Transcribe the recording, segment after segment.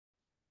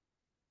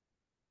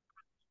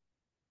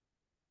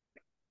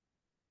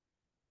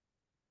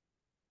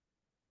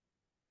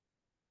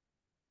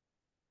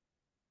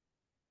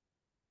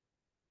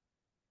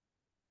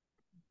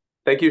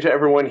Thank you to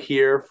everyone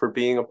here for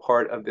being a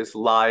part of this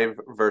live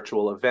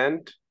virtual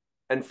event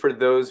and for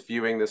those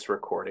viewing this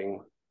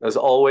recording. As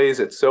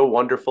always, it's so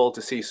wonderful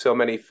to see so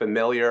many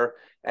familiar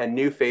and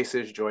new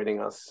faces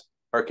joining us.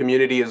 Our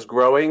community is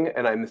growing,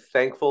 and I'm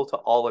thankful to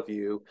all of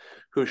you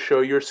who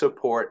show your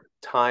support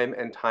time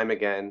and time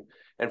again,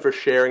 and for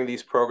sharing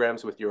these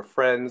programs with your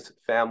friends,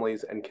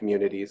 families, and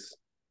communities.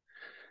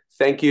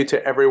 Thank you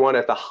to everyone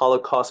at the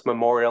Holocaust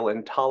Memorial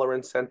and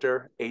Tolerance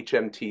Center,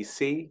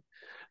 HMTC,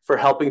 for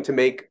helping to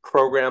make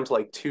programs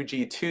like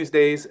 2G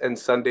Tuesdays and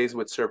Sundays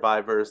with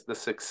Survivors the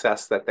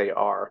success that they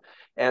are.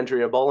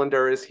 Andrea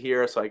Bollender is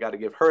here, so I got to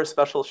give her a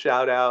special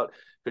shout out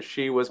because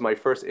she was my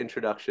first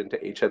introduction to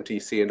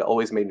HMTC and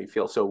always made me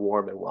feel so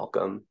warm and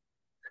welcome.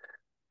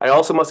 I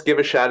also must give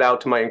a shout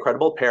out to my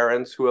incredible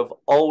parents who have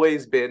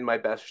always been my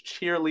best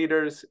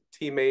cheerleaders,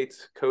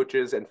 teammates,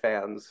 coaches, and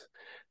fans.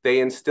 They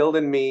instilled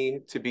in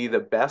me to be the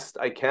best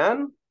I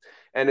can,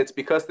 and it's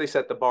because they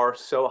set the bar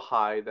so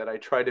high that I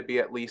try to be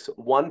at least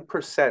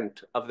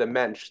 1% of the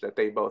mensch that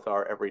they both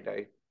are every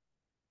day.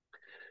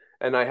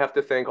 And I have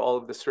to thank all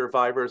of the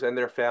survivors and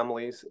their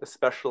families,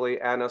 especially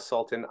Anna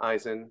Salton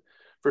Eisen,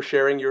 for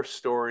sharing your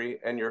story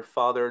and your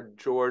father,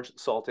 George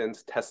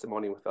Salton's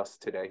testimony with us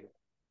today.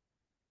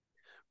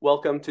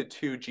 Welcome to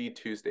 2G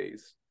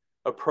Tuesdays,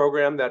 a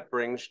program that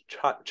brings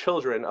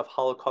children of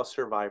Holocaust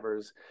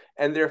survivors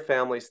and their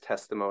families'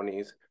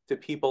 testimonies to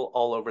people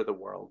all over the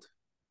world.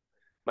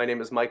 My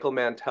name is Michael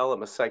Mantell.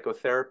 I'm a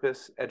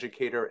psychotherapist,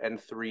 educator, and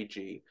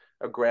 3G,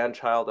 a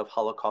grandchild of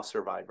Holocaust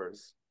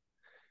survivors.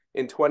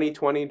 In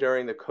 2020,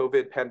 during the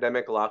COVID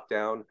pandemic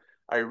lockdown,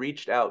 I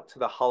reached out to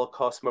the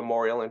Holocaust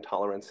Memorial and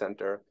Tolerance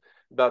Center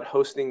about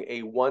hosting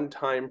a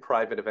one-time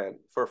private event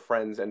for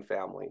friends and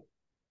family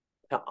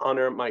to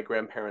honor my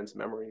grandparents'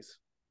 memories.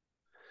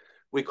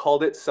 We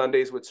called it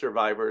Sundays with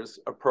Survivors,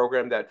 a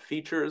program that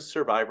features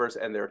survivors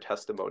and their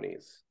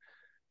testimonies.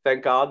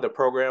 Thank God the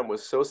program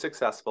was so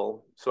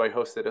successful, so I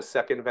hosted a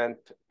second event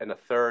and a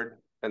third,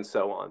 and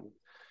so on.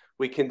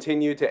 We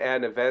continued to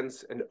add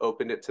events and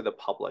opened it to the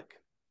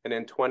public. And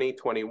in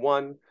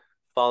 2021,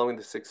 following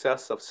the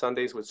success of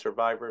Sundays with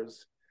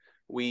Survivors,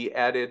 we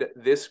added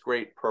this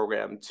great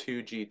program,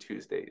 2G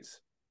Tuesdays.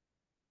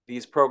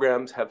 These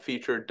programs have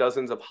featured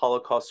dozens of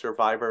Holocaust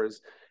survivors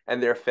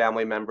and their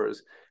family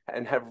members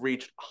and have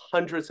reached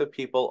hundreds of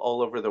people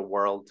all over the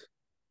world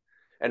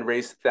and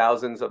raised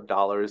thousands of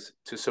dollars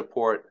to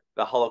support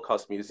the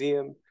Holocaust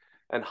Museum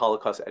and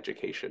Holocaust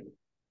education.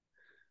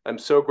 I'm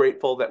so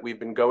grateful that we've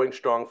been going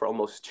strong for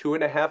almost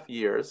 2.5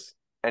 years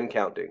and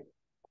counting.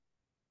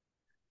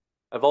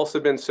 I've also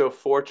been so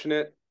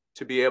fortunate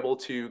to be able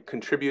to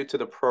contribute to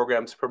the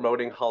programs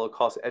promoting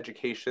Holocaust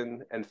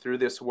education. And through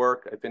this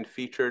work, I've been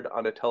featured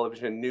on a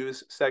television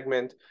news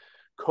segment,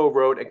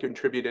 co-wrote and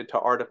contributed to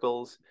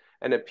articles,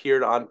 and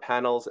appeared on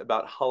panels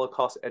about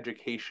Holocaust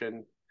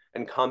education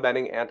and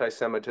combating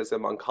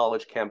anti-Semitism on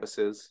college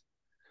campuses.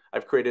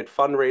 I've created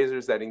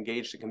fundraisers that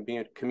engage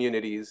the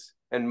communities.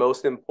 And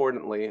most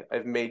importantly,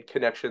 I've made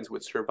connections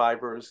with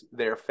survivors,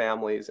 their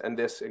families, and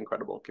this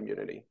incredible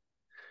community.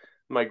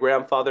 My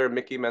grandfather,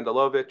 Mickey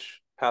Mendelovich,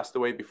 passed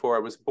away before I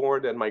was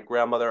born, and my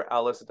grandmother,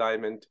 Alice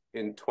Diamond,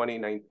 in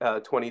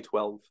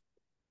 2012.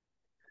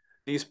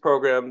 These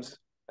programs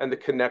and the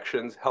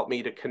connections help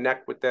me to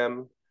connect with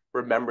them,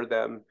 remember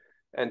them,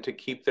 and to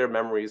keep their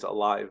memories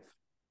alive.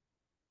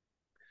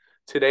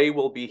 Today,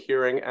 we'll be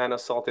hearing Anna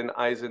Salton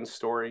Eisen's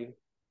story,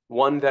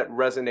 one that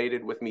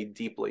resonated with me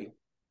deeply.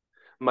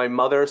 My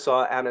mother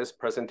saw Anna's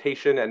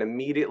presentation and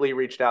immediately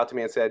reached out to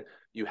me and said,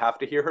 "You have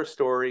to hear her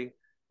story,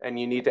 and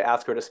you need to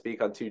ask her to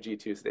speak on 2G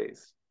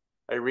Tuesdays."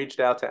 I reached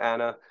out to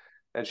Anna,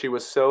 and she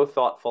was so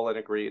thoughtful and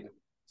agreed.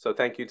 So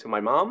thank you to my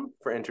mom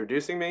for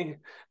introducing me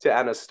to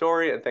Anna's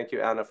story, and thank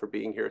you, Anna, for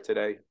being here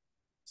today.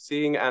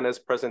 Seeing Anna's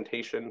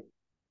presentation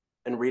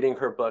and reading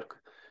her book,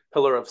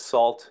 Pillar of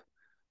Salt,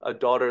 A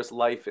Daughter's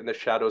Life in the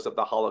Shadows of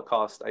the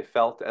Holocaust, I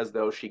felt as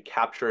though she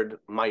captured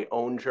my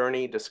own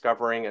journey,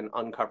 discovering and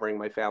uncovering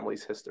my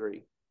family's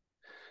history.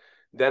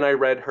 Then I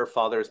read her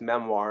father's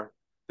memoir,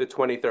 The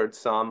 23rd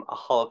Psalm, a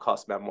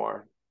Holocaust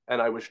memoir,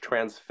 and I was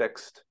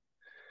transfixed.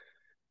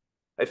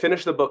 I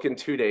finished the book in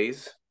 2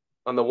 days.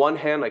 On the one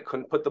hand, I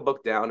couldn't put the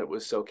book down. It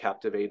was so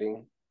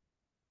captivating.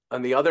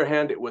 On the other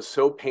hand, it was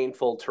so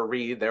painful to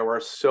read. There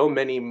were so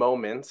many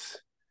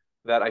moments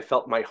that I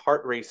felt my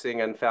heart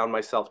racing and found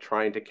myself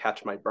trying to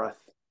catch my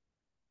breath.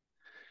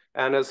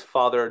 Anna's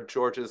father,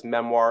 George's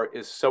memoir,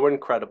 is so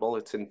incredible.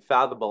 It's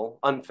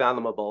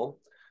unfathomable,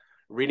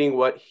 reading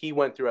what he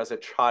went through as a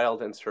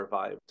child and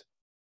survived.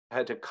 I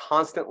had to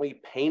constantly,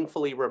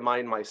 painfully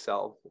remind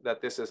myself that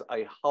this is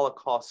a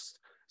Holocaust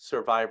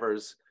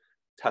survivor's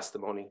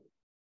testimony.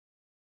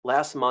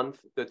 Last month,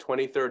 the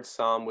 23rd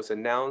Psalm was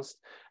announced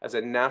as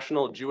a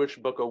National Jewish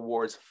Book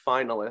Awards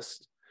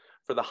finalist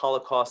for the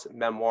Holocaust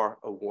Memoir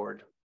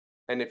Award.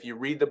 And if you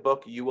read the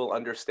book, you will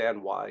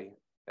understand why.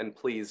 And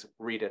please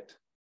read it.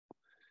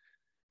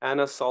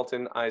 Anna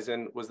Salton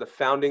Eisen was the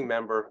founding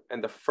member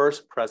and the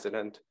first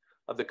president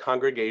of the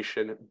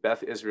congregation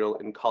Beth Israel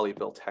in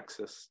Colleyville,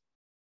 Texas.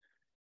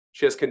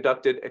 She has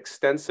conducted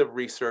extensive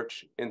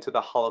research into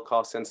the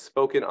Holocaust and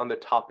spoken on the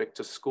topic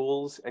to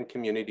schools and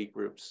community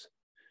groups.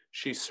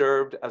 She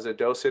served as a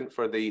docent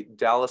for the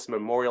Dallas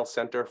Memorial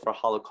Center for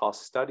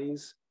Holocaust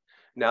Studies,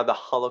 now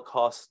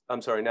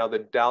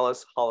the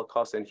Dallas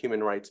Holocaust and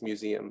Human Rights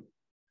Museum,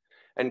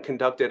 and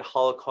conducted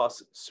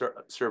Holocaust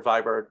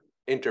survivor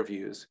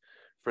interviews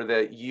for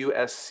the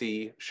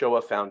USC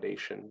Shoah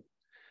Foundation.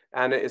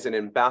 Anna is an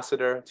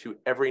ambassador to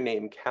Every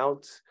Name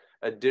Counts,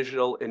 a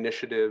digital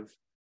initiative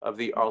of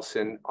the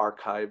Eisen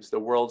Archives, the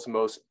world's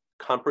most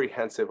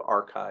comprehensive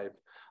archive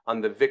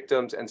on the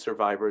victims and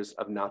survivors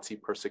of Nazi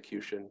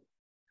persecution.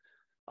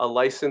 A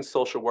licensed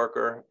social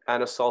worker,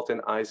 Anna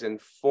Salton Eisen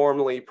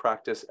formerly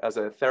practiced as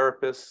a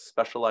therapist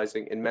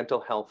specializing in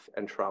mental health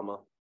and trauma.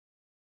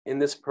 In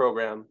this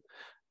program,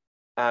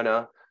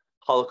 Anna,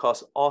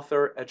 Holocaust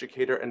author,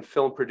 educator, and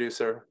film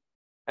producer,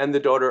 and the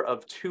daughter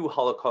of 2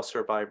 Holocaust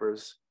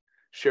survivors,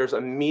 shares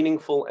a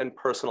meaningful and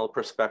personal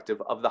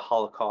perspective of the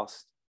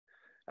Holocaust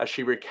as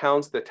she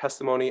recounts the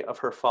testimony of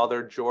her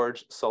father,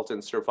 George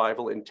Salton's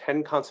survival in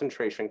 10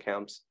 concentration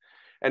camps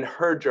and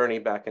her journey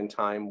back in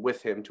time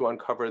with him to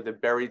uncover the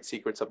buried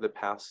secrets of the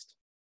past.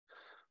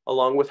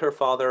 Along with her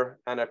father,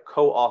 Anna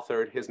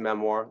co-authored his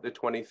memoir, The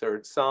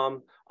 23rd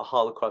Psalm, a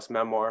Holocaust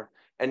memoir,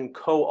 and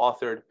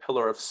co-authored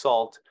Pillar of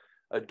Salt,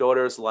 a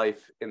daughter's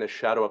life in the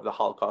shadow of the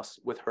Holocaust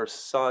with her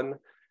son,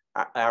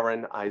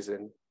 Aaron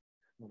Eisen.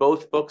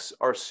 Both books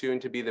are soon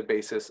to be the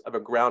basis of a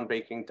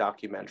groundbreaking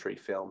documentary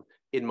film,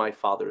 In My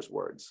Father's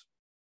Words.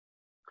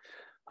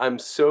 I'm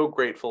so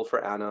grateful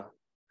for Anna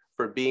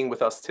for being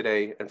with us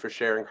today and for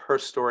sharing her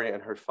story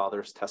and her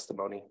father's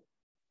testimony.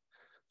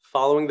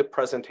 Following the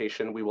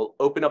presentation, we will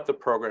open up the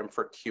program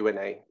for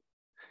Q&A.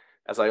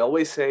 As I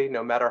always say,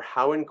 no matter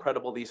how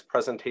incredible these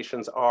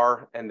presentations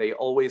are, and they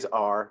always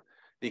are,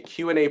 the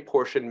Q&A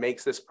portion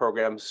makes this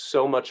program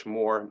so much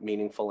more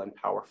meaningful and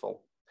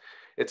powerful.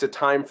 It's a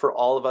time for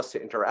all of us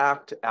to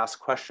interact, ask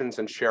questions,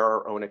 and share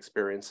our own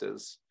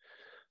experiences.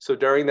 So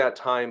during that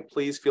time,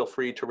 please feel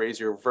free to raise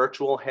your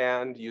virtual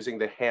hand using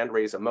the hand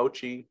raise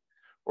emoji,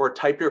 or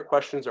type your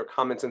questions or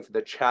comments into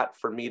the chat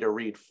for me to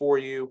read for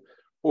you,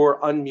 or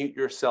unmute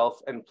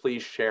yourself and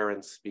please share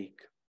and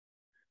speak.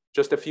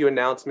 Just a few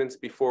announcements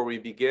before we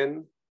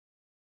begin.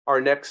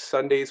 Our next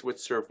Sundays with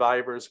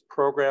Survivors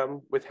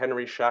program with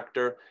Henry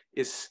Schachter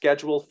is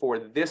scheduled for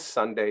this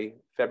Sunday,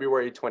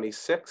 February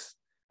 26th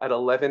at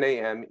 11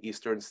 a.m.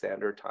 Eastern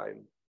Standard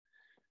Time.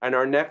 And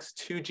our next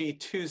 2G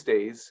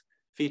Tuesdays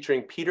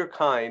featuring Peter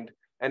Kind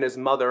and his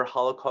mother,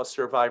 Holocaust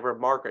survivor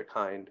Margaret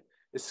Kind,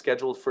 is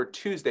scheduled for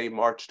Tuesday,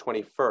 March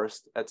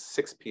 21st at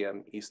 6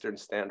 p.m. Eastern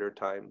Standard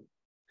Time.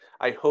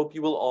 I hope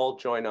you will all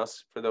join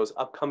us for those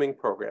upcoming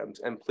programs,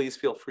 and please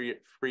feel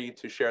free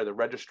to share the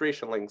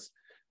registration links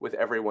with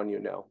everyone you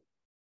know.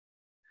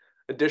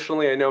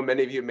 Additionally, I know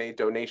many of you made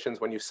donations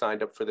when you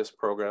signed up for this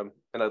program,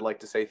 and I'd like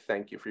to say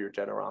thank you for your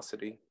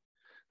generosity.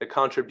 The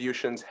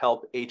contributions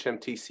help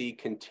HMTC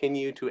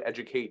continue to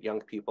educate young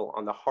people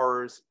on the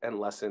horrors and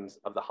lessons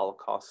of the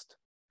Holocaust.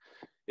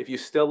 If you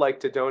still like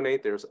to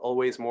donate, there's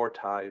always more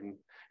time,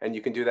 and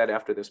you can do that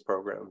after this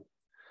program.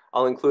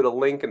 I'll include a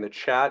link in the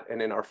chat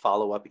and in our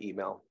follow-up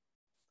email.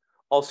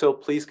 Also,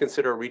 please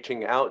consider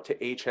reaching out to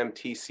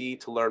HMTC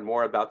to learn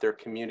more about their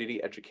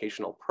community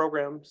educational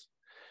programs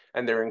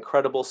and their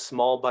incredible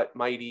Small But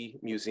Mighty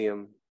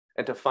Museum,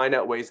 and to find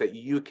out ways that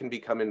you can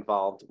become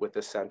involved with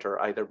the center,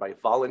 either by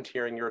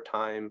volunteering your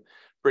time,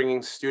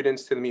 bringing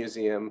students to the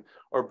museum,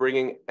 or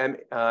bringing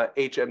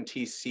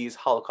HMTC's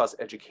Holocaust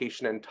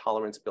education and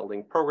tolerance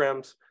building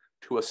programs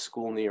to a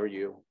school near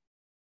you.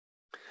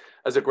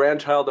 As a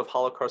grandchild of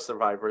Holocaust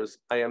survivors,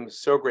 I am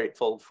so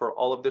grateful for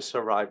all of the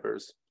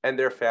survivors and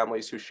their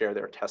families who share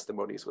their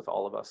testimonies with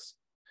all of us.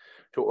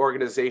 To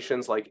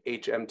organizations like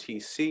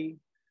HMTC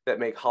that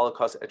make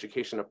Holocaust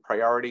education a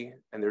priority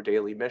and their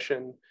daily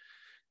mission,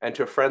 and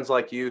to friends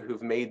like you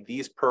who've made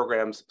these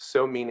programs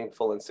so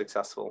meaningful and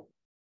successful.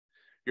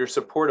 Your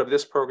support of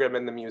this program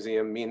and the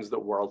museum means the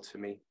world to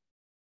me.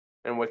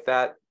 And with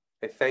that,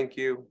 I thank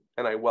you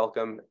and I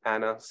welcome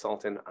Anna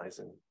Salton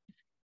Eisen.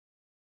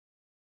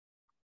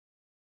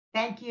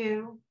 Thank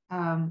you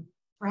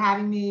for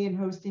having me and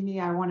hosting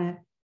me. I want to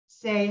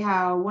say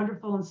how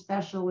wonderful and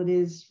special it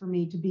is for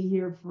me to be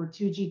here for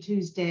 2G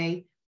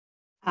Tuesday.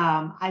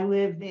 I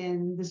live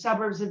in the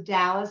suburbs of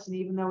Dallas, and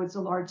even though it's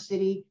a large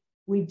city,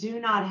 we do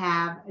not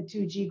have a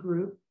 2G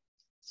group.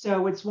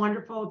 So it's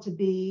wonderful to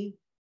be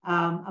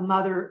a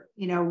mother,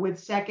 with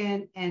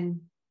second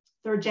and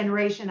third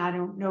generation. I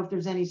don't know if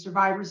there's any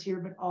survivors here,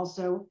 but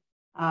also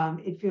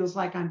it feels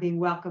like I'm being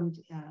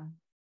welcomed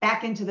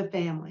back into the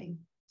family.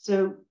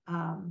 So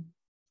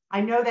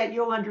I know that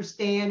you'll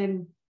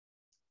understand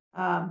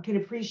and can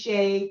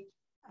appreciate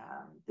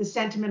the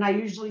sentiment I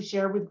usually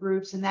share with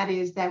groups, and that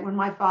is that when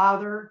my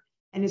father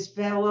and his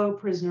fellow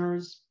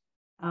prisoners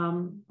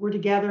were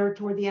together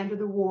toward the end of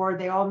the war,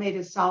 they all made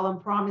a solemn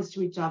promise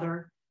to each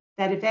other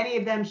that if any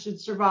of them should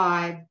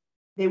survive,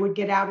 they would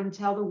get out and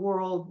tell the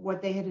world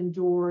what they had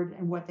endured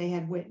and what they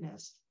had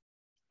witnessed.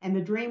 And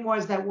the dream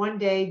was that one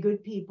day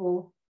good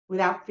people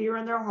without fear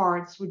in their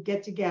hearts, would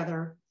get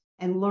together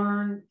and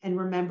learn and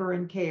remember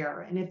and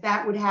care. And if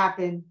that would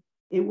happen,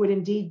 it would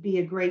indeed be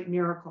a great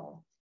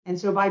miracle. And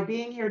so by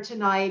being here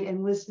tonight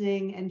and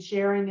listening and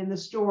sharing in the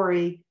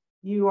story,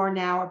 you are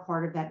now a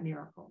part of that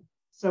miracle.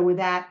 So with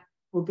that,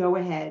 we'll go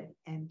ahead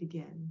and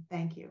begin.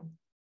 Thank you.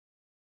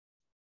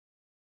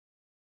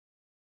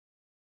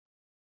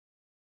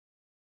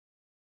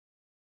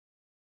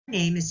 My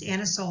name is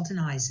Salton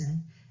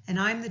Eisen, and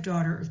I'm the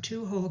daughter of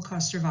 2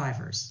 Holocaust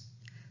survivors.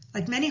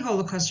 Like many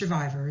Holocaust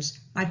survivors,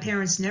 my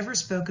parents never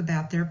spoke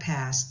about their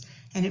past,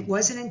 and it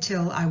wasn't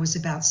until I was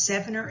about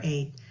 7 or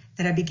 8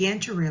 that I began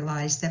to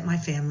realize that my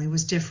family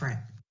was different.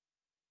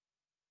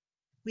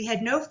 We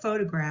had no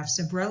photographs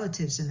of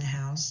relatives in the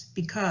house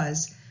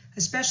because,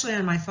 especially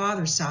on my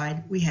father's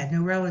side, we had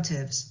no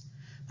relatives.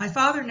 My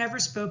father never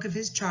spoke of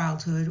his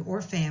childhood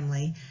or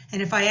family,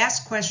 and if I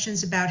asked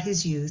questions about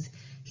his youth,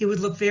 he would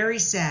look very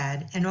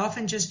sad and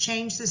often just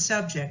change the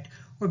subject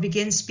or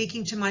begin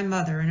speaking to my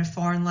mother in a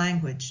foreign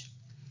language.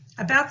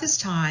 About this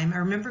time, I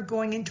remember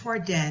going into our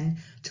den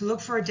to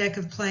look for a deck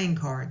of playing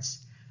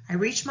cards. I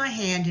reached my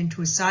hand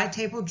into a side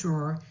table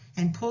drawer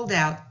and pulled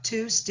out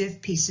 2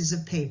 stiff pieces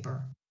of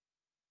paper.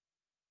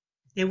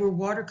 They were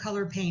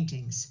watercolor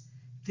paintings,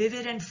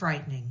 vivid and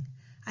frightening.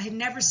 I had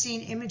never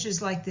seen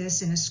images like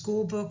this in a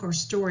school book or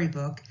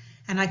storybook,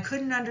 and I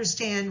couldn't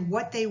understand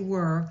what they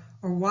were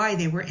or why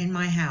they were in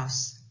my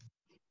house.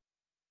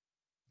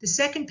 The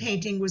second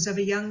painting was of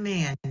a young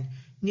man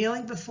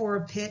kneeling before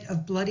a pit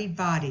of bloodied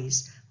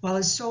bodies while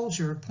a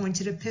soldier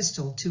pointed a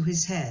pistol to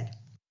his head.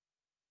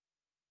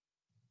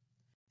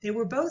 They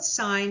were both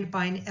signed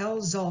by an L.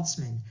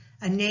 Zaltzman,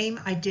 a name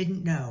I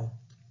didn't know.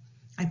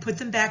 I put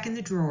them back in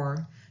the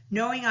drawer,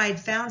 knowing I had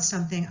found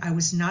something I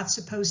was not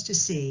supposed to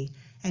see,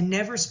 and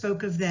never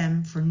spoke of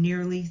them for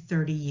nearly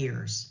 30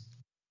 years.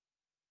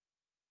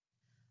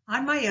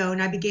 On my own,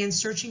 I began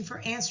searching for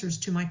answers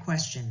to my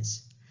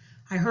questions.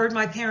 I heard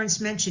my parents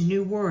mention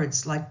new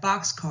words like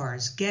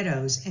boxcars,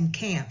 ghettos, and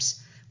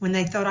camps when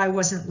they thought I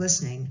wasn't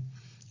listening,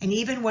 and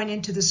even went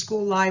into the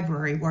school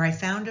library where I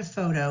found a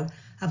photo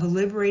of a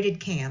liberated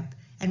camp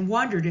and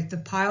wondered if the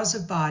piles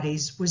of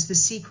bodies was the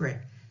secret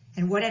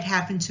and what had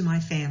happened to my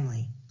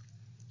family.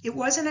 It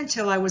wasn't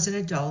until I was an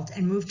adult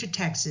and moved to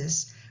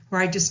Texas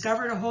where I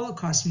discovered a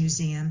Holocaust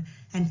museum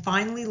and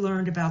finally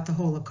learned about the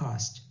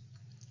Holocaust.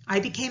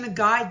 I became a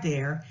guide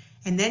there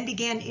and then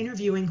began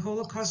interviewing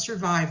Holocaust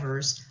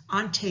survivors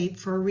on tape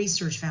for a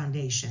research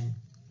foundation.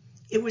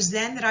 It was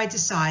then that I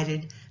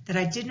decided that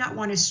I did not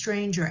want a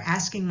stranger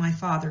asking my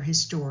father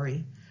his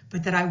story,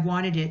 but that I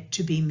wanted it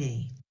to be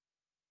me.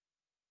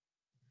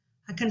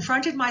 I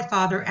confronted my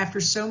father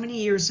after so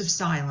many years of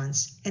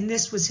silence, and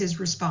this was his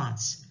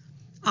response.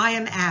 I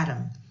am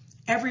Adam.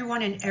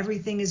 Everyone and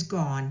everything is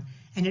gone,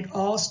 and it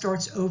all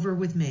starts over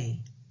with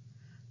me.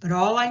 But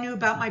all I knew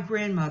about my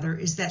grandmother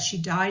is that she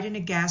died in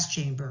a gas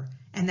chamber,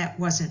 and that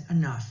wasn't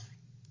enough.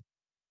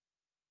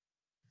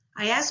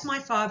 I asked my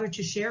father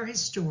to share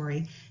his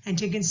story and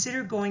to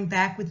consider going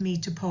back with me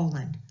to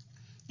Poland.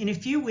 In a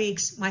few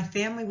weeks, my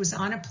family was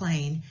on a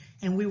plane,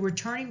 and we were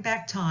turning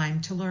back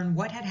time to learn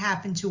what had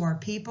happened to our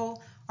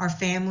people, our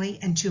family,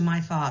 and to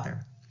my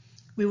father.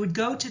 We would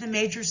go to the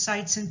major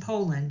sites in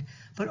Poland,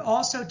 but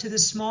also to the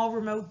small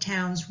remote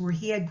towns where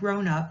he had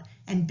grown up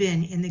and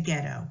been in the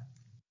ghetto.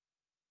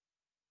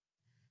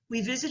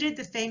 We visited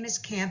the famous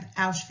camp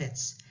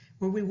Auschwitz,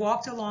 where we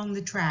walked along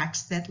the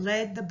tracks that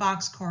led the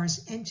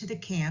boxcars into the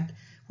camp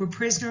where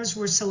prisoners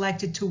were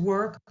selected to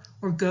work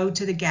or go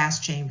to the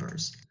gas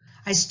chambers.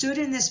 I stood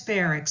in this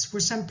barracks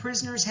where some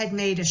prisoners had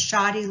made a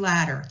shoddy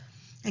ladder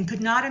and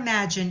could not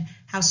imagine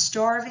how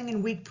starving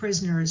and weak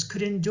prisoners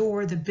could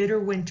endure the bitter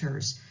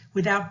winters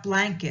without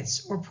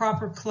blankets or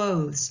proper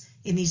clothes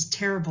in these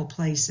terrible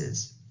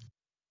places.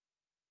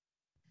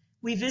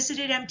 We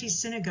visited empty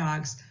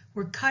synagogues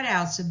where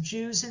cutouts of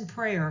Jews in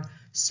prayer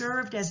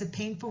served as a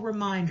painful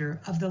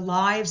reminder of the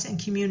lives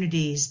and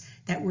communities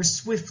that were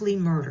swiftly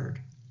murdered.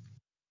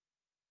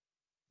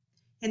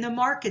 In the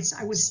markets,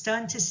 I was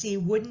stunned to see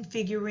wooden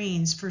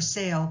figurines for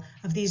sale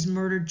of these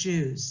murdered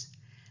Jews.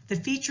 The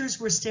features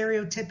were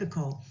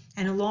stereotypical,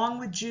 and along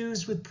with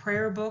Jews with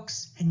prayer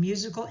books and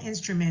musical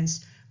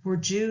instruments were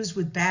Jews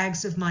with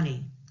bags of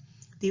money.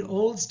 The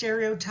old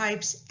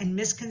stereotypes and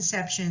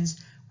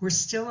misconceptions were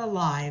still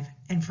alive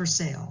and for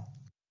sale.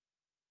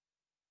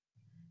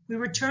 We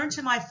returned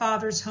to my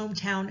father's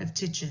hometown of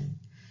Tichin.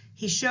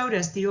 He showed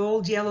us the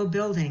old yellow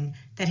building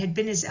that had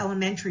been his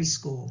elementary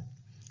school.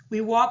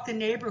 We walked the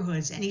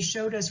neighborhoods and he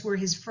showed us where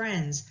his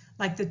friends,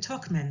 like the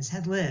Tuchmans,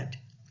 had lived.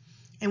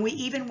 And we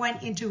even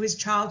went into his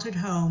childhood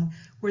home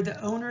where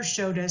the owner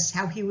showed us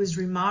how he was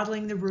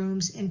remodeling the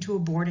rooms into a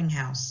boarding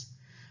house.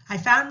 I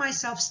found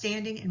myself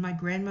standing in my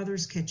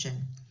grandmother's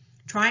kitchen,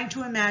 trying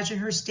to imagine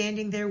her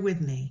standing there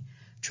with me,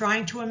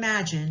 trying to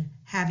imagine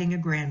having a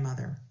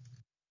grandmother.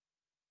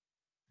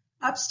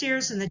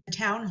 Upstairs in the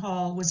town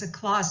hall was a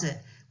closet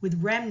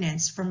with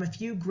remnants from a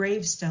few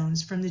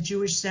gravestones from the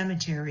Jewish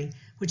cemetery,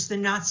 which the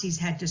Nazis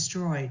had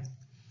destroyed.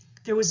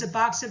 There was a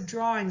box of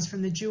drawings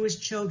from the Jewish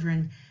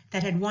children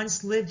that had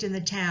once lived in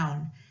the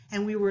town,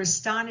 and we were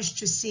astonished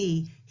to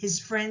see his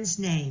friend's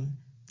name,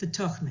 the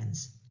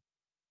Tuchmans.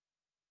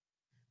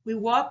 We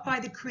walked by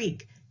the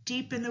creek,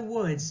 deep in the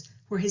woods,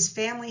 where his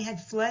family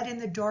had fled in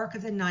the dark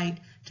of the night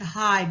to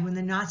hide when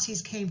the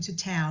Nazis came to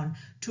town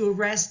to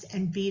arrest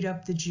and beat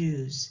up the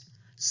Jews.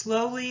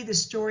 Slowly, the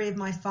story of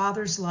my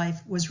father's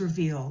life was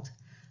revealed,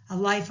 a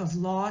life of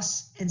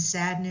loss and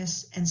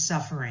sadness and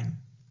suffering.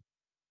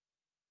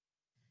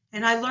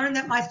 And I learned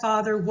that my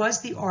father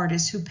was the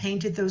artist who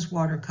painted those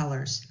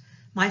watercolors.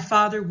 My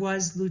father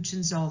was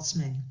Lucian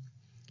Zaltzman.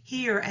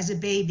 Here, as a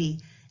baby,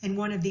 in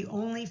one of the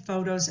only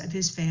photos of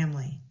his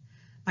family.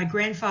 My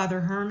grandfather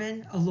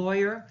Herman, a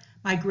lawyer,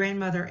 my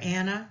grandmother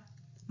Anna,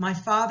 my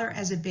father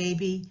as a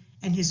baby,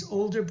 and his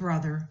older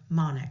brother,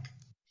 Monik.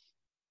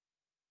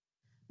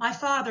 My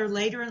father,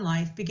 later in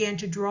life, began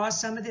to draw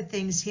some of the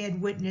things he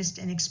had witnessed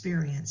and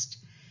experienced.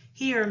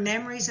 Here,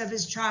 memories of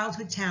his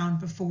childhood town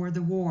before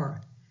the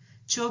war.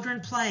 Children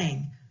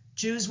playing,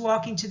 Jews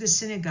walking to the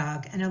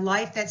synagogue, and a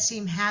life that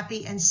seemed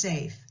happy and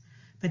safe.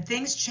 But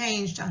things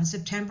changed on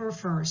September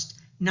 1st,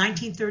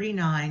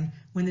 1939,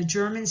 when the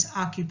Germans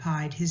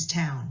occupied his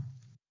town.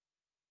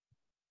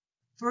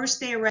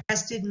 First, they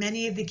arrested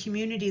many of the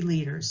community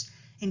leaders,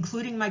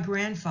 including my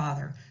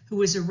grandfather, who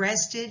was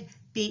arrested,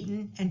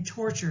 beaten, and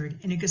tortured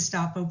in a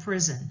Gestapo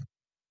prison.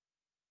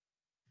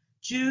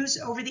 Jews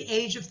over the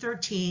age of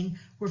 13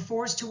 were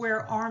forced to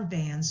wear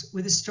armbands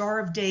with a Star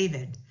of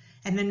David,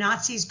 and the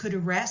Nazis could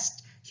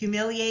arrest,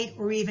 humiliate,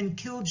 or even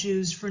kill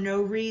Jews for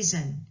no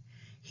reason.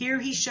 Here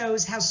he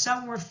shows how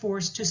some were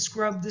forced to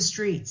scrub the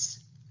streets.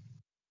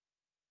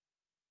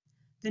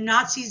 The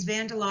Nazis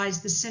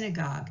vandalized the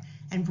synagogue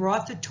and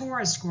brought the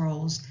Torah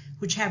scrolls,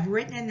 which have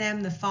written in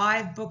them the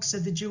 5 books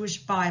of the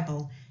Jewish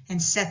Bible,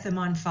 and set them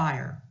on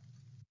fire.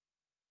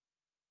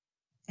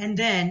 And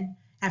then,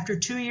 after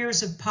 2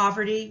 years of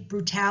poverty,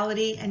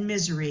 brutality, and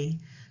misery,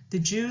 the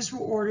Jews were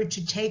ordered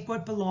to take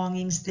what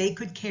belongings they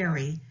could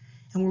carry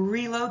and were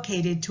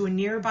relocated to a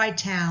nearby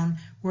town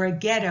where a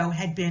ghetto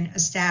had been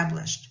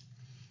established.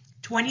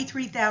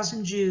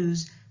 23,000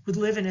 Jews would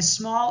live in a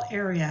small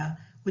area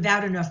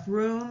without enough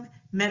room,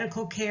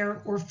 medical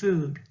care, or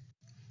food.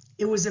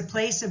 It was a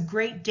place of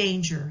great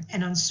danger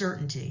and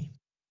uncertainty.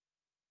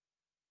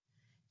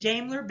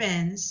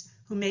 Daimler-Benz,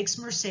 who makes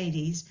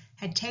Mercedes,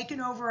 had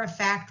taken over a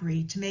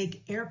factory to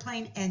make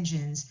airplane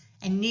engines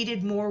and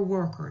needed more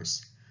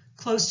workers.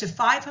 Close to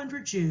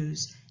 500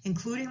 Jews,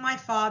 including my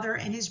father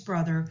and his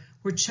brother,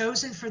 were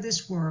chosen for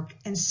this work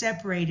and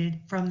separated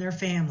from their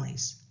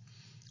families.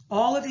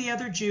 All of the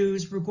other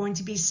Jews were going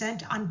to be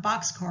sent on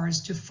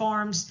boxcars to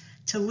farms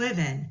to live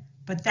in,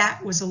 but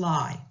that was a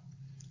lie.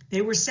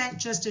 They were sent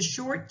just a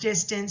short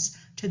distance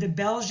to the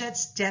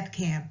Belzec death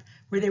camp,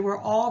 where they were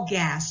all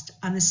gassed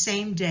on the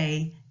same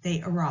day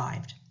they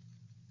arrived.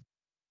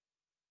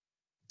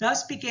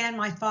 Thus began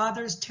my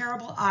father's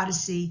terrible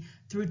odyssey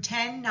through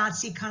 10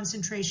 Nazi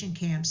concentration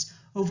camps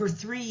over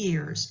 3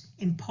 years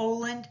in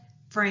Poland,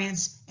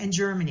 France, and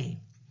Germany.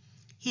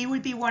 He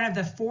would be one of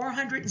the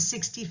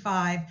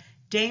 465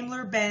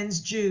 Daimler-Benz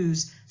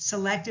Jews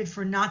selected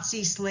for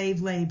Nazi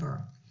slave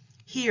labor.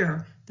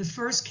 Here, the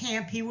first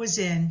camp he was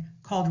in,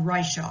 called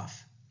Reichhof.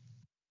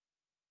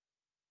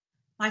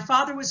 My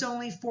father was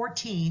only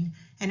 14,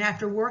 and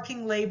after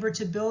working labor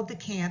to build the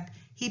camp,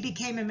 he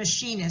became a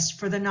machinist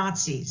for the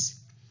Nazis.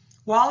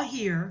 While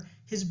here,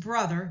 his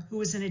brother, who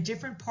was in a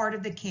different part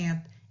of the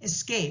camp,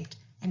 escaped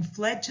and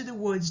fled to the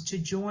woods to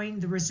join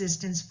the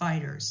resistance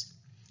fighters.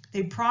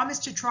 They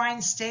promised to try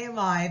and stay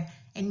alive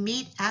and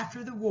meet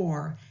after the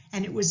war,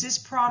 and it was this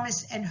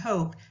promise and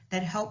hope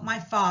that helped my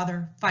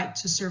father fight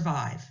to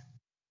survive.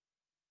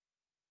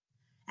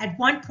 At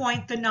one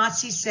point, the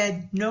Nazis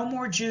said no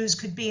more Jews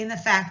could be in the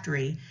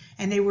factory,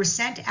 and they were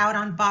sent out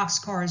on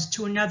boxcars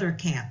to another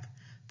camp,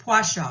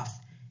 Płaszów,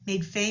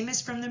 made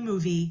famous from the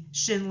movie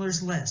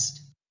Schindler's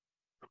List.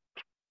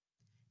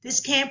 This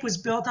camp was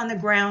built on the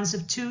grounds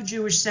of 2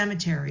 Jewish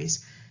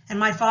cemeteries, and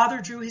my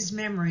father drew his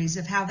memories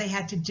of how they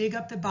had to dig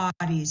up the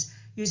bodies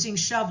using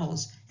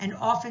shovels and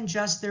often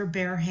just their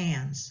bare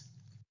hands.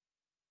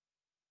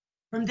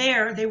 From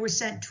there, they were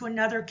sent to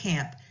another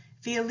camp,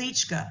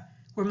 Wieliczka,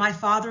 where my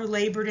father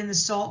labored in the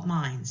salt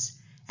mines.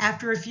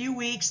 After a few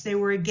weeks, they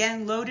were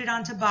again loaded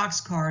onto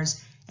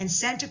boxcars and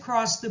sent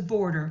across the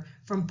border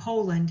from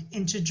Poland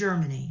into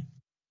Germany.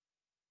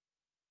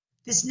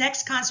 This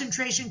next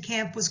concentration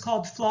camp was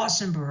called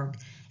Flossenburg,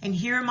 and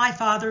here my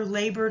father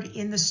labored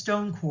in the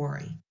stone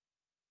quarry.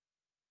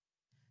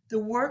 The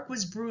work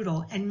was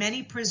brutal, and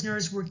many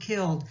prisoners were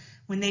killed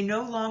when they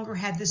no longer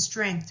had the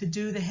strength to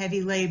do the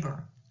heavy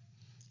labor.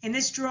 In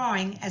this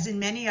drawing, as in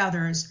many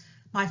others,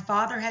 my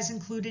father has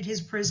included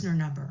his prisoner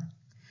number.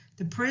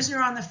 The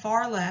prisoner on the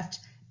far left,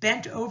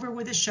 bent over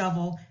with a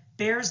shovel,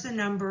 bears the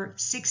number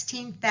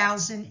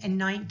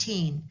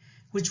 16,019,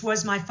 which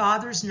was my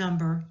father's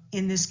number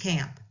in this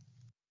camp.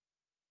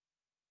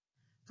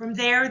 From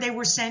there, they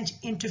were sent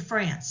into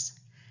France.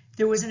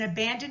 There was an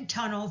abandoned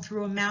tunnel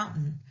through a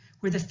mountain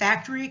where the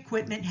factory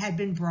equipment had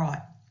been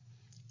brought.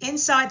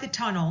 Inside the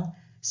tunnel,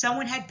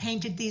 someone had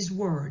painted these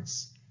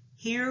words: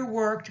 Here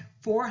worked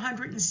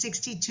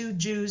 462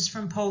 Jews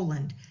from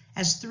Poland,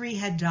 as 3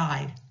 had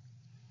died.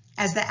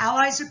 As the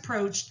Allies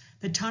approached,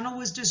 the tunnel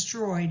was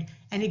destroyed,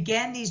 and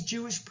again these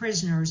Jewish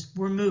prisoners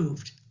were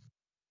moved.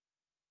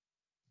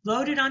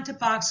 Loaded onto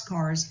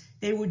boxcars,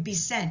 they would be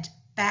sent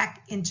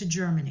back into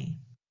Germany.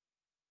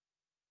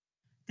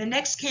 The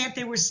next camp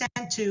they were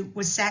sent to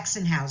was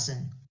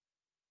Sachsenhausen.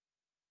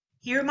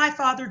 Here my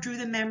father drew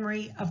the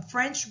memory of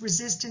French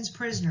resistance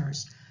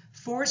prisoners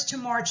forced to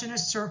march in a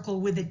circle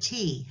with a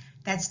T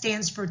that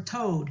stands for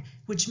Tod,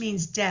 which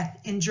means death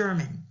in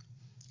German.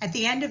 At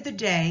the end of the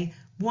day,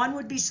 one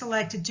would be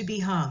selected to be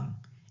hung,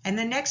 and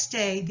the next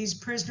day these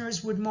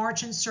prisoners would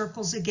march in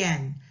circles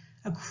again,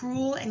 a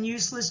cruel and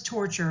useless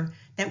torture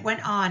that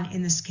went on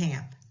in this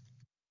camp.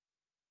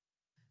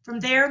 From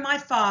there, my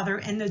father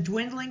and the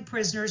dwindling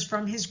prisoners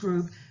from his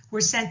group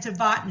were sent to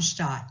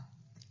Wattenstadt.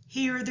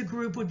 Here the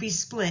group would be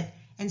split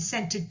and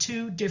sent to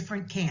 2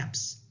 different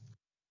camps.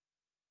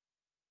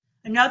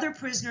 Another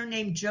prisoner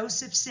named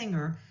Joseph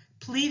Singer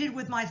pleaded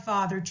with my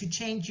father to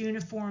change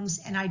uniforms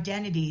and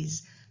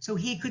identities so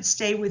he could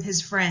stay with his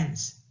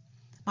friends.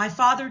 My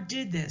father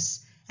did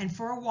this, and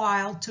for a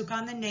while took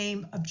on the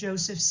name of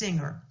Joseph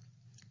Singer.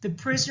 The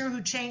prisoner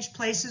who changed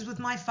places with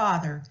my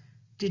father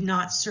did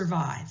not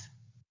survive.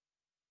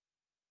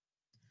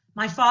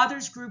 My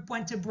father's group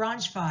went to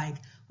Braunschweig,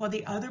 while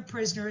the other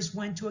prisoners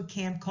went to a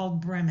camp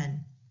called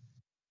Bremen.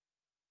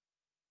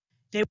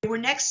 They were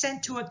next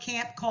sent to a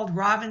camp called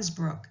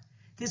Ravensbrück.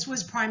 This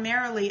was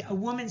primarily a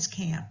women's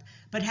camp,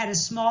 but had a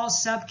small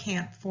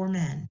sub-camp for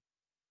men.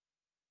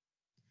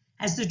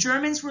 As the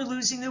Germans were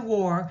losing the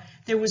war,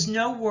 there was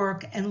no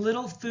work and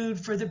little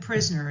food for the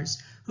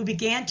prisoners, who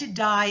began to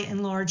die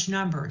in large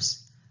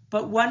numbers.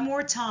 But one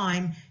more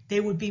time, they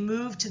would be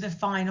moved to the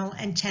final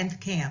and 10th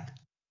camp.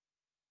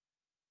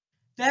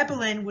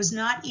 Veblen was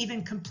not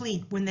even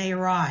complete when they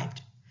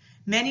arrived.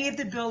 Many of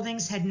the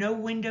buildings had no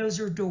windows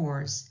or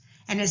doors,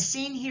 and as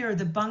seen here,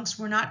 the bunks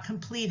were not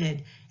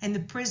completed, and the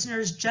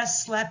prisoners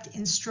just slept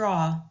in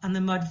straw on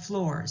the mud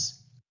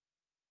floors.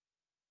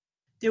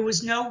 There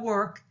was no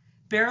work,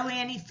 barely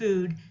any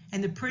food,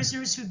 and the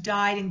prisoners who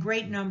died in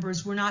great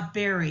numbers were not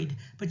buried,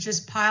 but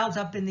just piled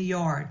up in the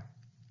yard.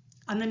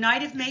 On the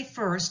night of May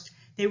 1st,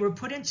 they were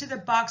put into the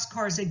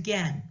boxcars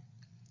again,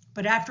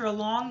 but after a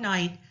long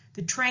night,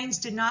 the trains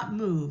did not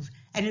move,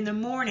 and in the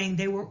morning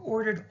they were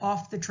ordered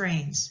off the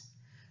trains.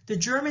 The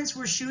Germans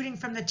were shooting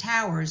from the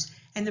towers,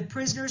 and the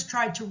prisoners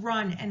tried to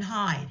run and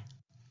hide.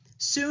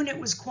 Soon it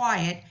was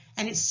quiet,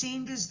 and it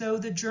seemed as though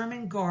the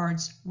German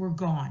guards were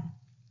gone.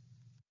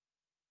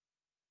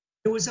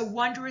 It was a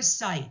wondrous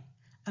sight.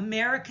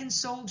 American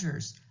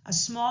soldiers, a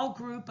small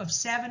group of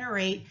 7 or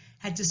 8,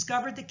 had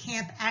discovered the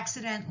camp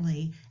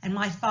accidentally, and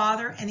my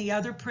father and the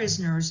other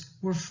prisoners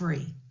were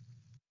free.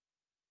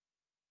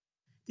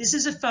 This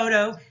is a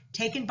photo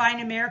taken by an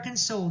American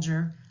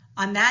soldier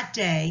on that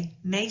day,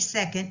 May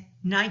 2nd,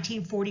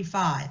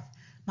 1945.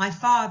 My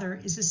father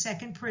is the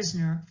second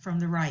prisoner from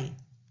the right.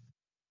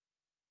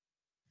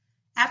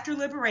 After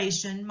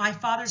liberation, my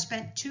father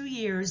spent 2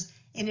 years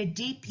in a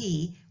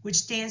DP, which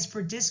stands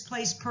for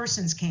Displaced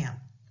Persons Camp.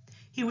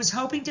 He was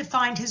hoping to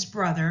find his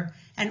brother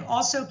and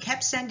also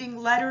kept sending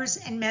letters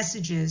and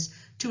messages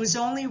to his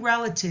only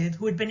relative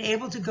who had been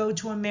able to go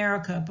to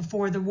America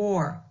before the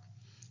war.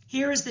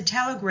 Here is the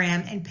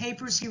telegram and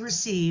papers he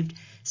received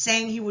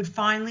saying he would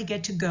finally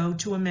get to go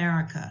to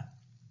America.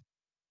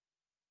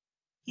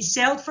 He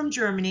sailed from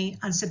Germany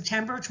on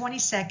September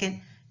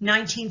 22nd,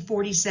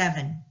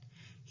 1947.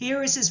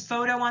 Here is his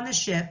photo on the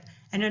ship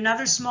and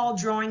another small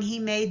drawing he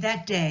made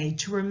that day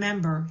to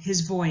remember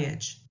his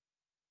voyage.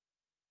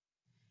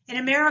 In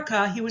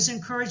America, he was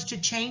encouraged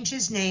to change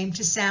his name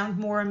to sound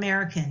more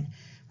American,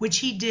 which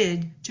he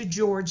did to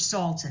George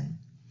Salton.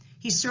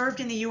 He served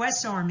in the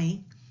U.S.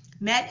 Army,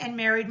 met and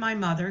married my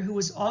mother, who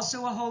was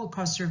also a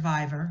Holocaust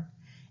survivor,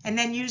 and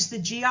then used the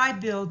GI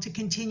Bill to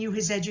continue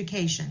his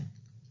education.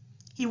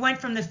 He went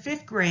from the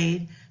 5th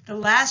grade, the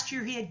last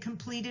year he had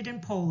completed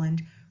in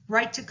Poland,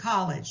 right to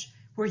college,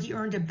 where he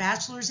earned a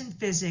bachelor's in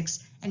physics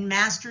and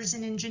master's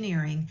in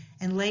engineering,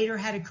 and later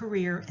had a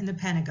career in the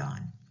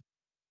Pentagon.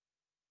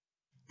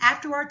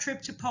 After our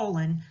trip to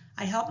Poland,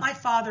 I helped my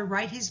father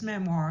write his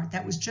memoir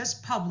that was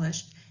just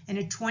published in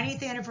a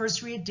 20th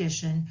anniversary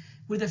edition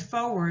with a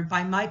foreword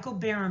by Michael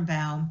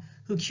Berenbaum,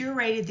 who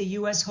curated the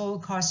U.S.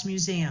 Holocaust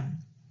Museum.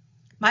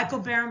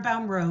 Michael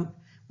Berenbaum wrote,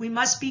 "We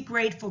must be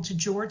grateful to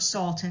George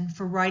Salton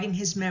for writing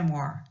his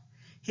memoir.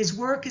 His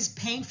work is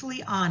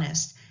painfully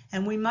honest,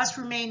 and we must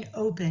remain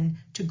open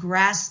to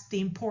grasp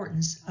the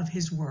importance of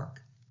his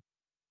work."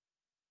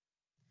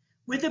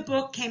 With the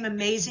book came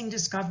amazing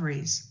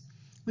discoveries.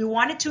 We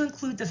wanted to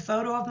include the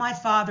photo of my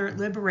father at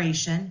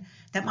liberation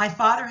that my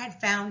father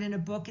had found in a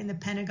book in the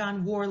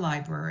Pentagon War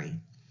Library.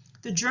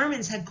 The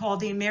Germans had called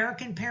the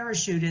American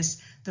parachutists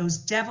those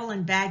devil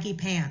in baggy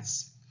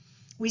pants.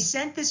 We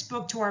sent this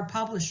book to our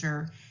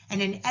publisher,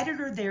 and an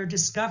editor there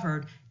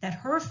discovered that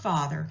her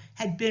father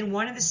had been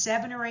one of the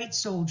 7 or 8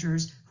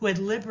 soldiers who had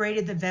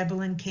liberated the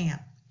Veblen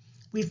camp.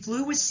 We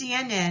flew with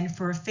CNN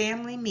for a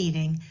family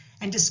meeting,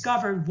 and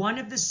discovered one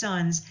of the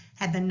sons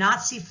had the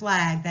Nazi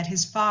flag that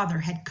his father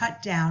had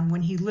cut down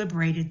when he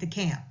liberated the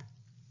camp.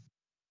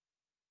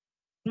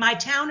 In my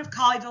town of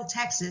Colleyville,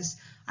 Texas,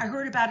 I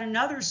heard about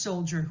another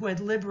soldier who had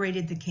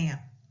liberated the camp.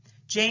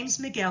 James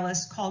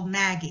McGillis, called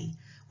Maggie,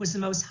 was the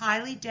most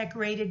highly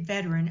decorated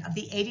veteran of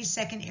the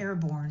 82nd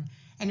Airborne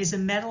and is a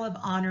Medal of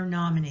Honor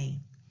nominee.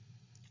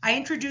 I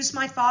introduced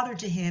my father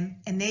to him,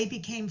 and they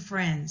became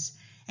friends,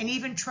 and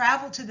even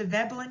traveled to the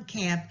Veblen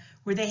camp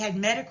where they had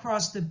met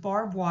across the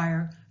barbed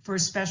wire for a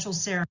special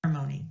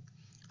ceremony.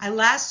 I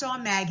last saw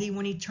Maggie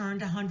when he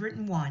turned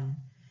 101,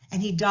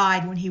 and he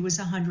died when he was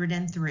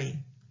 103.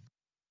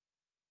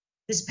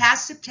 This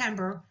past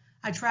September,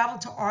 I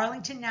traveled to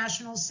Arlington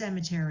National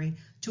Cemetery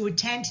to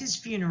attend his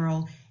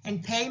funeral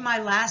and pay my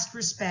last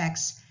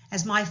respects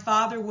as my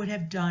father would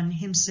have done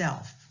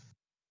himself.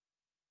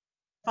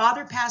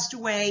 Father passed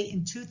away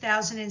in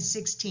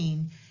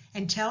 2016,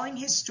 and telling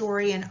his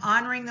story and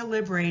honoring the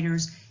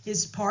liberators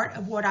is part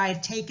of what I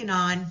have taken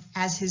on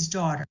as his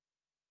daughter.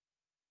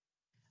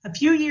 A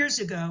few years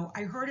ago,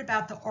 I heard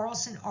about the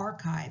Arlson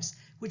Archives,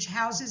 which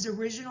houses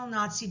original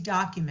Nazi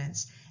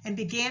documents, and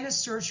began a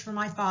search for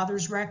my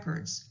father's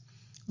records.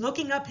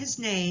 Looking up his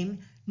name,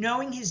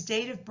 knowing his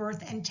date of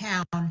birth and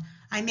town,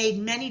 I made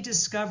many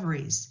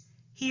discoveries.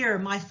 Here,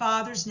 my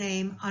father's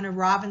name on a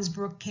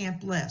Ravensbrück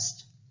camp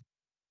list.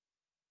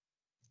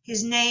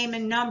 His name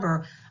and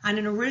number on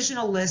an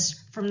original list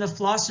from the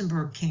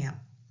Flossenburg camp.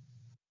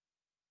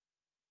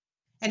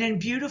 And in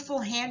beautiful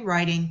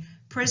handwriting,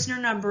 prisoner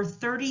number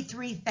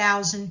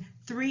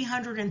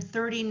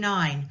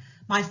 33,339,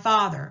 my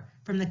father,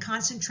 from the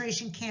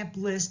concentration camp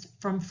list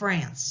from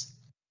France.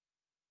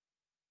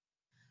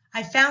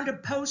 I found a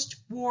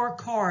post-war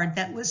card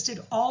that listed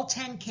all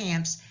 10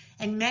 camps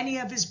and many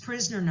of his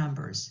prisoner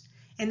numbers.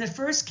 In the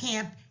first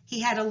camp, he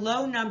had a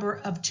low number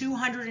of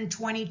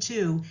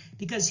 222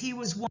 because he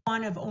was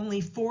one of only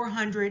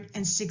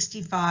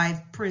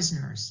 465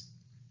 prisoners.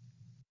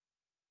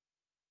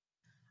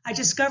 I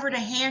discovered a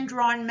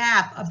hand-drawn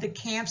map of the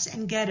camps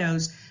and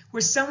ghettos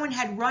where someone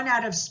had run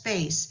out of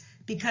space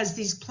because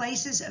these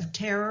places of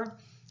terror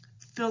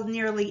filled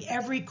nearly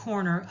every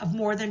corner of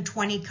more than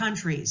 20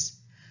 countries.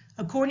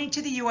 According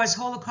to the U.S.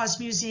 Holocaust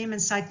Museum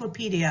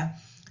Encyclopedia,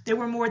 there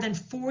were more than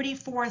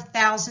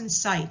 44,000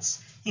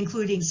 sites,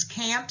 including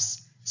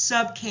camps,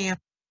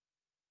 sub-camps,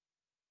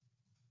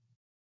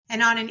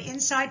 and on an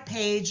inside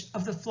page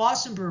of the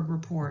Flossenburg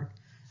Report,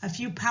 a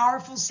few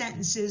powerful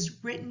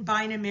sentences written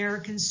by an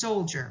American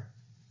soldier.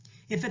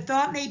 If a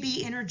thought may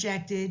be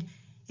interjected,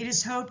 it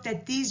is hoped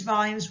that these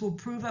volumes will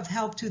prove of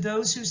help to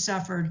those who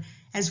suffered,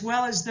 as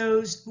well as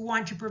those who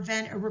want to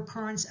prevent a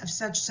recurrence of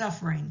such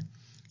suffering,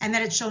 and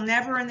that it shall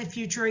never in the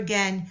future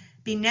again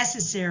be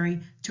necessary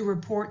to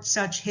report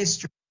such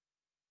history.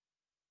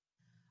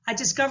 I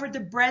discovered the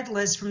bread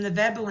list from the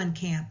Veblen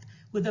camp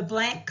with a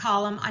blank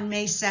column on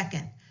May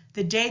 2nd,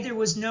 the day there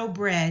was no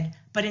bread,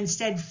 but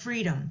instead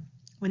freedom,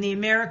 when the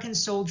American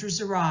soldiers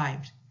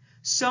arrived.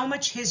 So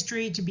much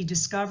history to be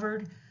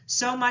discovered,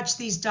 so much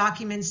these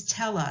documents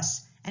tell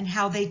us and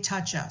how they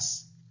touch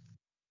us.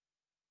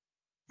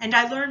 And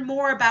I learned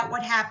more about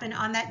what happened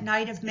on that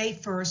night of May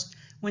 1st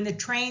when the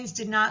trains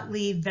did not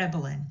leave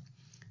Veblen.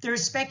 There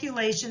is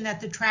speculation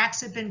that the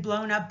tracks had been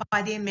blown up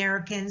by the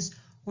Americans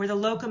or the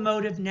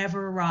locomotive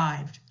never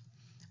arrived.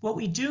 What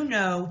we do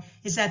know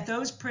is that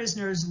those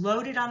prisoners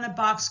loaded on the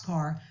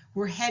boxcar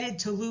were headed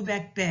to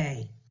Lübeck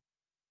Bay.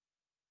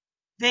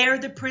 There,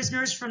 the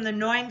prisoners from the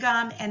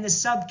Neuengamme and the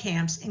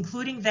sub-camps,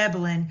 including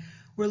Veblen,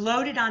 were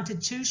loaded onto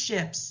two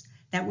ships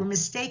that were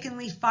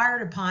mistakenly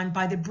fired upon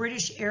by the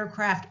British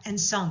aircraft and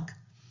sunk,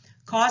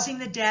 causing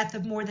the death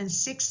of more than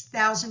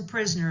 6,000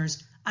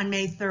 prisoners on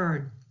May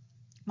 3rd.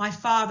 My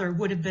father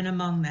would have been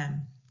among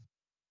them.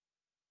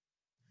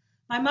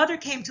 My mother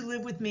came to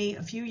live with me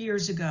a few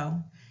years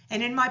ago,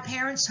 and in my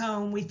parents'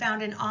 home we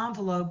found an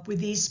envelope with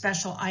these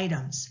special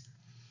items.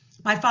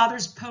 My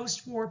father's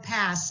post-war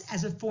pass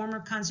as a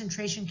former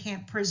concentration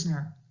camp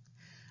prisoner,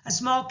 a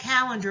small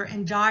calendar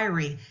and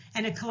diary,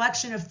 and a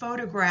collection of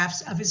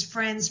photographs of his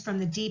friends from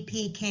the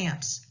DP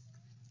camps.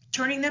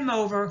 Turning them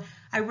over,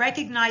 I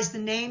recognized the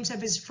names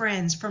of his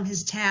friends from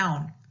his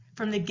town,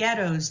 from the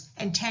ghettos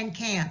and 10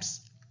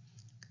 camps.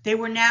 They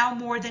were now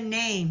more than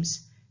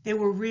names, they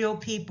were real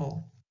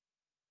people.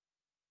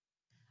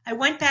 I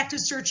went back to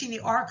searching the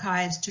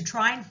archives to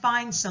try and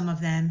find some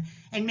of them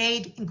and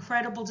made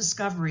incredible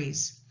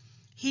discoveries.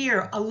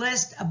 Here, a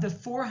list of the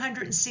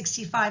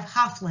 465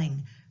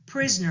 Häftlinge,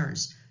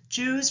 prisoners,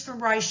 Jews from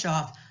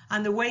Reichshof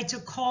on the way to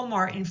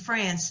Colmar in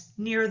France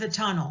near the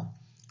tunnel.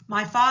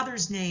 My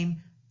father's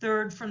name,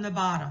 third from the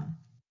bottom.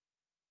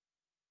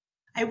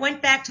 I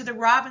went back to the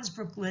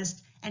Ravensbrück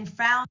list and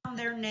found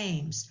their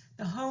names,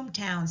 the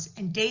hometowns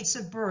and dates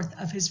of birth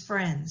of his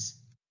friends.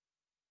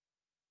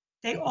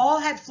 They all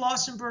had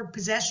Flossenburg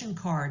possession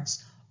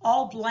cards,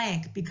 all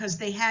blank because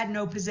they had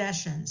no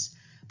possessions,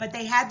 but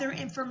they had their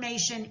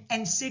information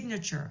and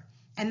signature,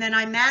 and then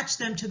I matched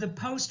them to the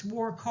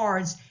post-war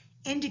cards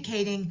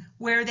indicating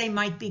where they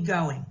might be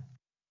going.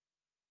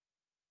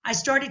 I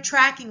started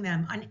tracking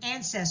them on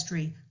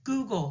Ancestry,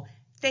 Google,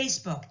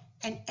 Facebook,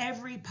 and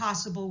every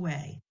possible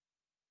way.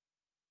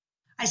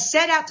 I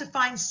set out to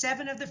find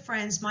 7 of the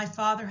friends my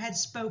father had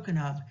spoken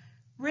of,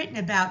 written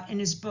about in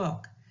his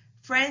book,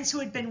 friends who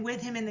had been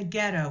with him in the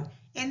ghetto,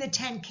 in the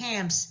 10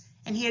 camps,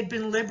 and he had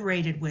been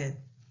liberated with,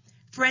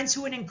 friends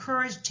who had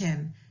encouraged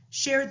him,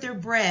 shared their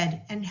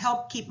bread, and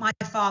helped keep my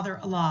father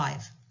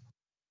alive.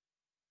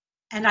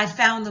 And I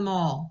found them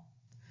all.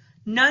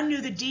 None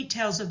knew the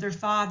details of their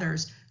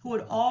fathers, who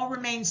had all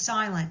remained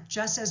silent,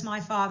 just as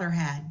my father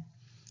had.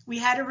 We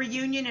had a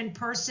reunion in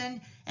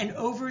person and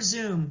over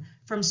Zoom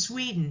from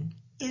Sweden,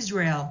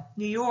 Israel,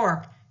 New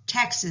York,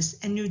 Texas,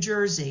 and New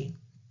Jersey.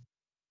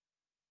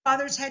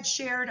 Fathers had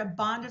shared a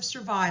bond of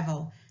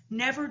survival,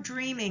 never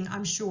dreaming,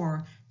 I'm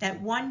sure,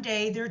 that one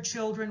day their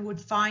children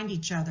would find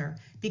each other,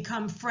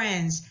 become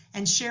friends,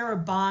 and share a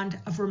bond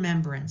of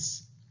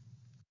remembrance.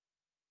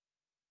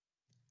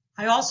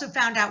 I also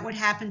found out what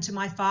happened to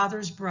my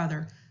father's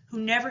brother, who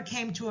never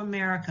came to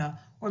America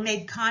or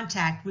made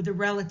contact with a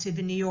relative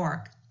in New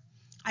York.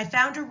 I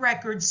found a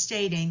record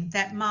stating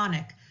that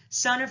Monik,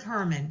 son of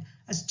Herman,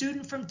 a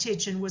student from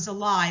Titchen, was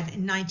alive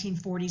in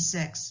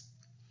 1946.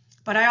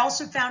 But I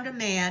also found a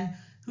man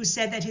who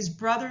said that his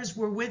brothers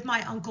were with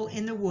my uncle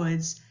in the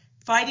woods,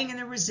 fighting in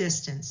the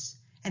resistance,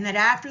 and that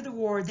after the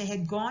war they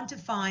had gone to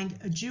find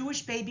a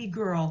Jewish baby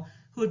girl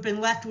who had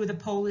been left with a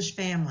Polish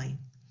family.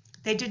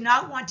 They did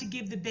not want to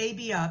give the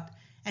baby up,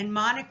 and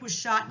Monik was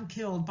shot and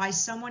killed by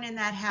someone in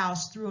that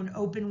house through an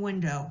open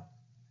window.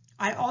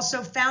 I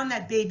also found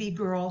that baby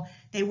girl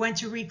they went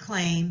to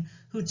reclaim,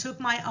 who took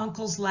my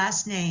uncle's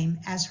last name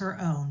as her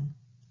own.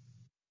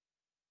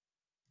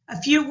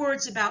 A few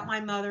words about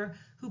my mother,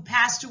 who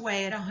passed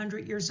away at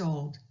 100 years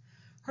old.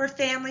 Her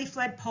family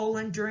fled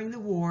Poland during the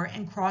war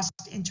and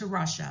crossed into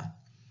Russia.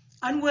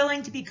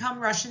 Unwilling to become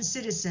Russian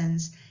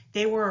citizens,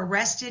 they were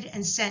arrested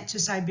and sent to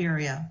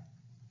Siberia.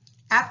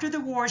 After the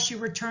war, she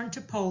returned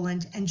to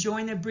Poland and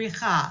joined the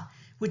Brigade,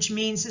 which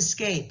means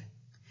escape.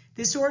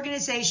 This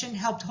organization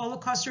helped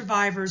Holocaust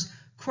survivors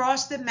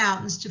cross the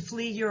mountains to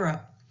flee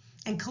Europe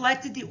and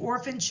collected the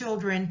orphan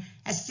children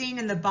as seen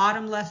in the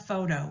bottom left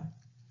photo.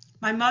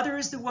 My mother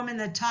is the woman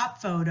in the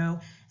top photo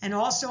and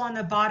also on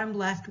the bottom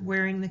left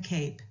wearing the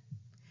cape.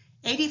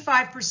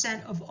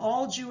 85% of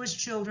all Jewish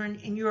children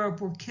in Europe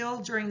were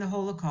killed during the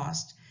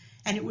Holocaust,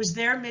 and it was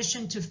their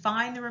mission to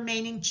find the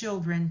remaining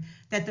children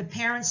that the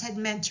parents had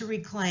meant to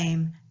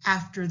reclaim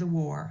after the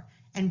war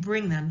and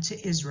bring them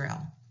to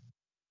Israel.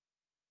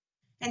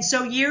 And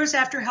so years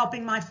after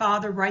helping my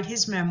father write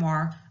his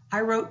memoir,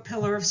 I wrote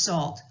Pillar of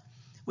Salt,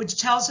 which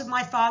tells of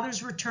my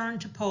father's return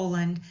to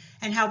Poland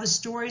and how the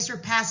stories are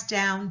passed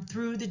down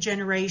through the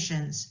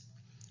generations.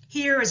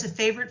 Here is a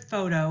favorite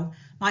photo,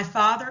 my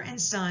father and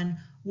son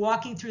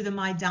walking through the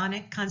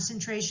Majdanek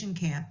concentration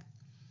camp,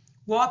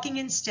 walking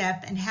in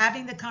step and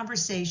having the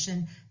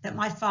conversation that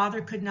my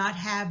father could not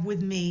have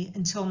with me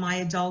until my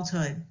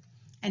adulthood.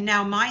 And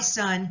now my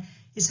son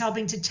is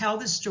helping to tell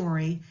the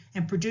story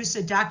and produce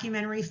a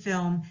documentary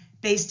film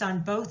based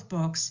on both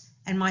books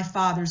and my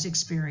father's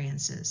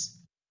experiences.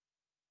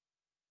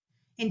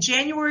 In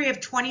January of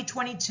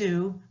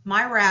 2022,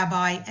 my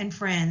rabbi and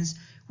friends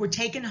were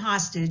taken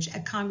hostage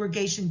at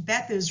Congregation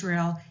Beth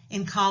Israel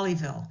in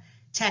Colleyville,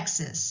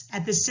 Texas,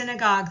 at the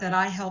synagogue that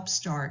I helped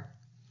start.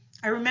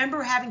 I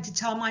remember having to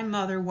tell my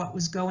mother what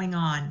was going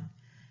on.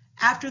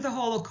 After the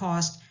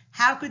Holocaust,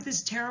 how could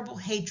this terrible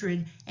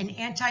hatred and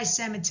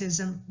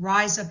anti-Semitism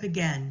rise up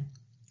again?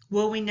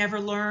 Will we never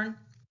learn?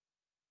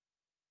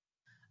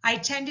 I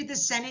attended the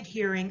Senate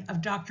hearing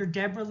of Dr.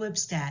 Deborah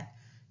Lipstadt,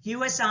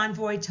 U.S.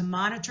 envoy to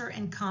monitor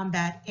and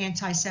combat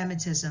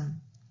anti-Semitism.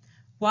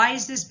 Why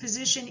is this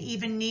position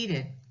even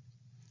needed?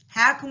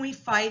 How can we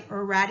fight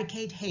or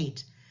eradicate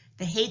hate,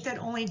 the hate that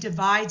only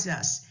divides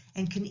us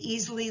and can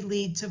easily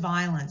lead to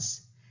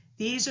violence?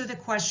 These are the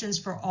questions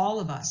for all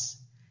of us.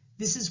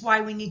 This is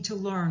why we need to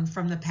learn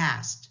from the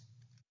past.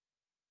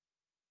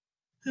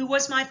 Who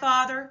was my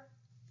father?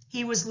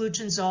 He was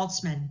Lucian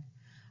Zaltzman.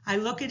 I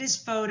look at his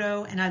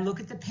photo and I look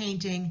at the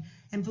painting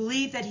and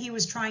believe that he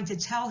was trying to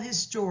tell his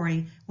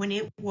story when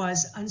it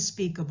was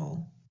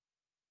unspeakable.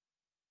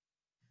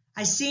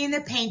 I see in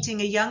the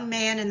painting a young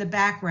man in the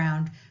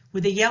background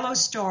with a yellow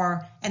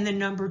star and the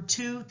number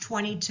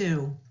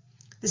 222,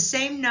 the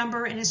same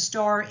number and a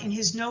star in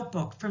his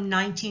notebook from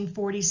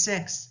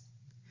 1946.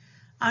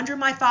 Under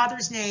my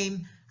father's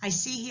name, I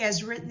see he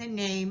has written the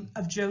name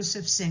of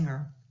Joseph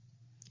Singer.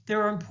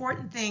 There are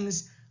important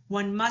things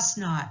one must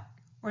not,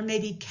 or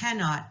maybe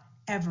cannot,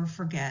 ever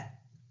forget.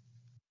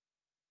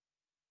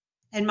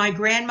 And my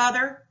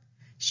grandmother,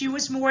 she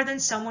was more than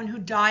someone who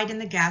died in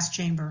the gas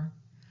chamber.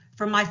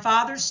 From my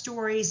father's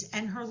stories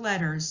and her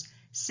letters,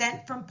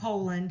 sent from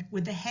Poland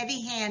with the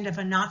heavy hand of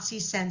a Nazi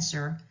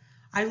censor,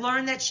 I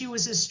learned that she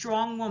was a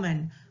strong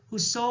woman who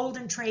sold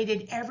and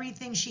traded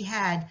everything she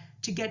had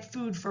to get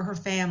food for her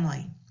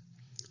family.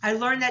 I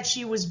learned that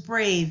she was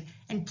brave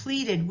and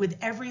pleaded with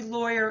every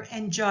lawyer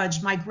and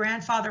judge my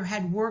grandfather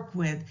had worked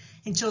with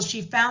until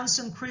she found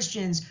some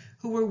Christians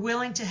who were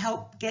willing to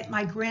help get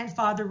my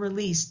grandfather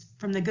released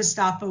from the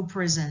Gestapo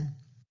prison.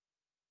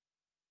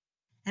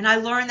 And I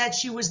learned that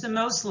she was the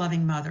most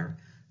loving mother,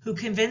 who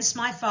convinced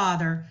my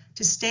father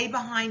to stay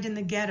behind in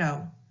the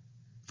ghetto,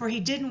 for he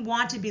didn't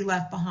want to be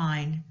left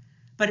behind,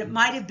 but it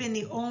might have been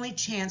the only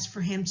chance for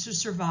him to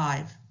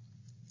survive.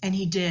 And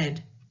he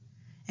did.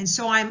 And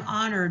so I'm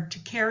honored to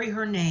carry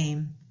her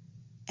name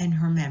and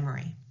her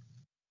memory.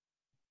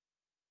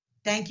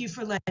 Thank you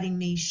for letting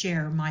me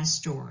share my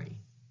story.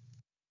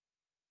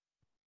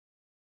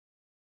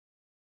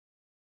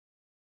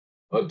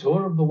 A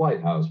tour of the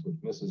White House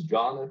with Mrs.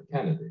 John F.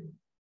 Kennedy,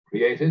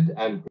 created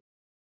and...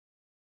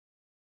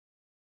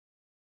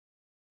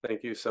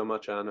 Thank you so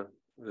much, Anna.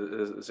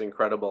 It's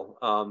incredible.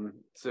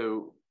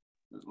 So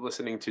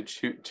listening to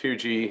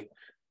 2G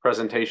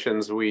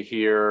presentations, we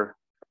hear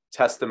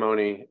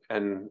testimony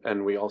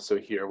and we also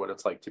hear what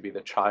it's like to be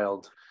the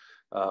child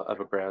of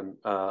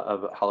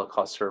a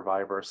Holocaust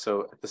survivor.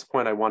 So at this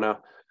point, I want to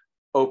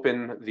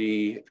open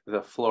the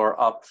floor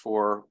up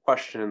for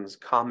questions,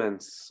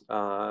 comments.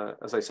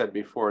 As I said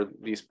before,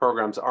 these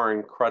programs are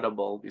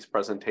incredible, these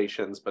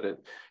presentations, but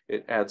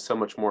it adds so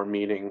much more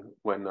meaning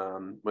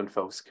when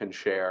folks can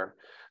share.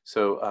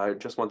 So I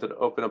just wanted to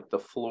open up the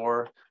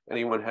floor.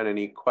 Anyone had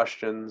any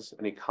questions,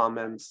 any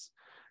comments?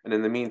 And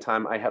in the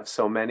meantime, I have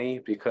so many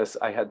because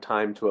I had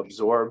time to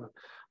absorb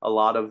a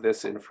lot of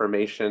this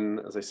information.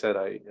 As I said,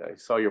 I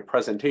saw your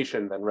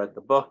presentation, then read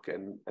the book,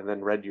 and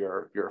then read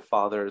your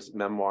father's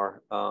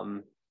memoir. I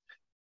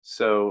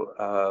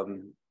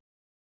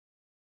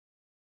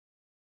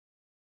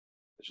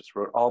just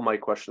wrote all my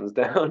questions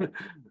down.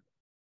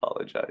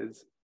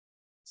 Apologize.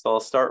 So I'll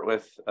start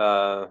with,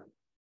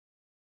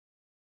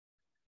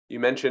 you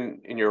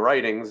mentioned in your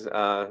writings,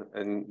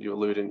 and you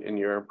allude in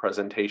your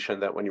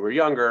presentation that when you were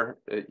younger,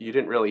 you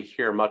didn't really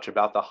hear much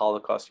about the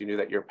Holocaust. You knew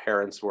that your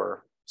parents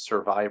were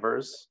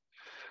survivors.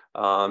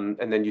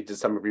 And then you did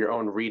some of your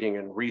own reading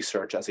and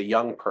research as a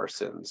young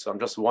person. So I'm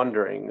just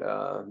wondering,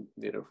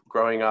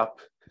 growing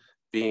up,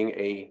 being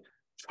a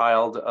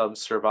child of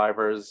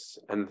survivors,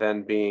 and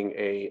then being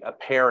a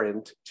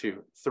parent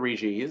to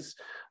 3Gs,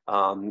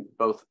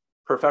 both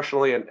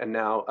professionally and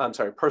now, I'm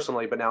sorry,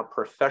 personally, but now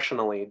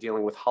professionally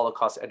dealing with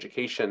Holocaust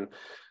education.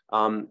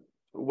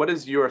 What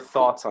is your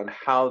thoughts on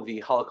how the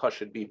Holocaust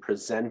should be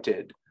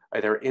presented,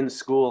 either in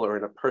school or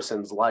in a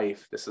person's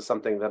life? This is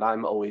something that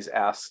I'm always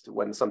asked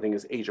when something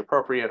is age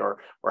appropriate, or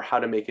how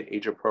to make it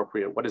age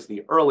appropriate. What is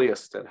the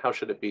earliest and how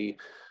should it be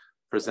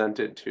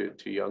presented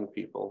to young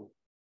people?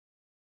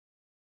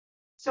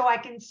 So I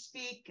can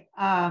speak,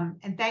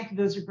 and thank you,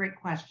 those are great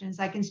questions.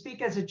 I can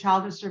speak as a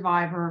child of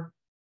survivor.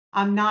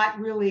 I'm not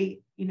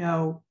really,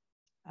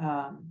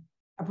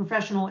 a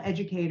professional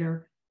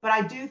educator, but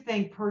I do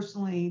think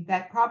personally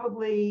that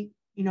probably,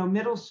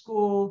 middle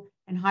school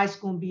and high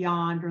school and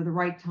beyond are the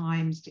right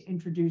times to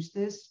introduce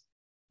this,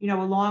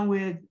 along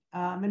with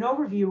an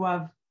overview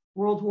of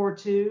World War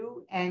II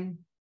and,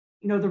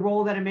 the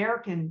role that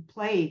American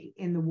played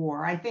in the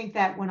war. I think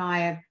that when I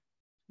have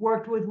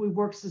we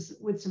worked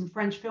with some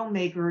French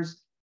filmmakers,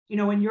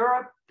 in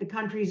Europe, the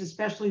countries,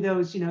 especially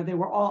those, they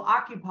were all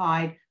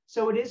occupied.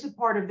 So it is a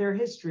part of their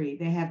history.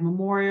 They have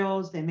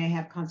memorials, they may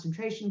have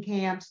concentration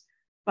camps,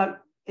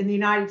 but in the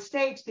United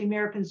States, the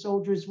American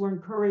soldiers were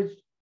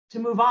encouraged to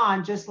move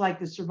on, just like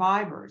the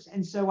survivors.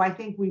 And so I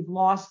think we've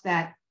lost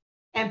that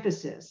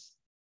emphasis.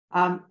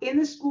 In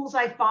the schools,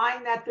 I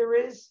find that there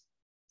is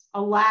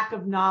a lack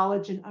of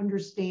knowledge and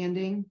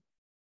understanding,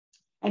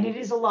 and it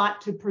is a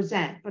lot to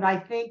present. But I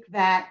think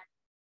that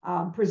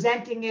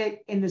presenting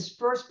it in this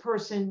first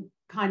person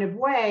kind of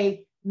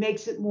way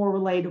makes it more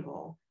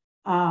relatable.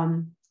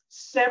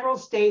 Several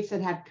states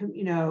that have,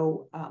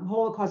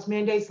 Holocaust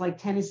mandates, like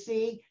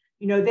Tennessee,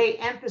 they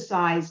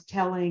emphasize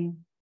telling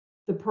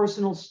the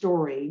personal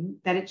story,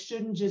 that it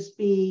shouldn't just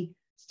be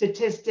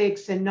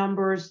statistics and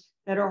numbers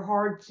that are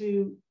hard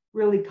to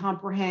really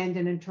comprehend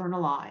and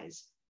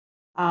internalize.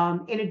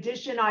 In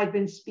addition, I've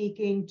been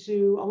speaking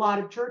to a lot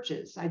of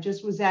churches. I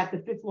just was at the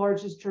 5th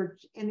largest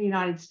church in the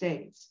United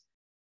States.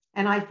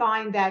 And I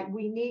find that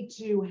we need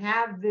to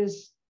have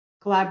this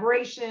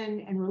collaboration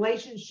and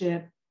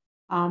relationship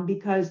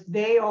because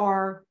they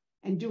are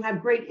and do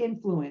have great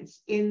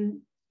influence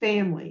in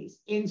families,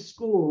 in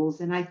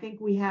schools. And I think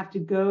we have to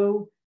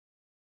go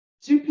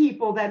to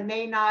people that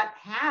may not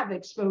have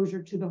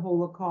exposure to the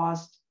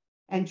Holocaust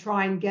and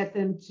try and get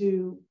them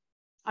to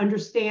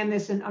understand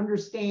this and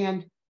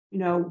understand,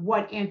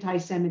 what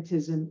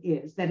anti-Semitism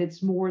is, that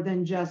it's more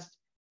than just,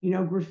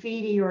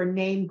 graffiti or a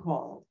name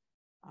called,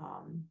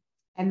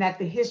 and that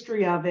the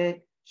history of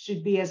it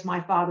should be, as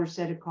my father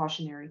said, a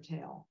cautionary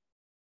tale.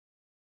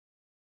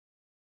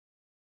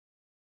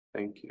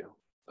 Thank you.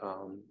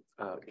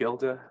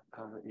 Gilda,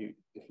 if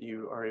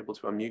you are able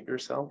to unmute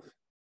yourself.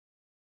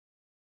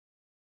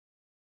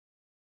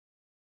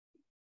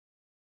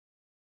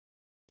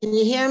 Can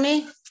you hear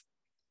me?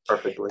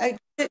 Perfectly.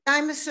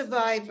 I'm a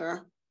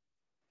survivor.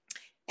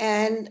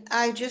 And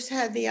I just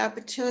had the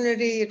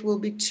opportunity, it will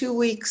be 2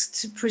 weeks,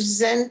 to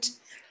present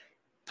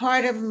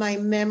part of my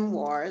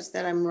memoirs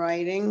that I'm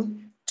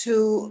writing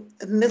to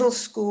a middle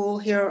school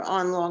here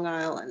on Long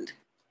Island.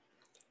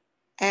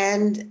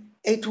 And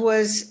it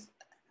was,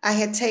 I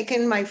had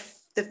taken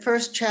the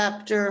first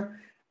chapter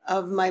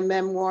of my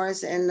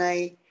memoirs and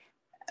I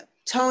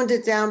toned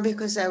it down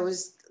because I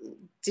was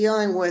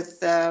dealing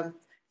with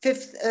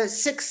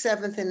sixth,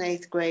 seventh, and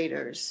eighth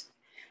graders.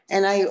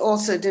 And I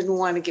also didn't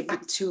want to keep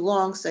it too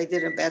long, so I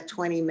did about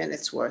 20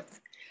 minutes worth.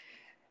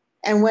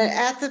 And when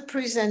at the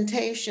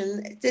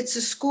presentation, it's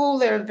a school,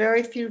 there are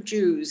very few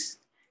Jews.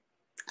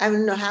 I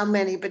don't know how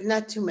many, but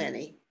not too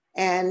many.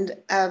 And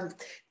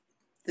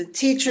the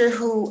teacher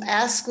who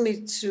asked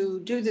me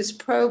to do this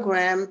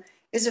program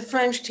is a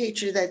French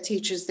teacher that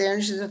teaches there,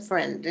 and she's a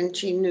friend, and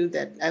she knew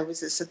that I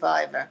was a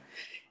survivor.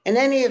 In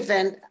any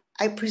event,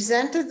 I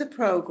presented the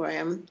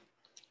program,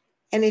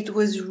 and it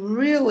was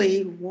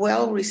really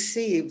well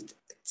received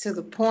to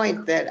the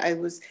point that I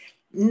was,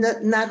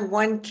 not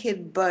one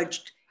kid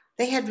budged.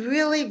 They had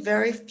really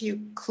very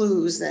few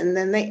clues, and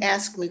then they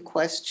asked me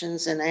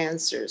questions and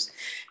answers.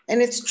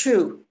 And it's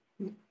true,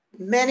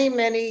 many,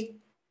 many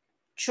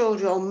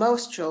children, or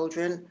most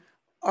children,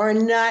 are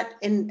not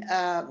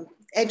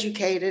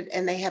educated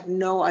and they have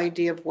no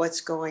idea of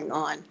what's going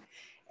on.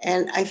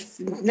 And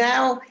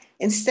now,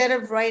 instead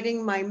of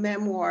writing my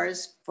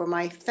memoirs for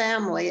my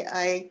family,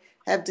 I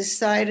have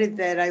decided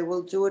that I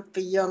will do it for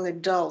young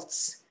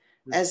adults.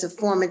 As a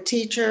former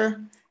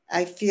teacher,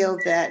 I feel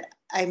that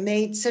I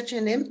made such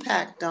an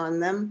impact on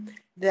them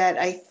that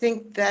I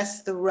think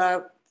that's the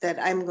route that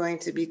I'm going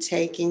to be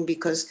taking,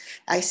 because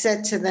I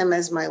said to them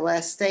as my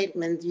last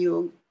statement,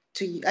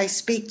 I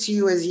speak to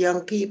you as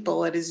young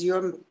people. It's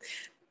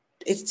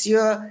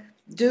your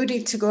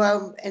duty to go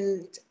out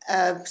and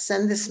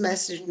send this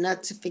message,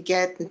 not to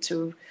forget, and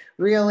to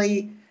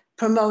really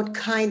promote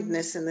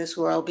kindness in this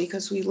world,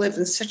 because we live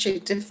in such a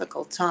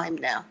difficult time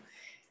now.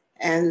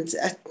 And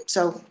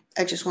so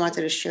I just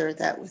wanted to share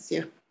that with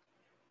you.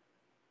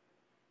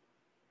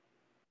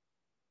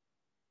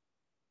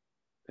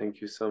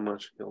 Thank you so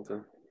much,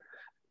 Gilda.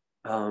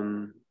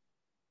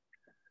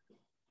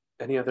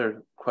 Any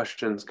other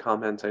questions,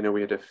 comments? I know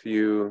we had a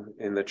few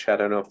in the chat.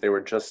 I don't know if they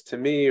were just to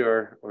me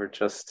or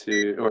just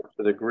to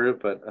the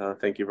group, but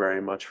thank you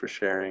very much for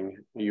sharing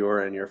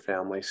your and your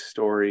family's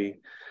story.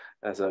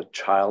 As a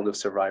child of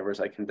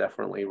survivors, I can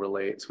definitely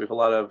relate. So we have a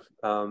lot of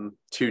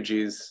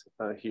 2Gs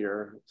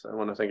here. So I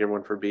want to thank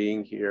everyone for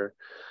being here.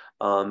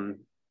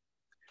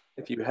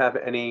 If you have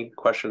any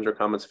questions or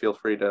comments, feel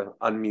free to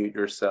unmute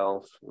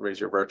yourself, raise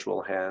your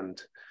virtual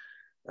hand.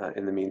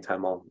 In the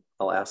meantime,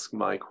 I'll ask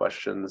my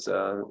questions.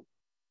 So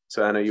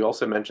Anna, you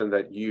also mentioned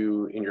that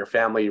you, in your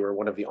family, you were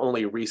one of the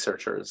only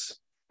researchers,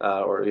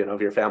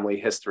 of your family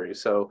history.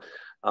 So,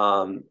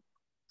 how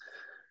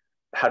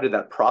did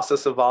that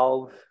process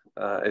evolve?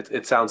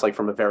 It sounds like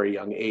from a very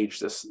young age,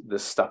 this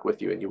stuck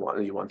with you, and you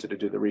wanted to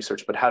do the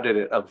research. But how did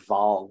it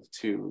evolve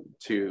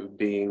to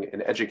being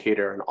an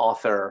educator, an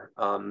author,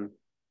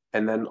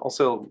 and then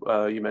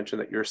also you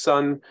mentioned that your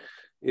son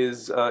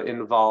is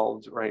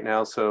involved right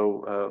now.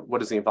 So,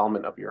 what is the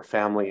involvement of your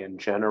family in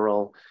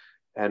general?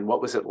 And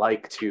what was it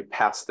like to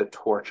pass the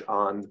torch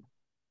on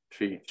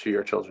to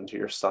your children, to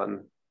your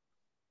son?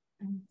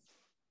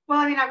 Well,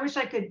 I mean, I wish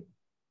I could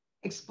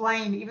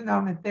explain, even though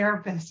I'm a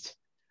therapist,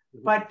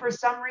 but for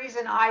some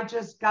reason, I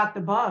just got the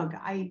bug.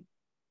 I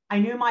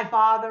knew my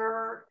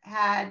father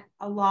had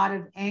a lot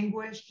of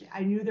anguish.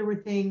 I knew there were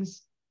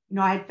things,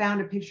 I had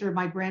found a picture of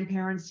my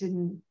grandparents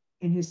in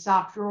his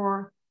sock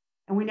drawer,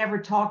 and we never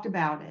talked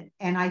about it.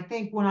 And I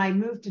think when I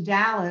moved to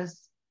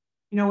Dallas,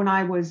 when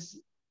I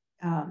was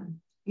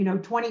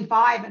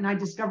 25, and I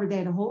discovered they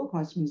had a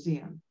Holocaust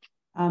museum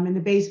in the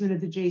basement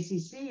of the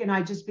JCC, and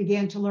I just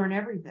began to learn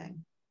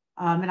everything.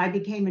 And I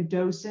became a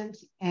docent,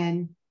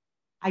 and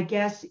I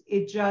guess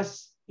it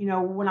just,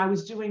 when I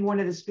was doing one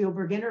of the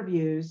Spielberg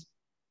interviews,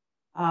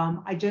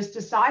 I just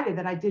decided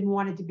that I didn't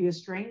want it to be a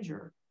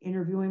stranger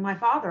interviewing my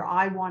father.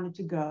 I wanted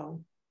to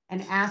go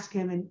and ask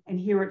him and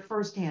hear it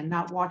firsthand,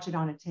 not watch it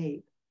on a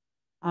tape.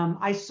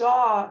 I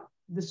saw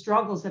the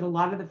struggles that a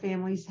lot of the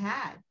families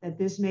had, that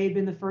this may have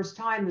been the first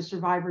time the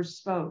survivors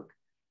spoke.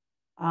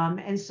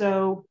 And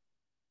so,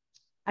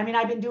 I mean,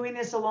 I've been doing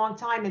this a long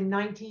time. In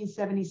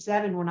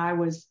 1977, when I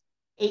was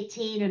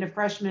 18 and a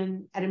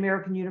freshman at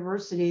American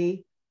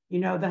University, the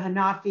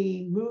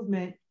Hanafi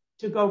movement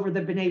took over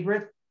the B'nai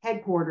B'rith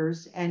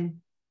headquarters and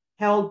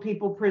held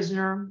people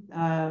prisoner.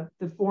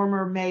 The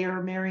former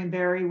mayor, Marion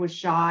Barry, was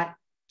shot.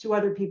 2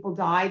 other people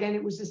died. And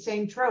it was the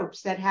same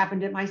tropes that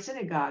happened at my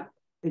synagogue.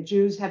 The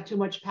Jews have too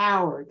much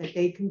power, that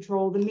they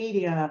control the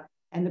media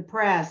and the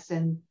press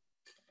and,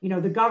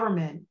 the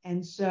government.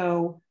 And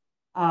so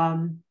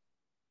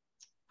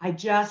I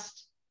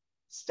just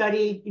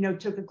studied,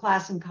 took a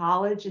class in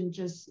college, and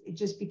it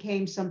just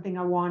became something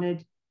I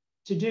wanted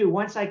to do.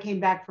 Once I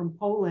came back from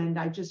Poland,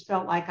 I just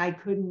felt like I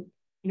couldn't,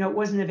 it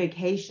wasn't a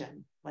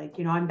vacation. Like,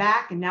 I'm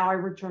back and now I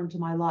return to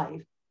my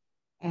life.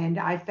 And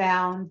I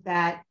found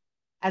that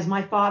as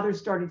my father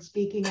started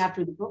speaking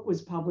after the book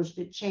was published,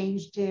 it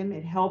changed him,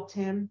 it helped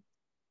him.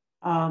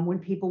 When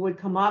people would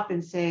come up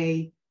and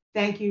say,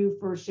 thank you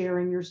for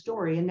sharing your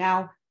story. And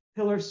now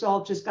Pillar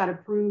Salt just got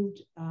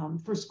approved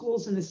for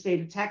schools in the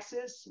state of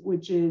Texas,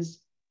 which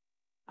is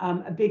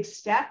a big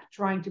step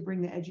trying to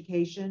bring the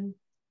education.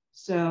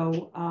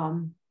 So,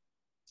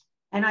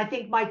 and I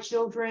think my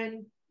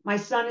children, my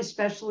son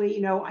especially,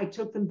 you know, I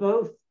took them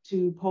both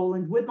to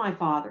Poland with my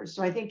father.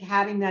 So I think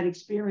having that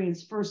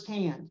experience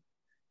firsthand,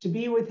 to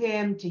be with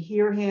him, to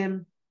hear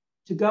him,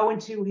 to go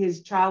into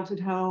his childhood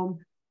home,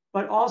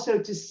 but also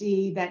to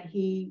see that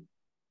he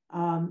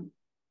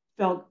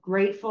felt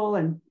grateful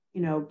and,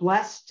 you know,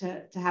 blessed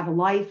to have a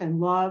life and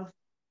love,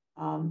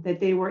 that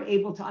they were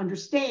able to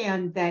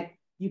understand that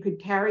you could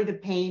carry the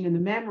pain and the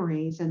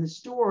memories and the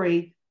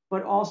story,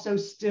 but also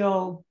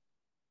still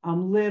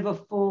live a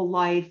full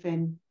life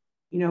and,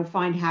 you know,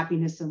 find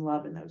happiness and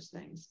love in those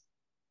things.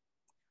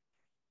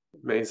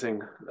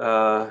 Amazing.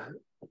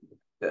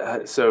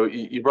 So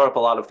you brought up a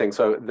lot of things.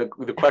 So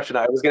the question,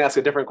 I was going to ask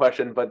a different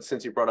question, but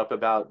since you brought up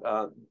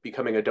about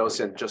becoming a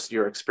docent, just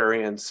your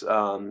experience,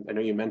 I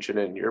know you mentioned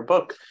in your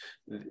book,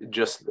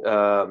 just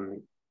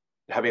having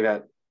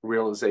that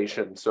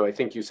realization. So I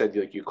think you said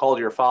like you called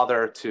your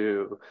father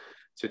to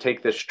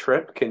take this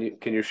trip.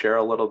 Can you share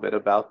a little bit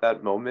about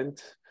that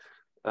moment,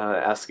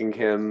 asking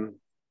him?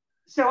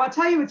 So I'll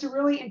tell you, it's a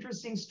really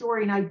interesting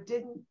story, and I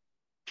didn't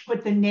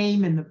put the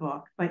name in the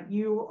book, but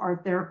you are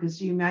a therapist,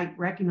 so you might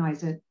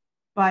recognize it.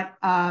 But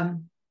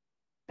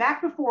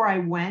back before I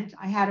went,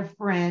 I had a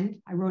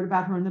friend, I wrote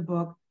about her in the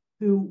book,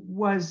 who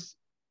was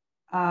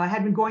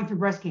had been going through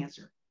breast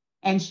cancer.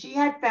 And she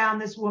had found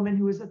this woman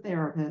who was a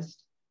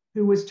therapist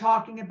who was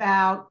talking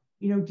about,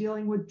 you know,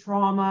 dealing with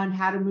trauma and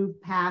how to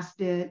move past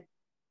it.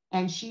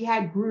 And she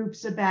had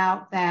groups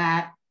about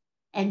that.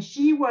 And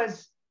she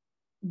was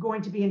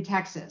going to be in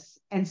Texas.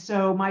 And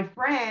so my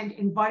friend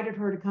invited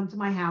her to come to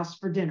my house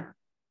for dinner.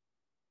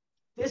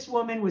 This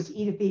woman was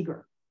Edith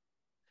Eger,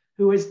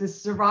 who is the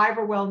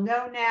survivor well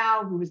known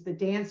now, who was the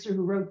dancer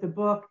who wrote the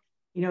book,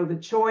 you know, The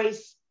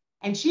Choice.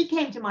 And she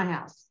came to my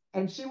house,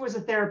 and she was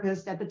a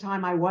therapist. At the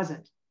time, I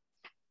wasn't.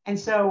 And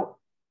so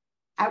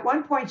at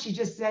one point, she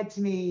just said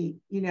to me,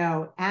 you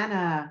know,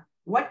 Anna,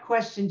 what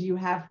question do you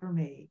have for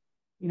me?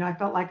 You know, I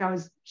felt like I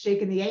was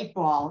shaking the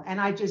 8-ball. And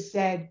I just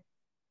said,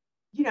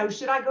 you know,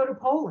 should I go to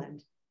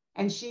Poland?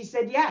 And she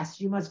said,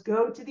 yes, you must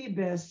go to the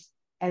abyss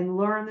and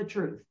learn the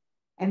truth.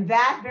 And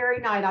that very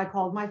night, I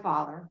called my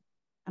father.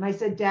 And I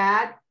said,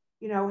 Dad,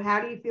 you know,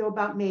 how do you feel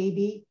about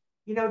maybe,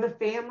 you know, the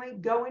family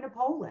going to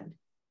Poland?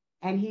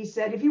 And he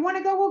said, if you want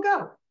to go, we'll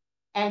go.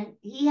 And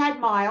he had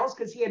miles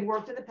because he had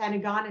worked in the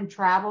Pentagon and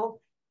traveled.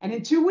 And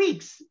in 2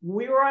 weeks,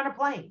 we were on a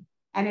plane.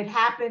 And it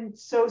happened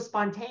so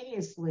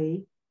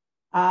spontaneously.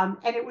 And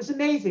it was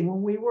amazing.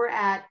 When we were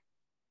at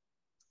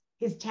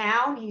his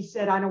town, he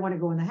said, I don't want to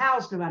go in the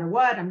house no matter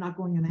what. I'm not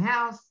going in the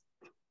house.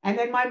 And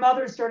then my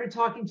mother started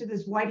talking to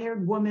this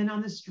white-haired woman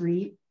on the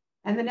street.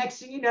 And the next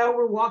thing you know,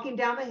 we're walking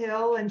down the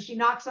hill and she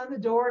knocks on the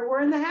door and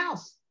we're in the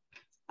house.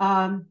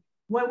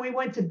 When we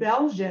went to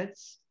Belzec,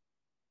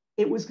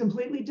 it was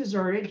completely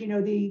deserted, you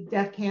know, the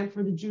death camp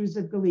for the Jews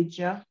of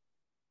Galicia.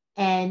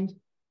 And,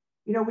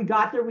 you know, we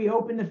got there, we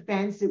opened the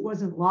fence, it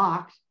wasn't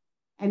locked,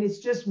 and it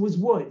just was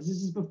woods. This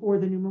is before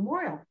the new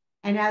memorial.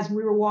 And as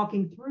we were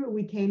walking through,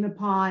 we came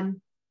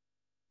upon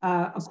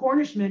a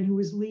Cornishman who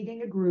was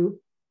leading a group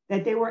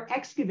that they were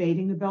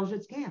excavating the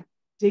Belzec camp,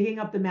 digging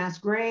up the mass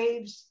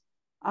graves.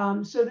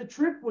 So the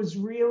trip was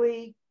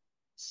really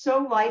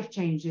so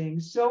life-changing,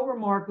 so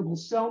remarkable,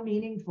 so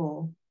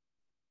meaningful.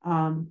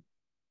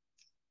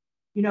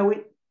 You know,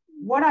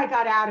 what I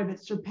got out of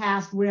it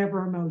surpassed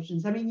whatever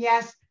emotions. I mean,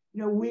 yes,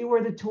 you know, we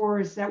were the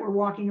tourists that were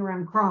walking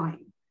around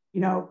crying.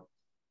 You know,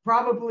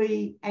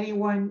 probably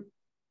anyone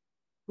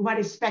who might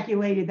have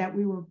speculated that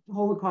we were a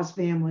Holocaust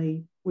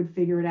family would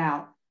figure it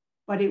out.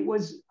 But it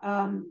was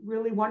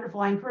really wonderful.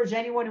 I encourage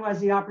anyone who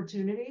has the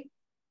opportunity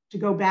to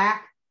go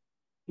back,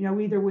 you know,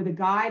 either with a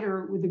guide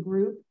or with a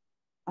group,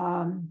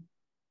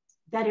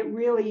 that it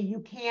really,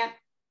 you can't,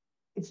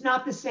 it's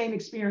not the same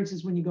experience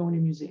as when you go in a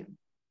museum.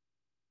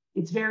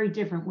 It's very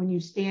different when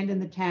you stand in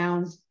the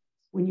towns,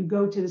 when you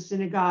go to the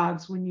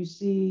synagogues, when you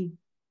see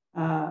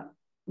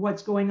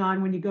what's going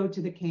on, when you go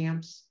to the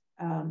camps.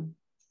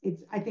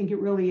 I think it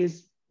really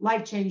is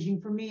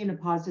life-changing for me in a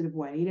positive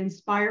way. It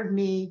inspired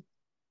me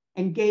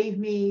and gave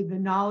me the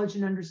knowledge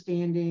and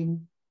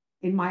understanding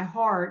in my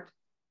heart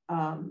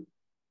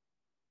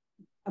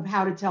of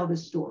how to tell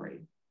this story.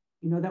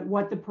 You know, that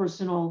what the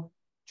personal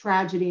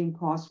tragedy and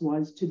cost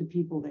was to the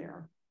people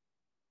there.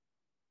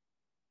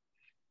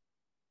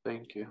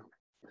 Thank you.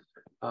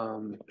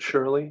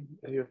 Shirley,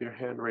 you have your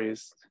hand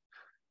raised.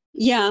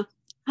 Yeah.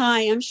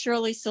 Hi, I'm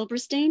Shirley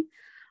Silberstein.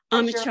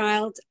 I'm a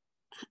child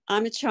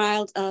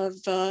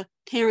of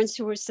parents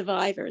who were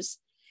survivors.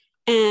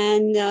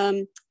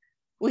 And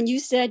when you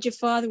said your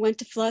father went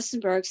to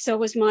Flossenburg, so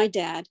was my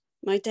dad.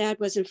 My dad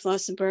was in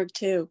Flossenburg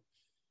too.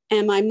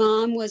 And my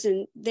mom was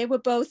they were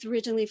both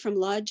originally from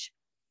Lodz,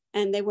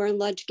 and they were in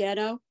Lodz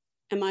Ghetto.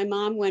 and my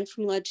mom went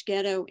from Lodz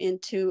Ghetto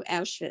into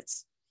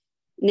Auschwitz.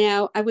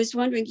 Now, I was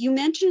wondering, you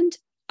mentioned,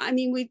 I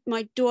mean,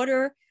 my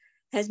daughter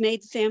has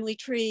made the family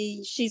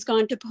tree. She's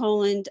gone to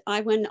Poland.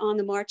 I went on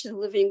the March of the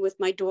Living with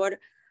my daughter.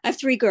 I have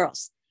 3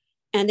 girls,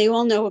 and they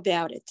all know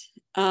about it.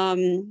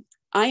 I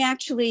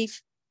actually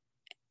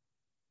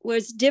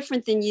was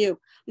different than you.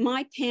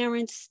 My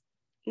parents,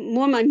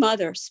 more my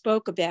mother,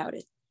 spoke about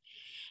it.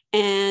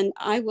 And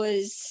I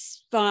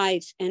was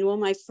 5, and all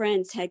my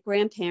friends had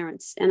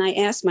grandparents. And I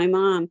asked my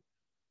mom,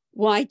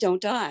 why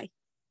don't I?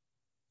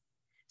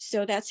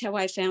 So that's how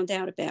I found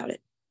out about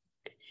it.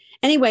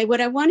 Anyway,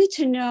 what I wanted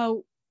to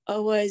know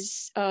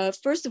was,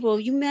 first of all,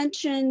 you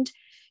mentioned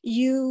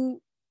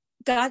you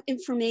got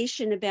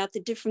information about the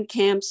different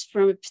camps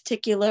from a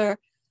particular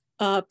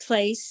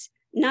place,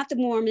 not the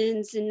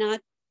Mormons and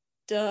not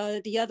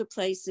the other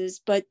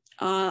places, but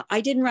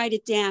I didn't write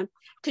it down.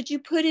 Could you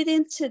put it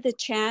into the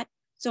chat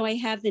so I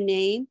have the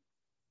name?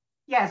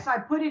 Yes, I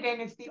put it in.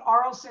 It's the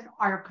Arlson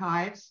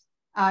Archives.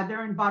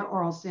 They're in Bad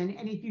Arlson.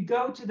 And if you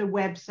go to the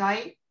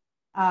website,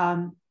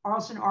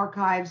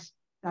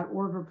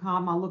 arlsonarchives.org or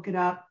com, I'll look it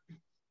up.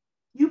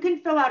 You can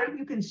fill out it.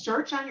 You can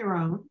search on your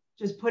own.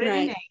 Just put in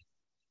a name.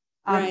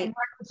 And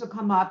records will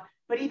come up.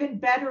 But even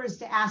better is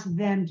to ask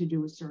them to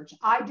do a search.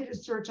 I did a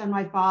search on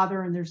my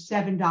father, and there's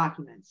 7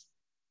 documents.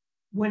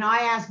 When I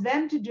asked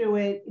them to do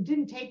it, it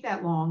didn't take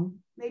that long,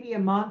 maybe a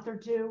month or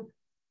 2,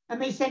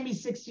 and they sent me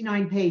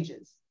 69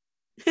 pages.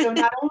 So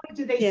not only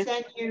do they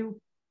send you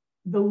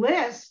the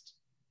list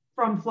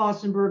from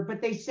Flossenburg,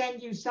 but they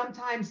send you,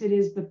 sometimes it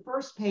is the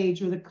first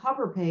page or the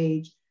cover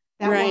page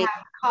that will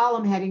have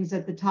column headings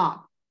at the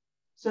top.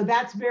 So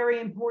that's very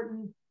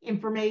important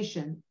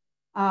information.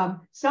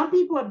 Some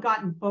people have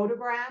gotten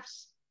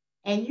photographs,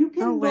 and you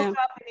can look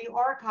up in the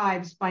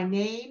archives by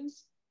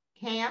names,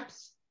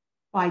 camps,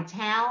 by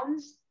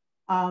towns,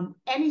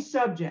 any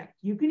subject.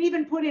 You can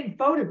even put in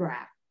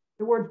photograph,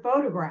 the word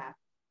photograph,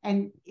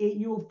 and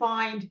you will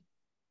find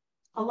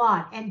a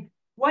lot. And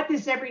what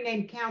this Every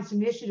Name Counts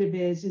initiative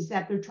is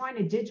that they're trying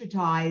to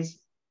digitize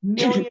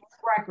millions of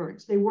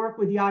records. They work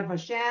with Yad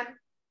Vashem.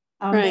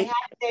 They had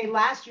a day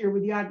last year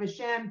with Yad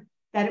Vashem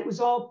that it was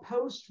all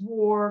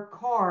post-war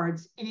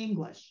cards in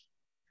English.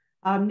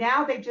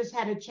 Now they just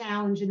had a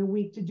challenge in a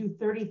week to do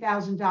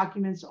 30,000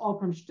 documents all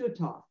from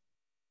Stutthof.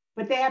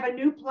 But they have a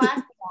new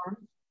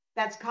platform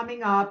that's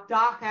coming up.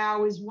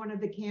 Dachau is one of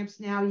the camps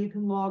now you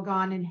can log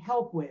on and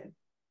help with.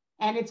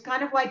 And it's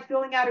kind of like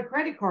filling out a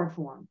credit card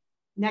form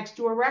next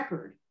to a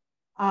record.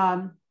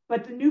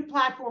 But the new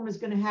platform is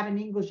going to have an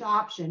English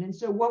option. And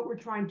so what we're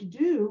trying to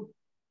do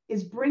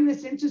is bring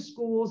this into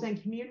schools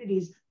and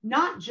communities,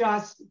 not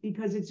just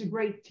because it's a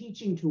great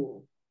teaching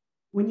tool.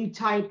 When you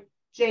type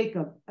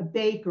Jacob, a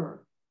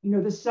baker,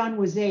 the son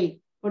was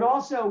 8, but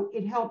also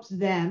it helps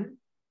them,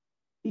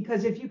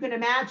 because if you can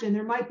imagine,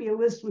 there might be a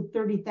list with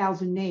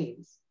 30,000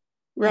 names.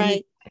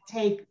 Right. It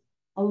take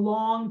a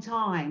long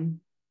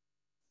time.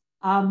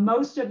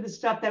 Most of the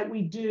stuff that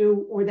we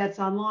do or that's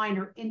online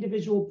are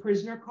individual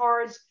prisoner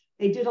cards.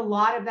 They did a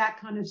lot of that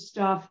kind of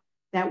stuff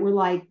that were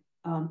like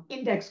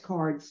index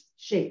cards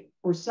shape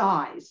or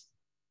size.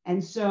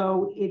 And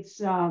so it's,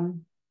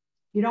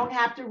 you don't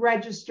have to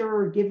register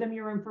or give them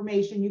your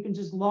information. You can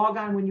just log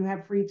on when you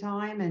have free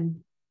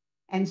time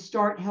and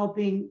start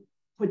helping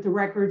put the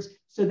records,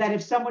 so that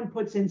if someone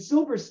puts in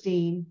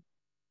Silverstein,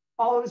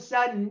 all of a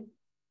sudden,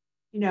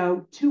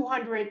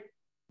 200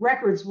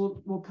 records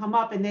will come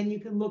up, and then you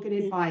can look at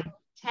it by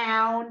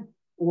town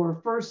or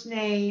first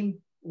name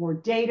or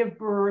date of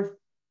birth.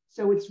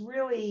 So it's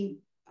really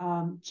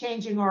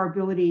changing our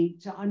ability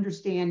to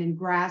understand and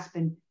grasp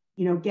and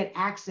get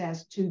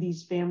access to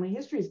these family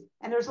histories.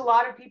 And there's a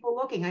lot of people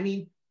looking. I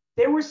mean,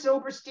 there were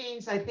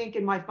Silversteins, I think,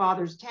 in my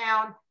father's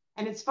town.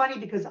 And it's funny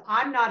because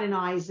I'm not an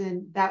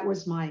Eisen. That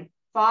was my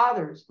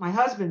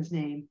husband's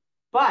name.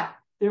 But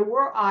there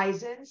were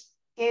Eisens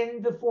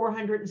in the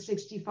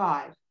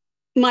 465.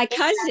 My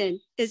cousin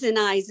is an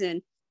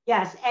Eisen.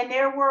 Yes, and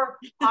there were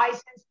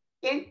Eisens.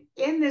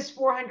 In this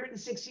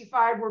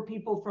 465 were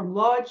people from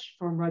Lodz,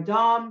 from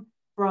Radom,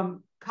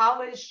 from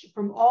Kalish,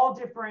 from all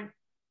different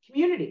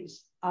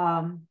communities.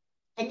 And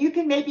you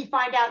can maybe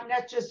find out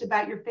not just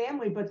about your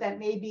family, but that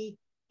maybe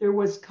there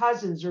was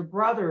cousins or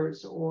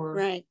brothers or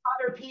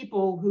other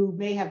people who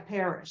may have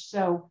perished.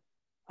 So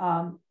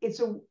it's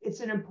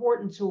an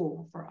important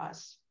tool for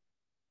us.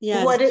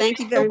 Yes, thank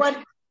you very much.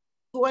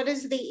 What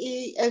is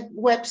the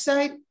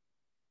website?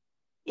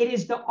 It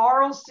is the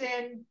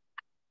Arlson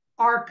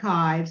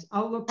Archives.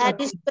 I'll look How up.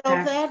 do you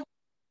spell that?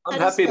 I'm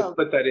happy to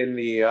put that in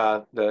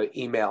the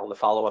email, the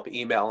follow-up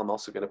email. I'm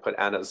also going to put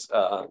Anna's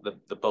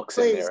the books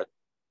in there.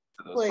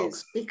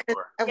 Please, because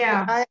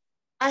I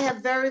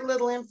have very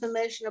little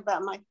information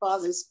about my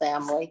father's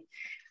family,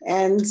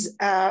 and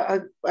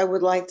I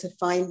would like to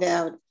find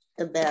out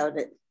about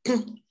it.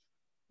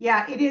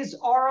 Yeah, it is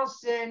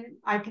Arlson.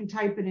 I can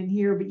type it in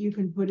here, but you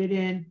can put it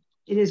in.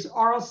 It is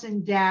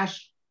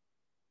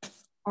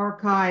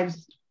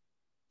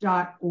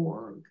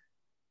arlson-archives.org.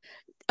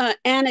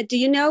 Anna, do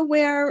you know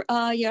where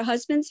your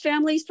husband's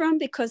family's from?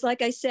 Because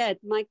like I said,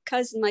 my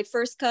cousin, my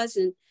first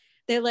cousin,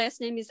 their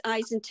last name is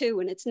Eisen too,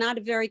 and it's not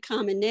a very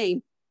common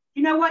name.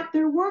 You know what?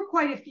 There were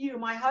quite a few.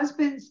 My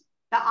husband's,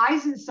 the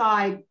Eisen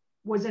side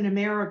was in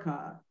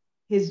America.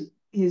 His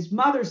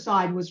mother's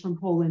side was from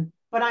Poland.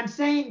 But I'm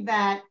saying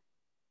that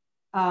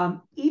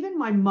even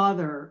my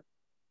mother,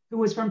 who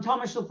was from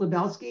Tomaszów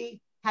Lubelski,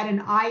 had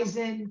an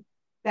Eisen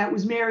that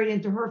was married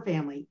into her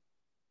family.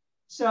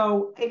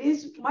 So it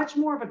is much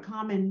more of a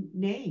common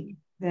name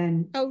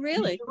than. Oh,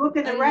 really? Look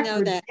in the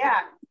records.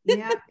 Yeah,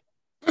 yeah.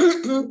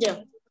 Yeah.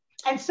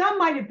 And some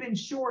might have been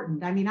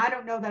shortened. I mean, I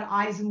don't know that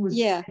Eisen was.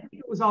 Yeah. I think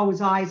it was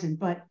always Eisen,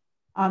 but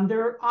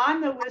they're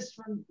on the list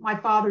from my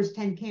father's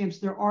 10 camps.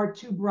 There are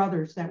 2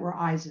 brothers that were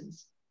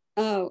Eisens.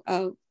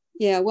 Oh,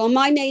 yeah. Well,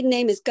 my maiden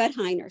name is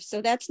Guttheiner,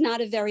 so that's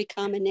not a very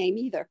common name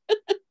either.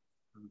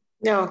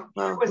 No,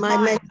 well, my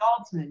maiden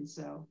Saltzman,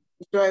 so.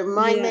 Sorry,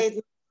 my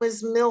maiden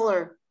was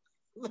Miller.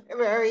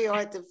 Very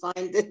hard to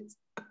find it.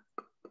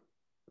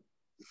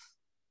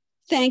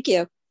 Thank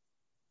you.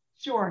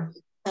 Sure.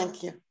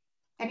 Thank you.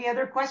 Any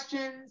other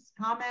questions,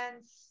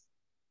 comments?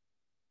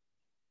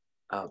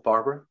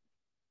 Barbara?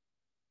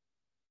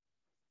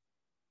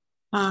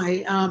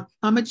 Hi,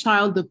 I'm a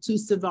child of 2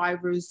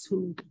 survivors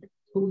who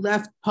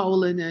left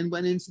Poland and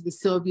went into the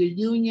Soviet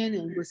Union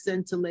and were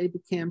sent to labor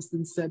camps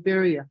in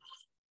Siberia.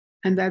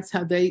 And that's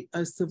how they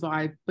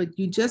survived. But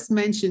you just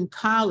mentioned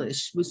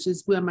Kalisz, which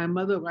is where my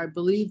mother, I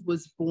believe,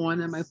 was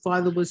born, and my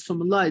father was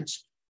from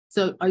Lodz.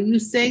 So are you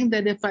saying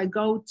that if I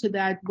go to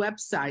that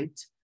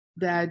website,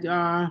 that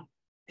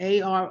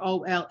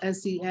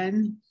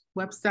AROLSEN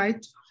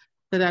website,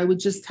 that I would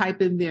just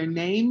type in their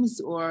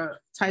names or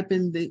type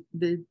in the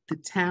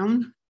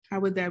town? How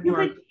would that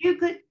work? You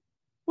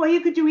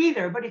could do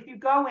either, but if you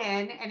go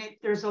in and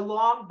there's a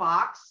long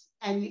box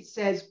and it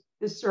says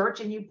the search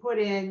and you put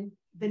in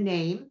the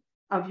name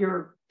of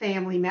your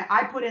family.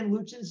 I put in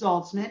Lucien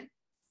Zaltzman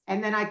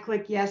and then I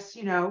click yes,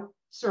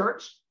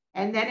 search,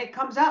 and then it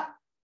comes up.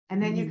 And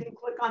then you can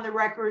click on the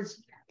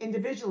records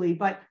individually.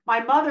 But my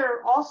mother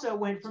also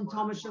went from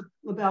Tomaszów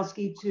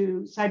Lubelski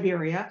to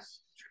Siberia.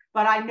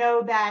 But I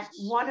know that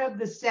one of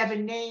the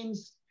 7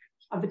 names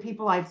of the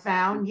people I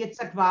found,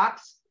 Yitzhak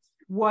Vox,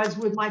 was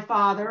with my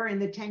father in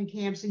the 10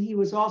 camps, and he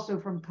was also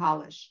from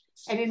Kalisz.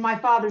 And in my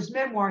father's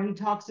memoir, he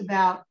talks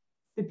about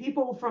the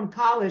people from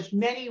Kalisz,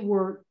 many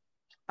were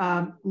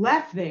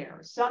left there.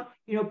 Some,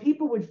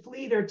 people would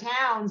flee their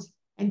towns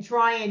and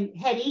try and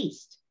head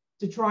east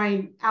to try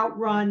and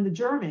outrun the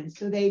Germans.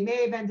 So they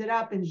may have ended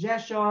up in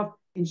Rzeszów,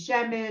 in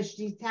Przemyśl.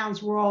 These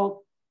towns were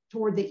all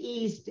toward the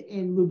east,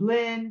 in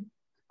Lublin,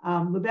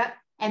 Lubeck.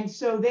 And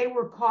so they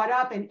were caught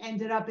up and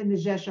ended up in the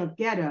Rzeszów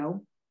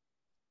ghetto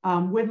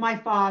with my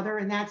father.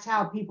 And that's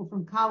how people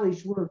from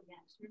Kalisz were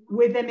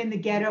with them in the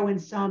ghetto and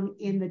some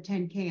in the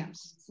 10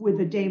 camps with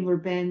the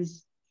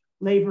Daimler-Benz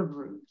labor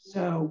group.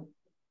 So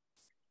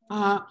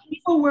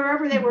people,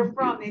 wherever they were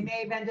from, they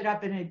may have ended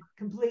up in a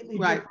completely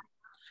different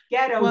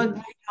ghetto,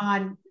 depending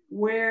on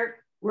where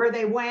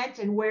they went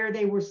and where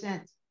they were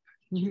sent.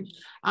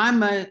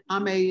 I'm a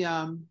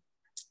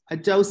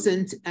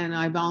docent, and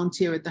I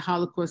volunteer at the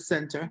Holocaust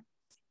Center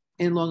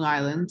in Long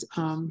Island.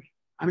 I'm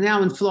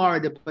now in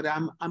Florida, but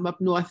I'm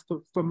up north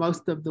for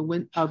most of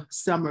the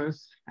summer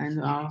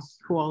and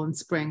fall and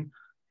spring.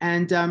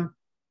 And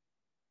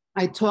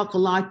I talk a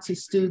lot to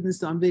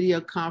students on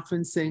video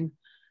conferencing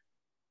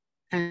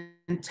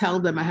and tell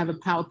them, I have a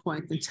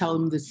PowerPoint, and tell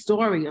them the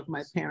story of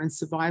my parents'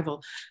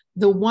 survival.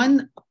 The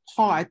one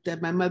part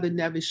that my mother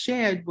never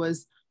shared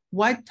was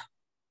what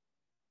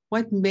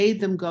made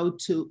them go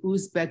to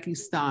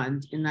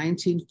Uzbekistan in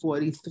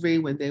 1943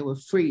 when they were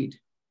freed.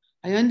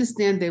 I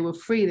understand they were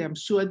freed. I'm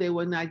sure they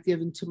were not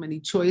given too many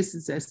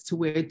choices as to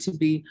where to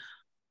be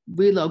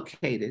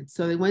relocated.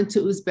 So they went to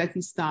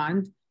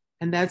Uzbekistan,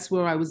 and that's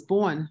where I was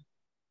born.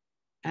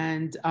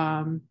 And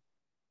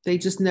they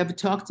just never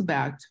talked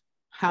about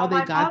how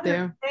they got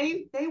there.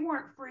 They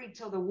weren't free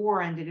till the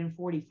war ended in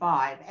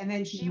 45, and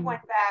then she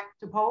went back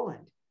to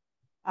Poland.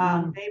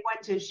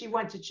 She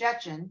went to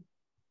Chechen,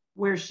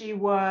 where she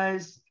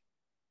was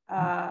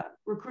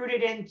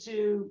recruited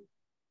into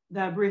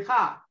the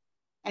Brigade.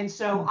 And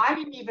so I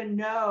didn't even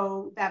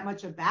know that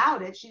much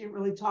about it. She didn't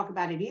really talk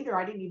about it either.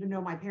 I didn't even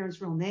know my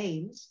parents' real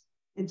names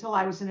until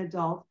I was an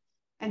adult.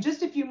 And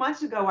just a few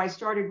months ago, I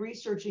started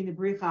researching the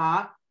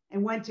Brigade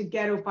and went to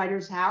Ghetto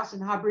Fighter's house in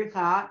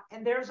Habrika,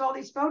 and there's all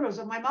these photos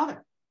of my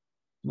mother.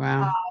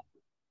 Wow.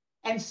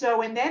 And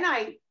then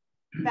I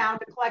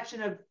found a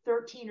collection of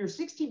 13 or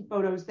 16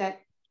 photos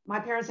that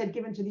my parents had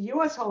given to the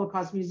U.S.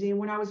 Holocaust Museum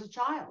when I was a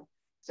child.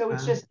 So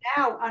it's just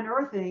now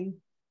unearthing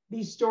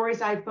these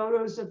stories. I have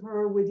photos of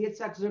her with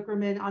Yitzhak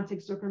Zuckerman,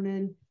 Antik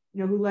Zuckerman,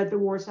 who led the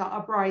Warsaw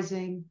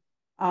Uprising,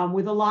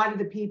 with a lot of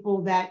the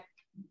people that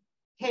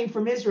came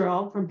from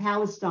Israel, from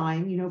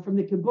Palestine, from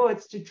the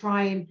kibbutz, to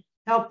try and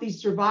help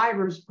these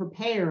survivors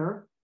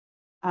prepare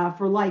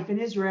for life in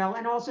Israel,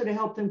 and also to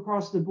help them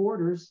cross the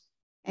borders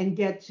and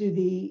get to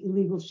the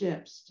illegal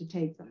ships to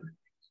take them.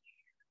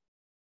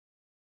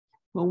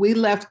 Well, we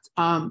left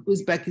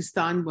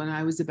Uzbekistan when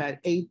I was about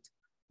 8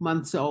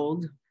 months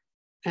old,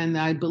 and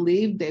I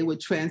believe they were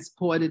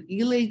transported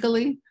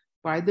illegally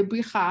by the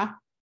Brikha,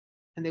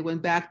 and they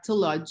went back to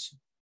Lodz.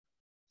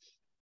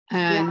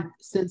 And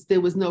since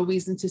there was no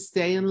reason to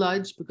stay in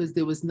Lodz because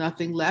there was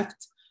nothing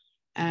left,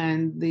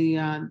 and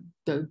the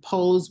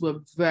Poles were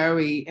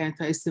very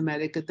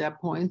anti-Semitic at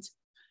that point,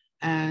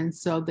 and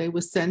so they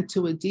were sent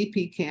to a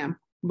DP camp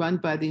run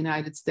by the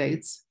United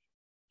States.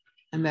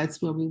 And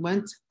that's where we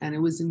went, and it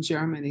was in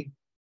Germany.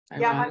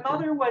 Yeah, my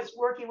mother was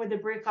working with the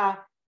Brikha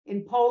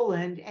in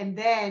Poland, and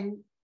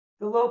then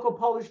the local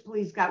Polish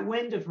police got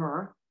wind of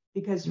her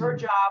because her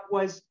job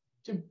was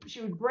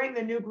she would bring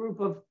the new group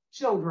of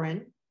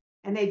children,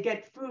 and they'd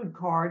get food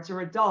cards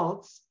or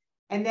adults,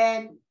 and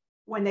then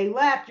when they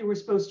left, you were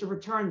supposed to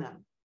return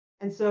them.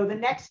 And so the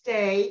next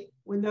day,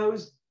 when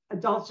those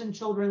adults and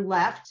children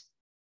left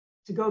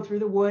to go through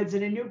the woods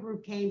and a new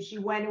group came, she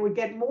went and would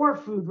get more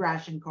food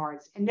ration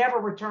cards and never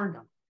returned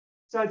them.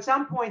 So at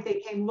some point they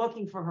came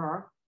looking for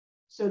her.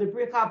 So the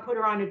Brikha put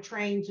her on a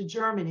train to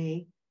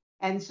Germany.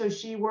 And so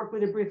she worked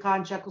with the Brikha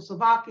in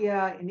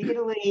Czechoslovakia, in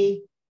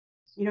Italy.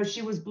 You know,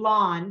 she was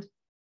blonde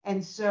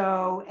and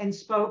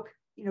spoke,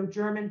 you know,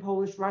 German,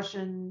 Polish,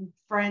 Russian,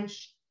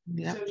 French.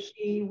 Yep. So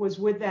she was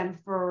with them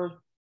for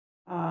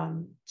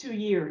 2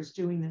 years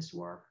doing this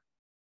work.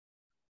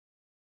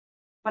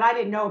 But I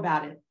didn't know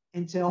about it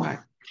until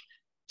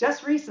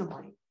just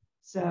recently.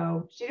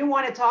 So she didn't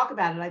want to talk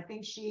about it. I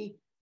think she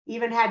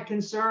even had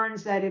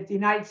concerns that if the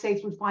United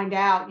States would find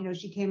out, you know,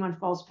 she came on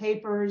false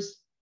papers,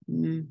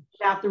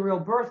 without the real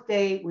birth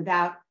date,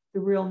 without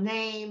the real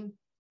name,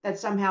 that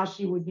somehow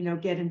she would, you know,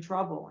 get in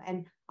trouble.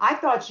 And I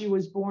thought she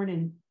was born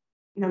in,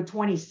 you know,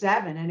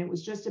 27, and it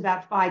was just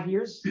about 5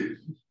 years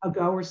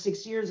ago or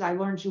 6 years, I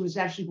learned she was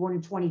actually born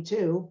in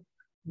 22.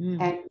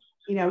 And,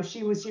 you know,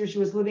 she was here, she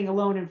was living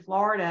alone in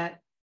Florida,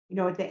 you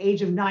know, at the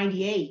age of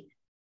 98.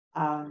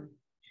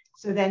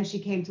 So then she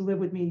came to live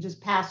with me and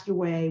just passed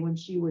away when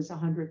she was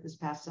 100 this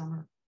past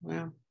summer.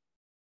 Wow.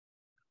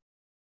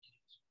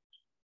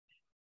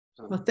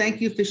 Well, thank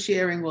you for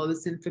sharing all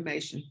this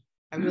information.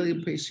 I really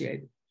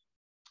appreciate it.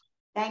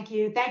 Thank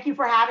you. Thank you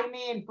for having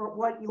me and for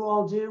what you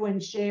all do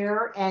and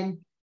share. And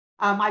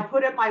I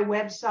put up my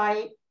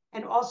website.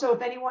 And also,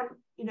 if anyone,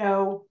 you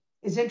know,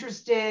 is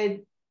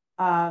interested,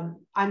 I'm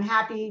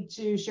happy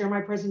to share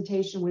my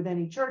presentation with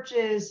any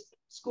churches,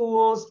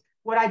 schools.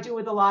 What I do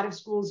with a lot of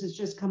schools is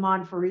just come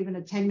on for even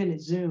a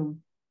 10-minute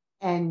Zoom.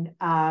 And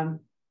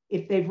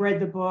if they've read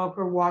the book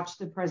or watched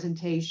the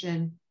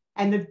presentation,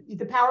 and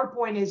the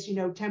PowerPoint is, you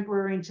know,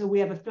 temporary until we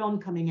have a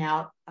film coming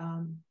out.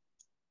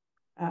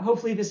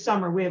 Hopefully this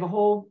summer, we have a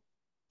whole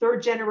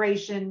third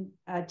generation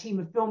team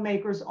of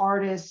filmmakers,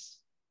 artists,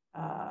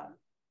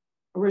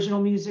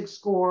 original music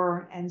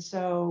score. And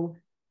so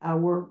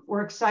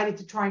we're excited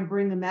to try and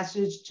bring the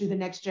message to the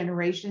next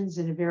generations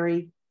in a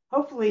very,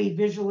 hopefully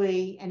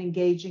visually and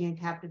engaging and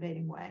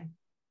captivating way.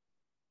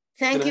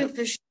 Thank you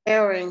for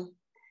sharing.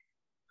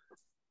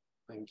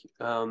 Thank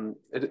you.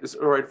 Is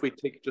it all right if we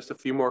take just a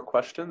few more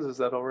questions? Is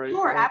that all right?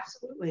 Sure,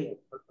 absolutely.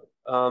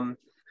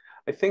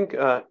 I think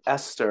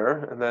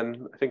Esther, and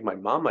then I think my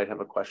mom might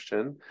have a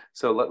question.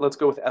 So let's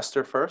go with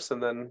Esther first,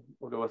 and then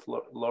we'll go with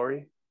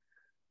Lori.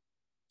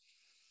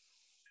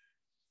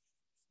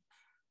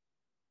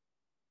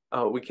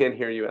 Oh, we can't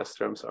hear you,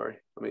 Esther. I'm sorry.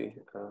 Let me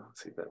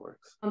see if that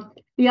works.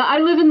 Yeah, I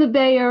live in the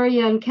Bay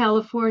Area in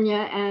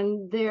California,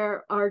 and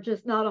there are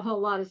just not a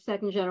whole lot of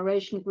second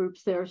generation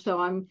groups there. So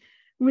I'm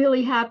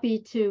really happy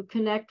to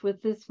connect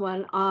with this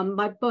one.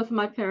 Both of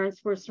my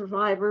parents were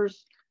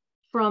survivors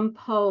from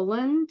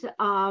Poland.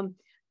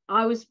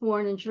 I was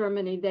born in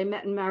Germany. They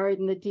met and married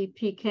in the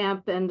DP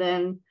camp, and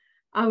then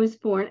I was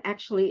born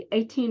actually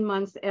 18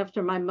 months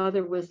after my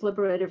mother was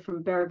liberated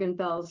from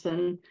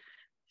Bergen-Belsen,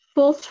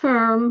 full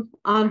term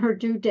on her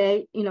due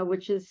date, you know,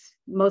 which is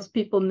most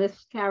people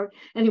miscarry.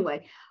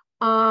 Anyway,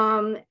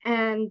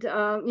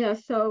 yeah,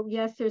 so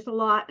yes, there's a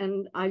lot,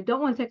 and I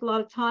don't want to take a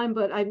lot of time,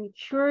 but I'm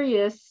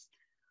curious.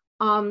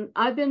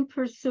 I've been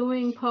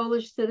pursuing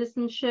Polish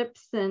citizenship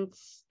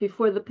since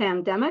before the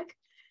pandemic,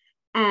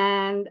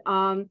 and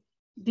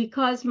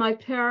because my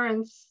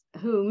parents,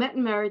 who met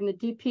and married in the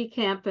DP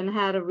camp and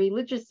had a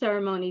religious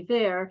ceremony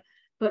there,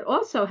 but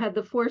also had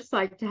the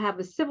foresight to have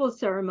a civil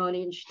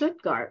ceremony in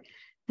Stuttgart.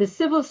 The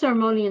civil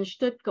ceremony in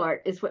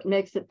Stuttgart is what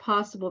makes it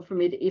possible for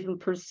me to even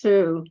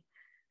pursue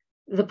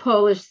the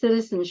Polish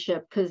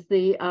citizenship, because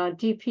the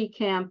DP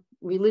camp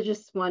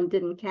religious one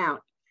didn't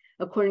count,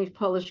 according to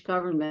Polish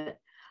government.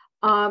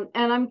 And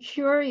I'm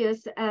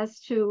curious as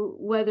to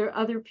whether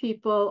other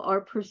people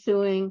are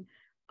pursuing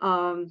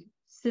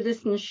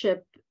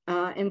citizenship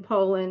in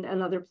Poland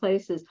and other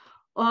places.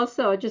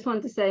 Also, I just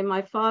wanted to say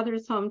my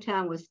father's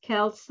hometown was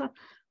Kielce,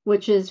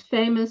 which is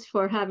famous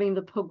for having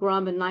the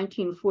pogrom in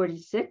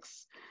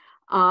 1946,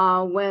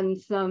 when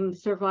some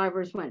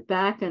survivors went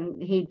back,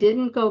 and he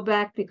didn't go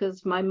back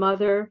because my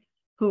mother,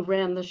 who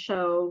ran the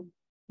show,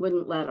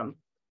 wouldn't let him.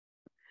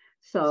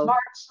 So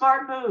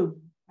smart move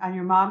on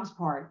your mom's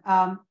part.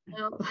 I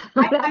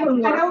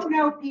don't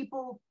know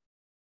people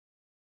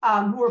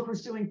who are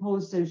pursuing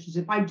Polish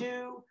citizenship. I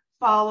do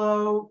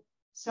follow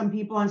some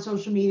people on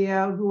social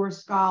media who are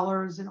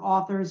scholars and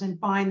authors and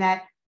find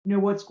that,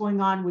 what's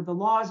going on with the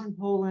laws in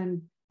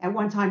Poland, at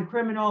one time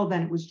criminal,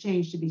 then it was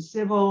changed to be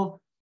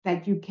civil,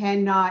 that you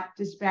cannot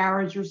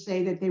disparage or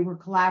say that they were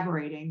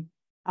collaborating.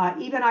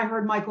 Even I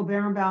heard Michael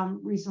Berenbaum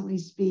recently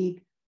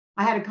speak.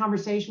 I had a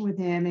conversation with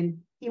him, and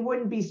he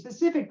wouldn't be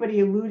specific, but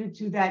he alluded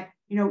to that,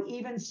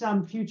 even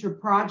some future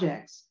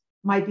projects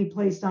might be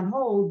placed on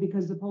hold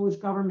because the Polish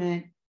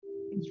government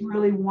is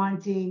really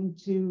wanting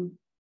to,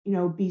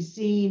 be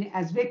seen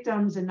as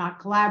victims and not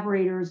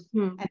collaborators.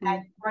 Mm-hmm. And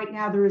that right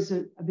now there is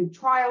a big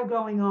trial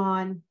going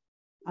on,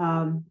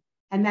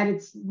 and that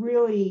it's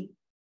really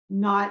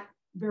not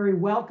very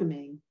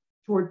welcoming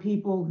toward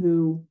people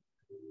who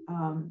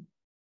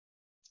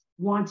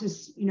want to,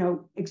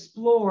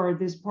 explore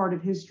this part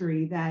of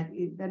history that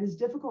is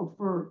difficult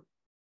for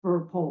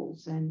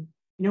Poles. And,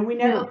 we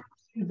never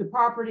received the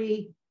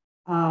property.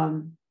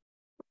 I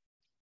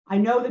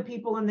know the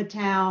people in the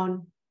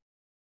town.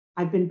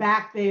 I've been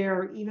back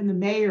there. Even the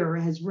mayor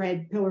has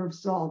read Pillar of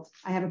Salt.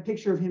 I have a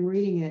picture of him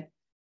reading it.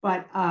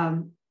 But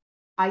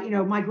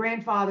my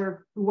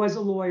grandfather, who was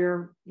a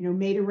lawyer,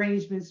 made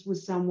arrangements with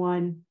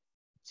someone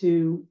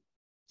to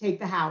take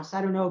the house.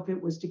 I don't know if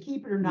it was to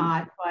keep it or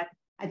not, but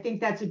I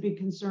think that's a big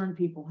concern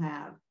people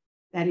have,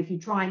 that if you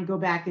try and go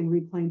back and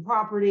reclaim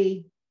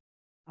property,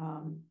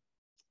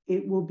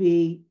 you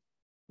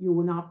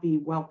will not be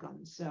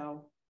welcome.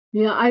 So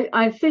yeah,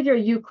 I figure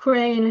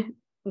Ukraine,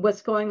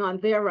 what's going on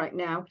there right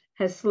now,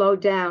 has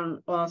slowed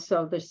down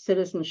also the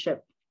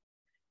citizenship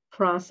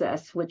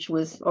process, which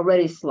was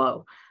already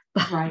slow.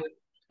 Right.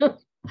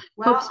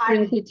 Well,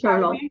 I'm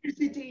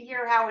interested to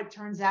hear how it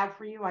turns out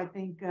for you. I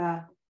think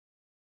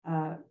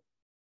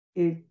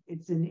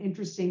it's an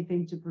interesting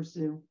thing to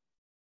pursue.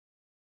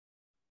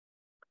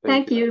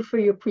 Thank you for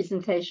your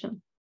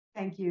presentation.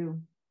 Thank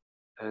you.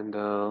 And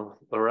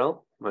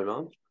Laurel, my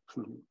mom.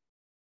 I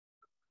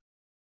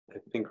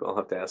think I'll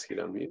have to ask you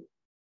to unmute.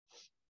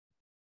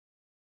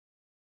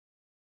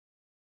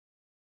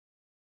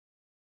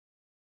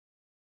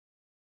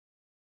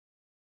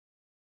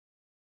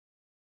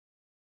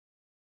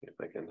 If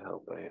I can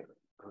help by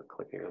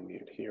clicking on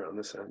mute here on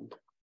this end.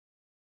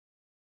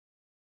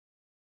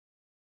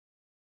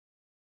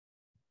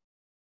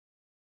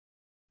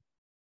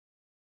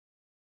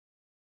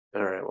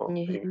 All right, well,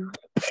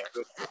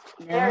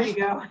 there you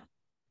go.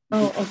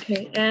 Oh,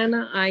 okay.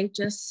 Anna, I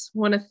just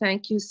want to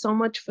thank you so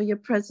much for your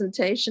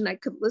presentation. I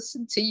could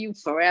listen to you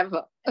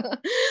forever,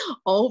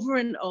 over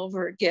and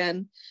over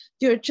again.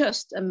 You're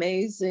just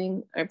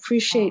amazing. I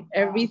appreciate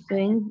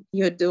everything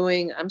you're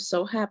doing. I'm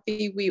so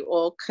happy we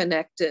all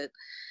connected.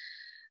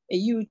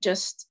 You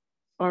just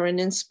are an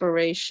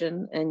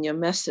inspiration, and your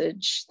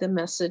message,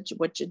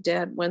 what your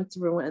dad went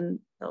through, and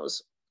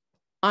those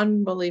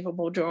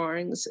unbelievable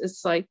drawings.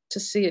 It's like to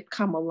see it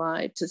come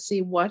alive, to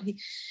see what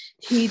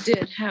he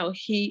did, how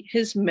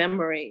his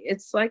memory,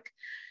 it's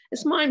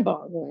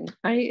mind-boggling.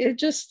 It's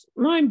just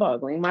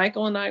mind-boggling.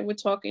 Michael and I were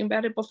talking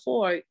about it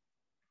before,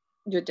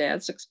 your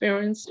dad's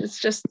experience. It's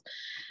just,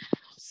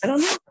 I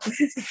don't know.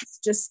 It's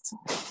just,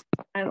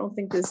 I don't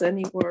think there's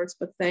any words,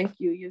 but thank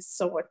you. You're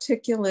so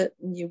articulate,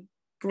 and you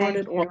brought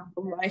it all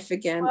to life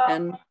again,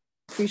 and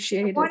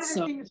appreciate it. One of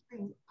the things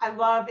I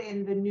love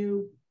in the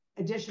new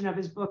edition of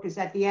his book is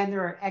at the end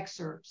there are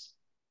excerpts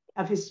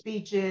of his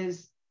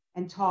speeches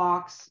and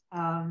talks.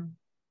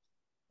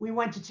 We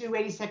went to 2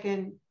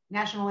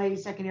 National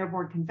 82nd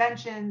Airborne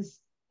conventions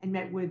and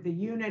met with the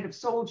unit of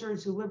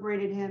soldiers who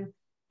liberated him.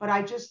 But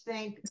I just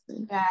think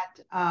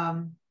that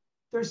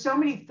there's so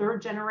many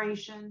third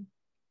generation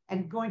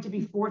and going to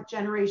be fourth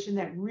generation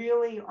that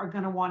really are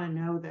going to want to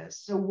know this.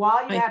 So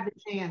while you have the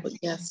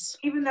chance,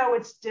 even though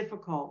it's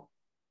difficult,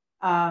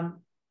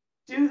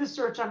 do the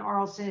search on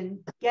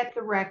Arlson, get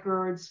the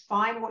records,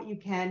 find what you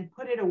can,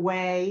 put it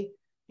away,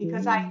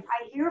 because I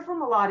hear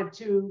from a lot of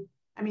 3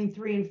 and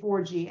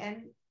 4G,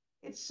 and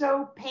it's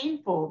so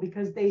painful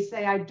because they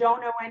say, I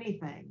don't know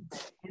anything,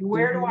 and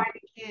where do I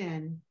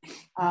begin?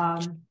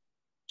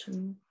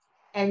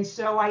 And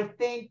so I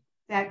think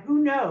that,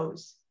 who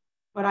knows,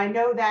 but I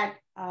know that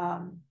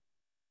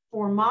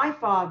for my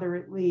father,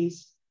 at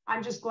least,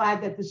 I'm just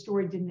glad that the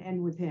story didn't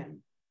end with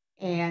him.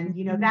 And,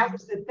 that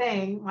was the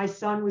thing. My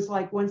son was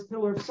like, once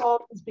Pillar of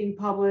Salt was being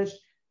published,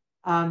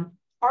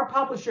 our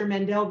publisher,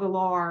 Mandel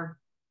Villar,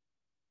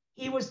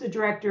 he was the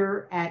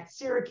director at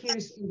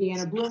Syracuse,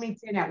 Indiana,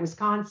 Bloomington, at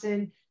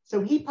Wisconsin.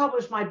 So he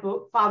published my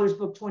father's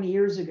book 20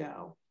 years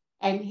ago.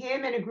 And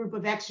him and a group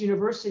of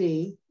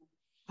ex-university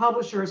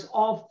publishers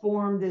all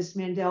formed this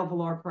Mandel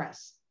Villar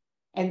Press.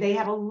 And they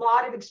have a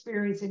lot of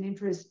experience and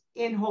interest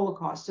in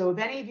Holocaust. So if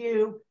any of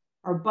you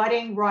are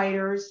budding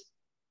writers,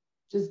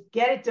 just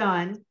get it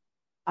done.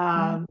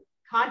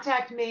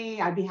 Contact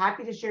me. I'd be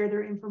happy to share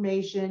their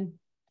information.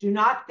 Do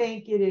not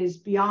think it is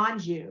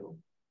beyond you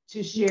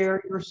to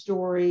share your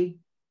story.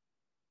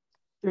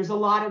 There's a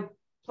lot of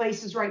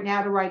places right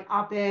now to write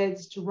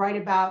op-eds, to write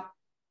about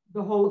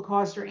the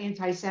Holocaust or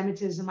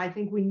anti-Semitism. I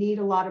think we need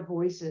a lot of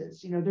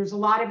voices. There's a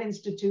lot of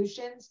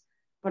institutions,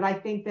 but I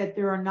think that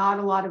there are not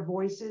a lot of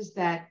voices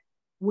that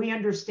we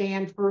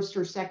understand first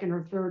or second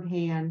or third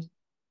hand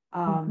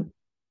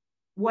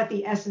what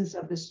the essence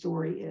of the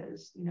story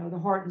is, you know, the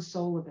heart and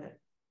soul of it.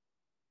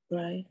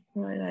 Right,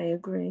 right. I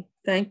agree.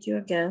 Thank you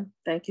again.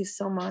 Thank you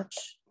so much.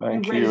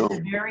 Thank you. you. Raised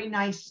a very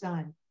nice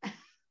son.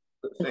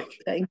 Thank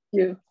you. Thank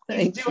you.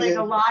 He's doing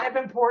a lot of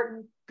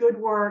important, good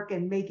work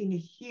and making a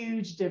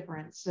huge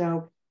difference.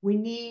 So we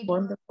need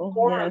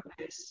more of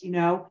this. You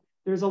know,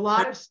 there's a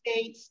lot of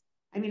states.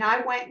 I mean,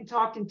 I went and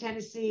talked in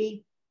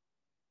Tennessee.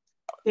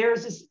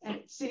 There's a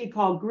city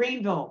called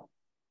Greenville,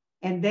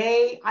 and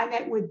I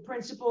met with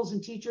principals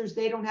and teachers.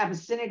 They don't have a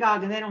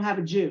synagogue and they don't have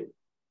a Jew.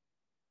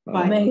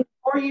 But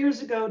 4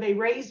 years ago, they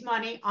raised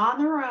money on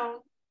their own,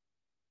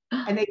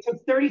 and they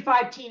took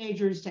 35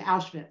 teenagers to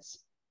Auschwitz.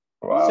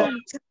 Wow.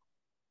 So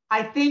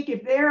I think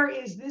if there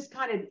is this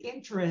kind of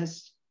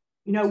interest,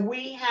 you know,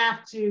 we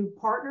have to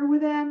partner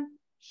with them,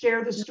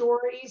 share the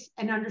stories,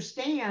 and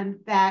understand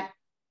that,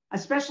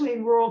 especially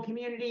in rural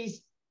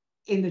communities,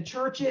 in the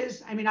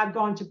churches. I mean, I've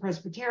gone to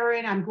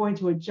Presbyterian, I'm going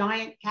to a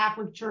giant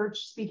Catholic church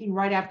speaking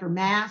right after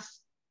Mass,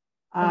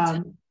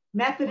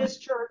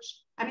 Methodist church.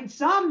 I mean,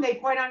 some, they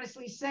quite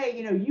honestly say,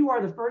 you know, you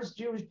are the first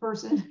Jewish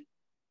person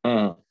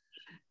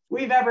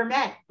we've ever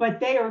met, but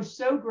they are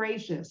so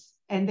gracious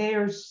and they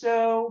are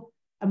so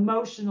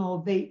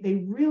emotional.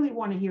 They really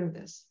want to hear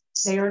this.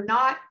 They are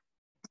not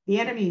the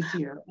enemies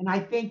here. And I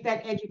think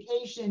that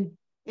education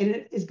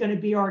is going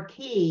to be our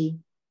key.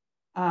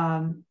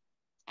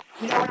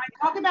 You know, when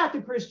I talk about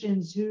the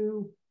Christians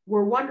who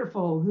were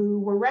wonderful, who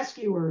were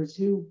rescuers,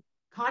 who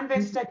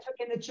convents that took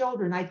in the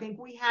children, I think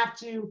we have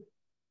to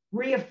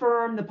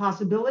reaffirm the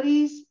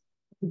possibilities,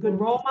 the good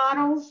role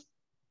models,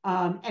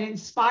 and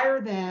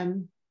inspire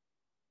them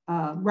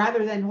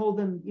rather than hold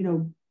them, you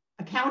know,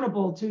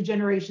 accountable 2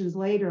 generations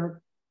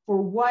later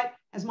for what,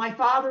 as my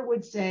father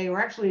would say, or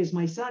actually as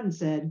my son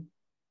said,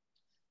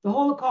 the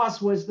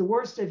Holocaust was the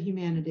worst of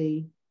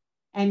humanity,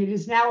 and it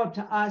is now up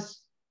to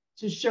us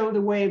to show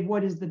the way of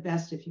what is the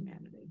best of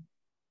humanity.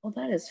 Well,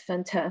 that is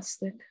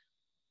fantastic.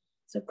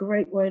 It's a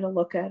great way to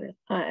look at it.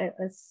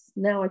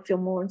 Now I feel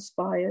more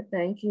inspired.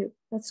 Thank you.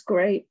 That's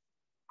great.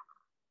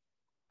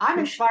 I'm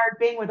inspired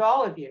being with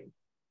all of you.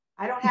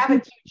 I don't have a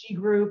 2G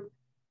group.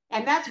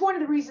 And that's one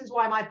of the reasons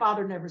why my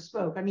father never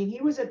spoke. I mean, he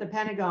was at the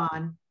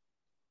Pentagon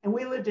and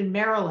we lived in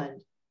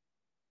Maryland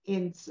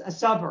in a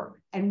suburb,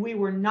 and we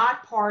were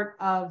not part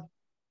of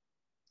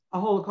a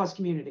Holocaust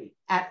community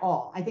at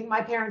all. I think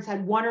my parents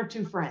had 1 or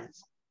 2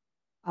 friends,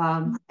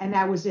 and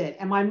that was it.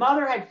 And my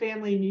mother had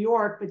family in New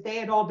York, but they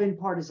had all been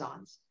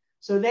partisans.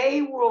 So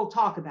they will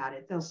talk about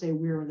it. They'll say,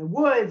 we were in the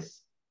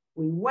woods,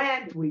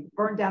 we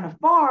burned down a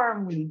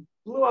farm, we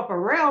blew up a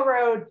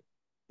railroad,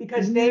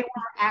 because they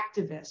were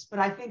activists. But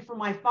I think for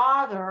my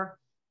father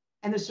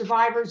and the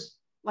survivors,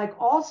 like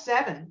all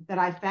 7 that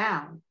I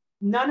found,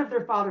 none of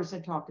their fathers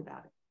had talked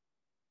about it.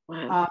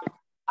 Wow.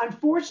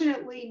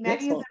 Unfortunately,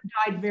 many of them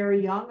died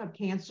very young of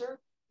cancer,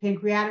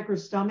 pancreatic or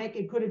stomach.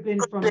 It could have been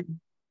from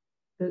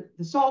the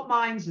salt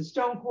mines, the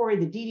stone quarry,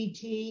 the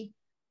DDT,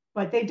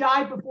 but they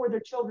died before their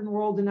children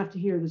were old enough to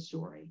hear the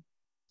story.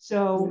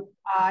 So,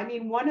 I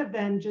mean, one of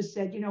them just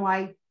said, you know,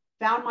 I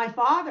found my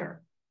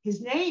father, his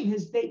name,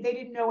 they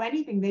didn't know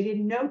anything. They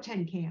didn't know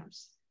 10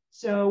 camps.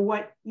 So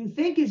what you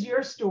think is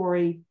your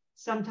story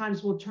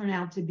sometimes will turn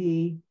out to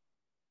be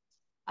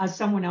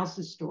someone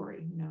else's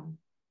story, you know.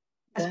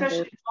 Especially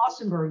in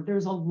Flossenburg,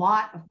 there's a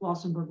lot of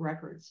Flossenburg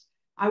records.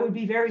 I would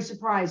be very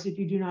surprised if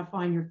you do not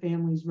find your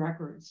family's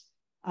records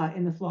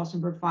in the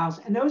Flossenburg files.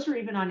 And those are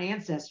even on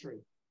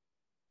Ancestry,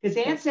 because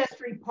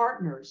Ancestry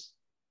partners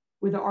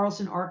with the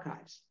Arlson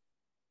Archives.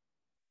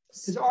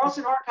 Because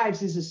Arlson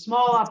Archives is a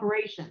small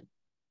operation.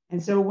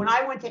 And so when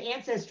I went to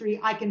Ancestry,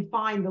 I can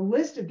find the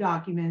list of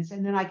documents,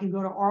 and then I can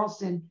go to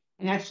Arlson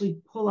and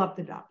actually pull up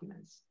the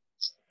documents.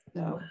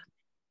 So.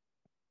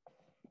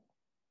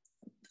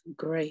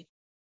 Great.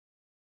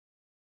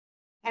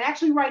 And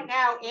actually right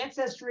now,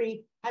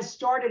 Ancestry has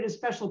started a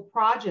special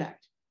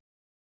project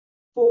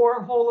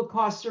for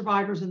Holocaust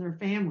survivors and their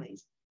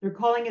families. They're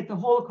calling it the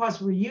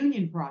Holocaust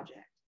Reunion Project.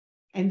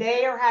 And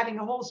they are having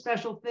a whole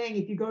special thing,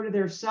 if you go to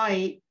their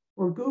site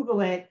or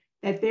Google it,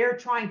 that they're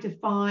trying to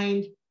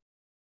find,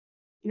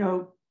 you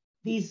know,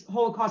 these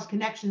Holocaust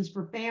connections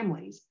for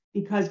families,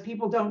 because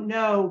people don't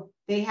know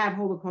they have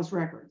Holocaust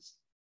records.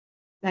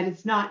 That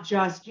it's not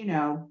just, you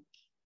know,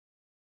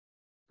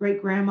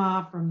 great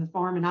grandma from the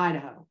farm in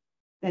Idaho,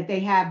 that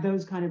they have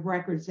those kind of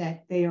records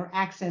that they are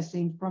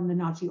accessing from the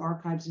Nazi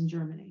archives in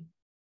Germany.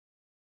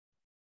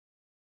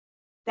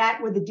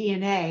 That with the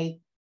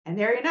DNA, and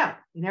there you know,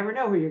 you never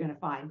know who you're going to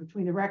find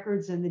between the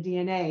records and the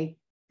DNA,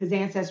 because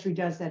Ancestry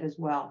does that as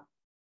well.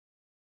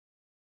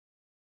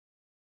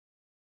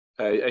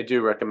 I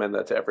do recommend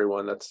that to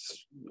everyone.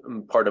 That's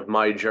part of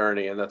my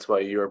journey, and that's why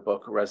your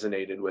book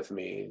resonated with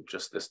me.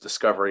 Just this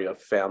discovery of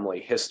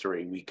family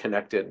history. We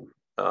connected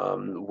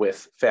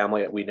with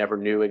family that we never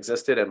knew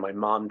existed. And my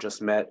mom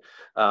just met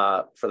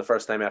for the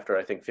first time after,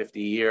 I think,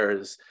 50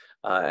 years.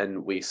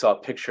 And we saw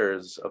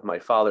pictures of my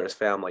father's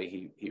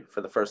family. He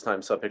for the first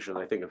time saw pictures,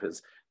 I think, of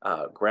his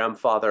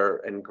grandfather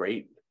and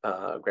great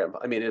grandpa.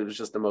 I mean, it was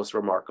just the most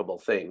remarkable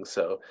thing.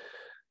 So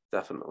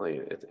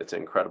definitely, it's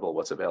incredible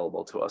what's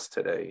available to us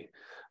today.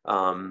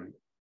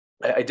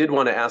 I did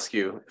want to ask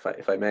you,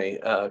 if I may,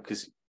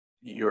 because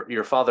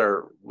your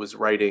father was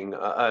writing,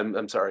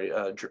 I'm sorry,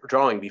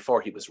 drawing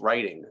before he was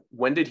writing.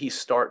 When did he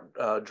start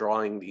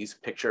drawing these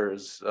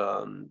pictures?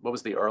 What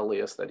was the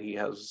earliest that he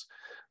has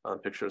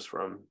pictures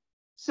from?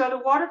 So the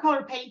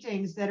watercolor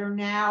paintings that are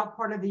now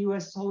part of the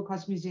U.S.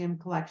 Holocaust Museum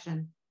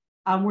collection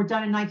were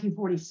done in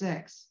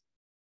 1946.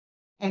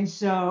 And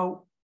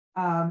so,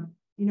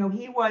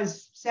 he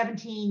was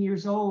 17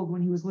 years old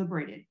when he was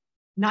liberated,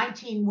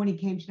 19 when he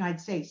came to the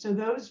United States. So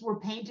those were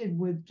painted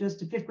with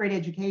just a 5th grade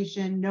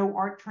education, no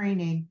art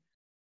training.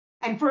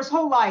 And for his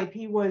whole life,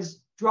 he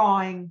was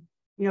drawing,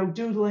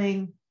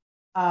 doodling,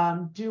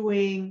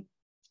 doing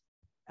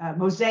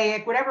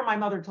mosaic, whatever my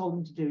mother told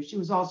him to do. She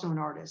was also an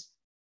artist.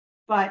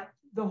 But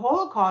the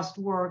Holocaust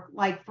work,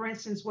 like, for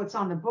instance, what's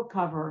on the book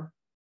cover,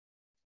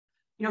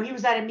 he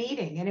was at a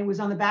meeting and it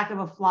was on the back of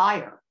a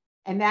flyer,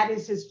 and that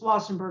is his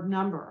Flossenburg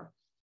number.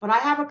 But I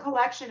have a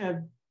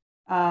collection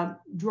of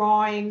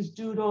drawings,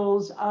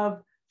 doodles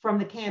from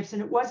the camps.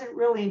 And it wasn't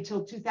really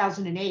until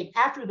 2008,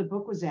 after the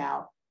book was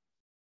out,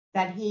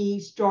 that he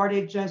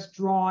started just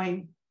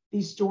drawing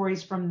these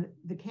stories from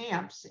the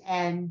camps.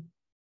 And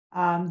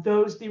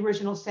the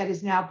original set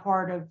is now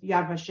part of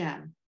Yad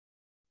Vashem.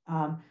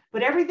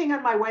 But everything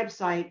on my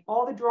website,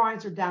 all the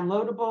drawings are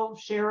downloadable,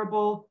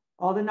 shareable,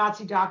 all the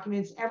Nazi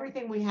documents,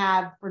 everything we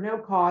have for no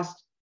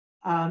cost.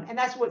 And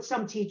that's what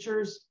some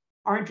teachers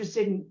are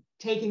interested in,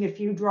 taking a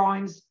few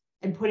drawings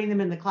and putting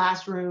them in the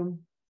classroom,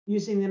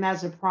 using them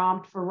as a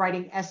prompt for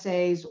writing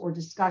essays or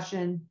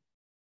discussion.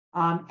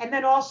 And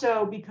then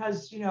also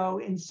because,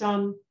 in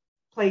some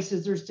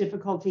places there's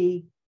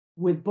difficulty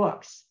with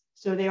books.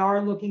 So they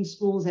are looking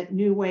schools at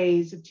new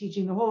ways of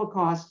teaching the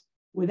Holocaust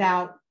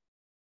without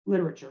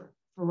literature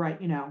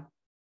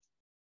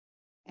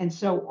And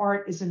so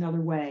art is another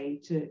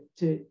way to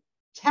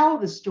tell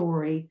the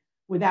story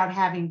without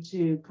having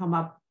to come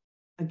up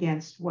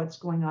against what's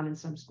going on in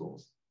some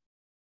schools.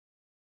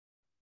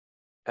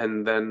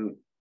 And then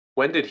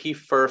when did he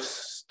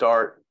first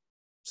start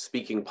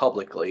speaking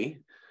publicly?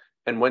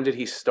 And when did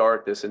he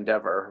start this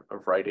endeavor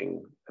of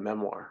writing a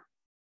memoir?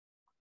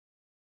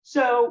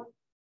 So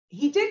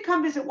he did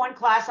come visit one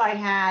class I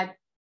had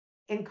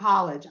in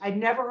college. I'd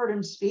never heard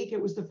him speak.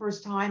 It was the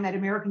first time at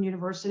American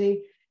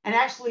University. And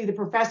actually, the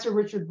professor,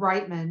 Richard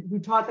Brightman, who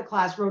taught the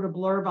class, wrote a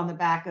blurb on the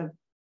back of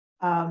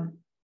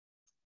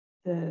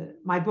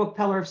my book,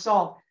 Pillar of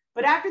Salt.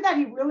 But after that,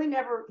 he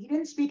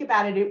didn't speak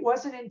about it. It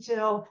wasn't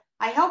until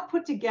I helped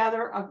put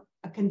together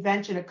a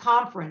convention, a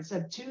conference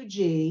of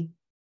 2G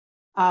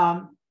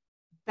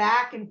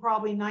back in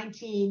probably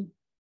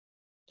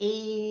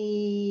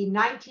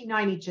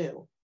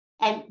 1992.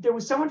 And there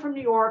was someone from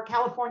New York,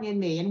 California, and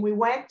me. And we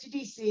went to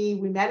DC,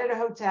 we met at a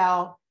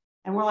hotel,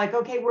 and we're like,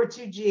 okay, we're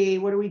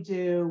 2G, what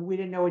do? We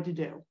didn't know what to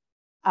do.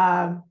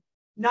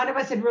 None of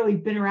us had really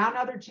been around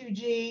other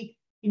 2G.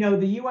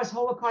 The US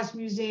Holocaust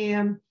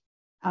Museum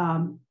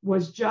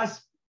was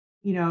just,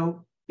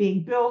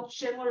 being built.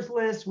 Schindler's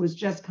List was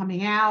just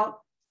coming out.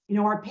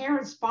 Our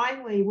parents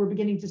finally were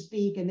beginning to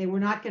speak, and they were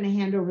not going to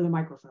hand over the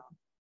microphone.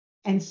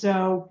 And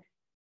so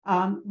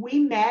we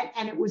met,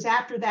 and it was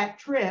after that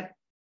trip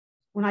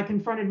when I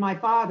confronted my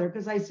father,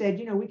 because I said,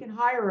 we can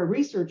hire a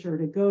researcher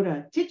to go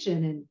to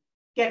Tichin and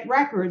get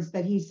records,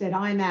 that he said,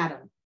 I'm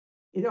Adam.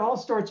 It all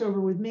starts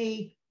over with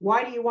me.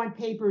 Why do you want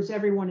papers?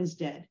 Everyone is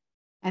dead.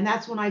 And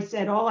that's when I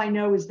said, all I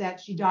know is that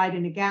she died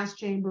in a gas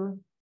chamber,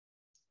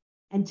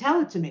 and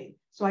tell it to me.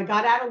 So I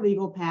got out a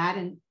legal pad,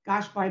 and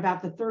gosh, by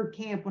about the third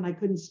camp, when I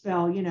couldn't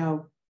spell,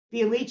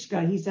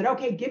 Bielichka, he said,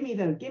 okay, give me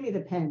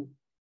the pen.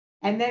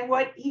 And then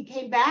what he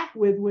came back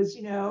with was,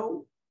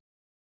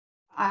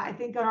 I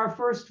think on our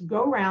first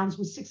go rounds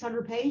was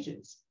 600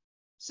 pages.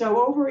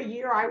 So over a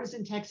year, I was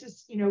in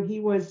Texas. He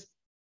was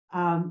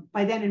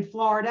by then in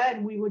Florida,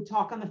 and we would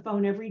talk on the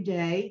phone every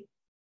day.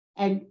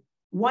 And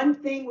one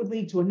thing would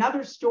lead to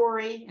another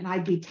story, and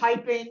I'd be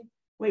typing,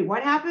 wait,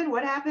 what happened?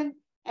 What happened?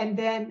 And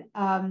then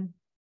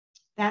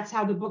that's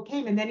how the book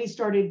came. And then he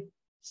started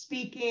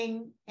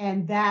speaking,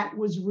 and that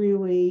was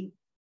really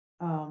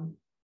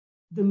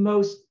the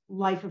most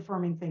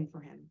life-affirming thing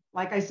for him.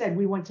 Like I said,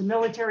 we went to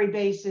military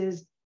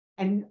bases,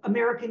 and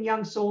American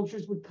young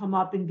soldiers would come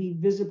up and be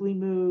visibly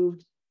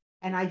moved.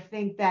 And I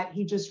think that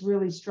he just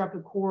really struck a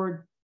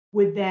chord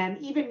with them.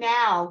 Even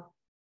now,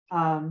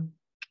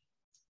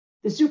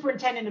 the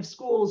superintendent of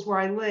schools where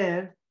I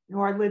live,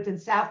 I lived in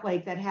South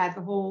Lake, that had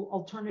the whole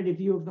alternative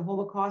view of the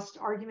Holocaust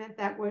argument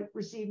that would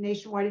receive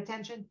nationwide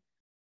attention.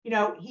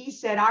 He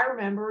said, I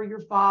remember your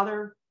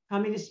father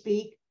coming to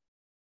speak,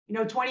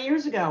 20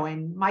 years ago,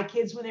 and my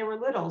kids when they were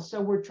little.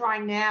 So we're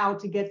trying now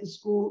to get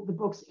the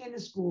books in the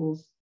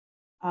schools.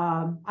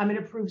 I'm an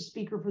approved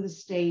speaker for the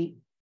state.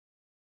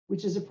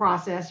 which is a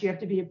process. You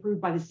have to be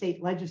approved by the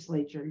state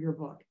legislature, your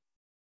book.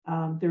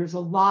 There's a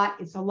lot,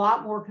 it's a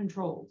lot more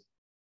controlled.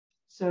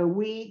 So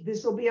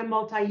this will be a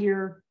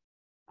multi-year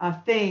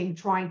thing,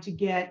 trying to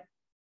get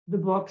the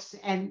books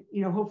and,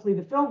 hopefully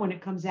the film when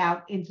it comes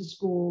out into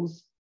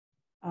schools,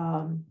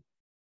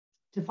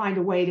 to find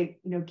a way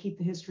to, keep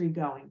the history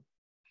going.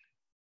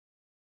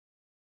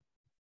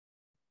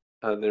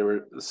 There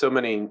were so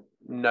many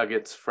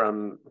nuggets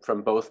from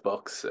both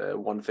books.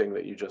 One thing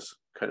that you just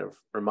kind of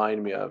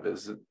remind me of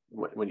is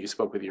when you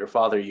spoke with your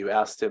father, you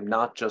asked him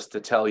not just to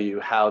tell you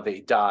how they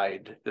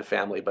died, the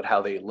family, but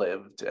how they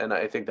lived. And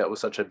I think that was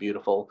such a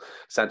beautiful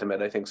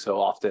sentiment. I think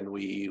so often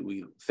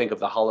we think of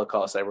the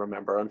Holocaust. I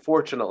remember,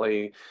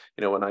 unfortunately,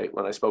 when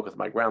I spoke with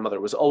my grandmother,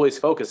 was always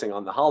focusing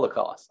on the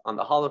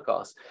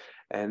Holocaust,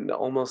 and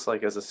almost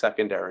like as a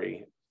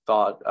secondary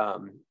thought.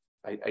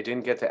 I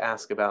didn't get to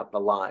ask about the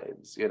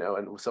lives,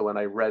 and so when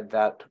I read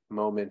that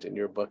moment in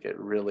your book, it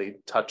really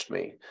touched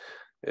me.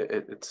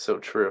 It's so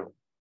true.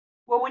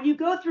 Well, when you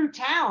go through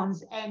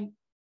towns and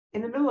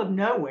in the middle of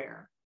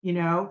nowhere,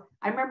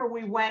 I remember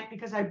we went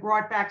because I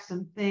brought back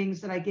some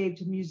things that I gave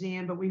to the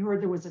museum, but we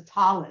heard there was a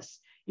talus,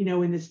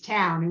 in this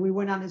town, and we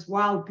went on this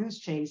wild goose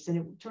chase, and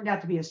it turned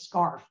out to be a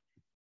scarf.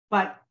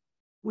 But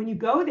when you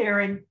go there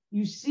and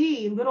you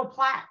see little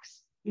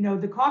plaques,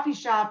 the coffee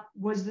shop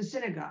was the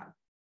synagogue.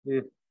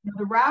 Mm.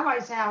 The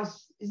rabbi's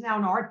house is now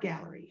an art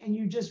gallery, and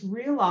you just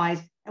realize,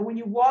 and when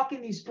you walk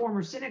in these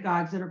former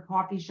synagogues that are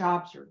coffee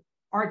shops or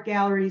art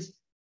galleries,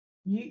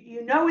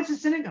 you know it's a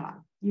synagogue.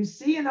 You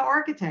see in the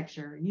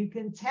architecture, you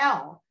can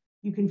tell,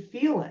 you can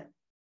feel it.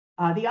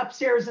 The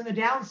upstairs and the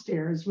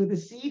downstairs with the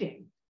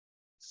seating.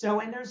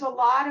 So, and there's a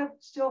lot of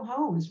still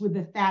homes with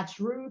the thatched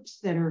roofs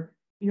that are,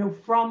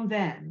 from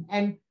then.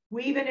 And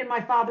we even in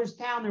my father's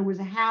town, there was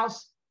a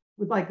house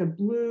with like a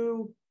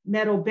blue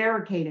metal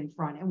barricade in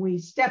front, and we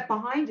stepped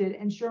behind it,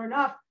 and sure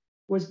enough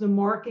was the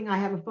marking. I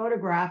have a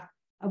photograph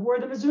of where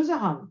the mezuzah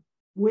hung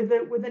with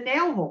the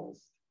nail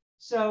holes.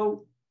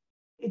 So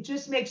it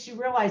just makes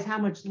you realize how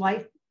much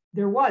life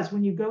there was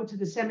when you go to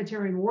the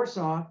cemetery in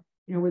Warsaw,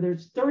 where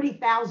there's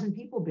 30,000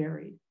 people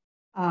buried.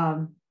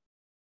 And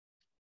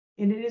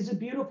it is a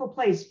beautiful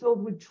place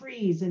filled with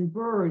trees and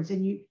birds,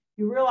 and you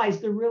realize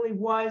there really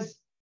was,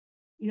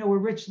 a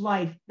rich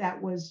life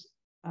that was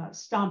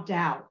stomped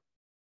out.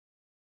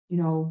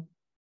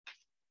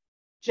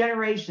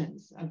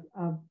 Generations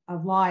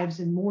of lives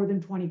in more than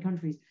 20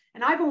 countries.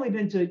 And I've only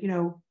been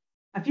to,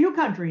 a few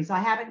countries. I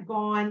haven't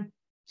gone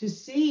to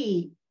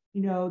see,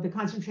 the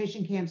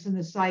concentration camps and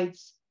the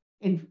sites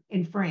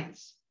in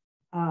France,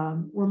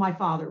 where my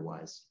father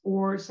was,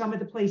 or some of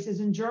the places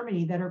in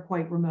Germany that are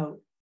quite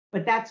remote.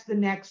 But that's the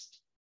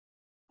next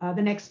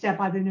step.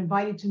 I've been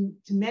invited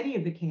to many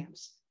of the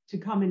camps to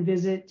come and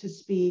visit, to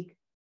speak.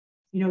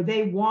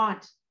 They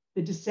want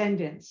the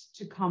descendants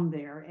to come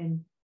there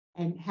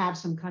and have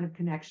some kind of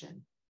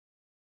connection.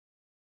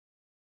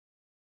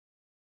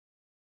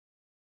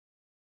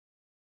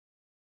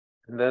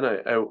 And then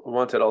I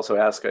wanted to also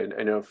ask,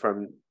 I know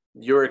from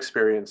your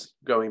experience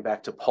going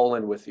back to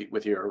Poland with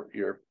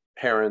your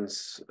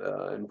parents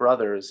and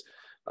brothers,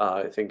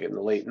 I think in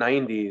the late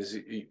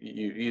 90s,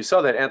 you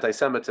saw that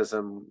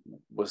anti-Semitism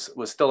was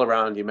still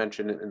around. You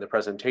mentioned it in the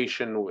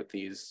presentation with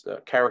these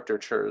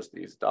caricatures,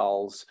 these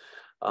dolls,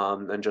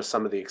 and just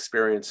some of the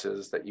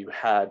experiences that you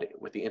had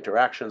with the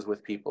interactions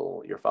with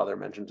people. Your father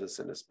mentioned this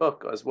in his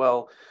book as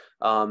well.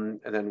 And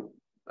then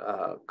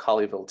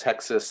Colleyville,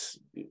 Texas,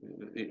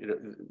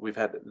 we've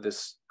had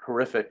this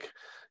horrific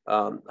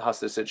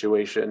hostage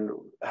situation.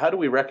 How do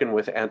we reckon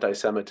with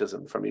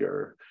anti-Semitism from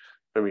your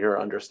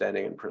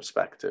understanding and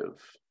perspective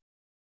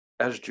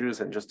as Jews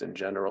and just in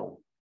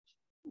general?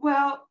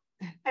 Well,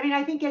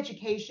 I think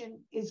education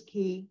is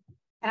key.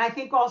 And I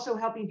think also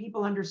helping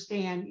people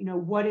understand,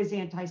 what is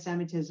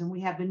anti-Semitism.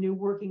 We have the new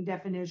working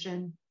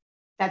definition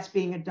that's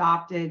being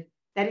adopted,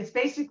 that it's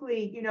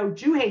basically,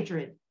 Jew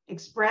hatred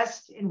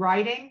expressed in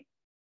writing,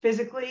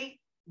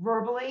 physically,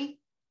 verbally.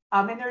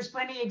 And there's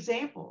plenty of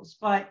examples.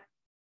 But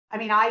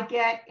I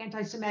get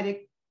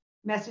anti-Semitic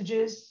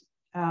messages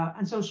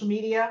on social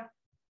media,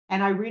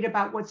 and I read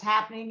about what's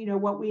happening,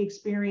 what we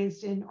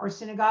experienced in our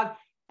synagogue.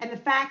 And the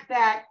fact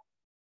that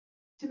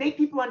to make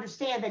people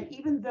understand that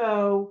even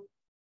though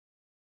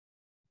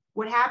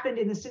what happened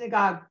in the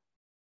synagogue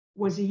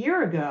was a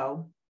year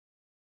ago,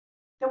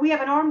 that we have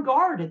an armed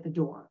guard at the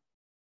door,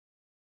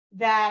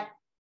 that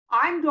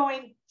I'm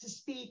going to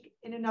speak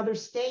in another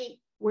state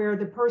where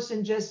the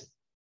person just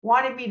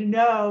wanted me to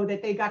know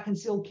that they got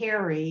concealed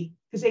carry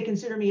because they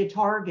consider me a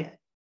target.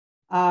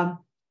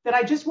 That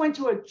I just went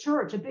to a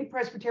church, a big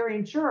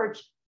Presbyterian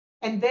church,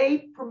 and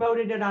they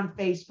promoted it on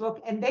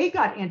Facebook, and they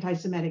got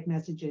anti-Semitic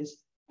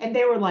messages. And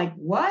they were like,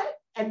 what?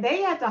 And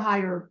they had to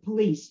hire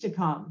police to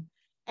come.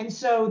 And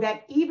so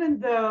that even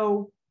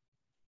though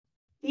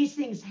these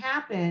things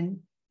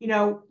happen,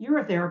 you're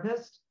a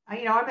therapist.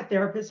 I'm a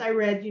therapist. I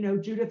read,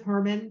 Judith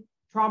Herman,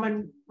 Trauma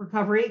and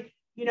Recovery.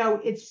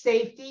 It's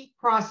safety,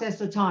 process,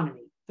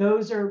 autonomy.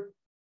 Those are,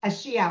 as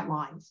she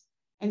outlines.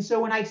 And so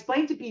when I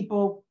explain to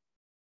people,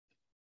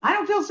 I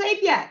don't feel safe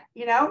yet,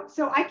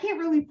 so I can't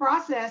really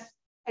process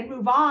and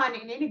move on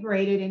and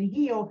integrate it and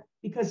heal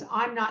because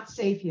I'm not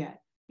safe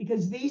yet,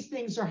 because these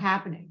things are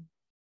happening.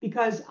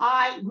 Because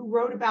who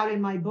wrote about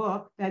in my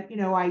book that,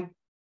 I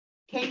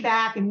came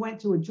back and went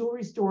to a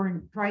jewelry store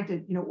and tried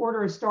to,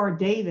 order a Star of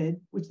David,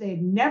 which they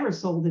had never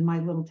sold in my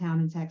little town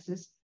in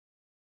Texas.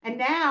 And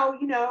now,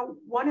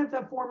 one of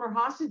the former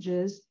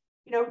hostages,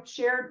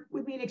 shared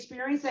with me an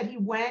experience that he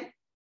went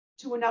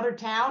to another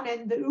town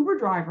and the Uber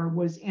driver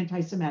was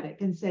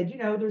anti-Semitic and said,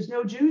 there's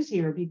no Jews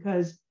here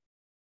because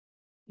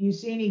you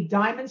see any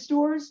diamond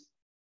stores?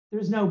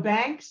 There's no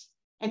banks.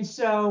 And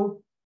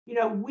so,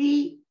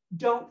 we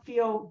don't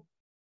feel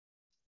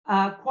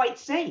quite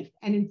safe.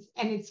 And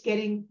it's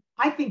getting,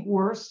 I think,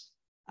 worse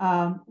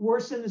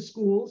in the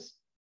schools,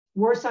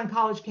 worse on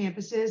college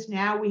campuses.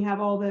 Now we have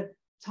all the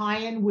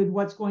tie-in with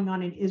what's going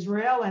on in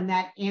Israel, and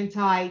that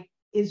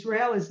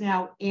anti-Israel is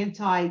now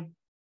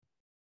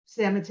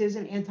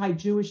anti-Semitism,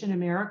 anti-Jewish in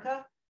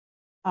America.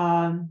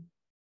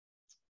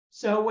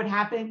 So what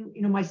happened,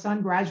 my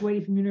son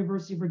graduated from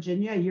University of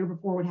Virginia a year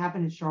before what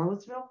happened in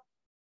Charlottesville.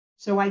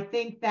 So I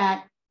think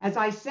that, as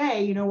I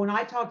say, when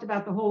I talked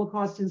about the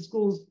Holocaust in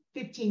schools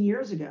 15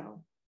 years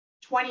ago,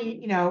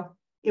 20,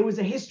 it was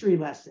a history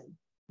lesson.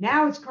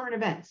 Now it's current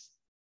events.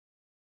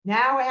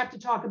 Now I have to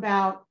talk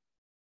about,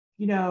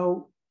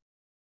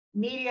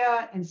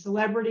 media and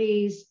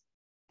celebrities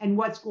and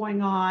what's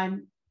going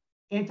on,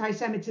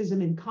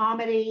 anti-Semitism in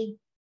comedy,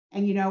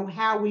 and,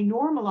 how we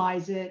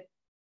normalize it.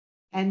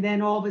 And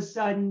then all of a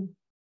sudden,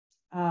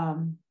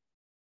 and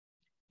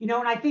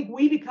I think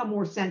we become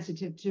more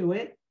sensitive to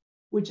it,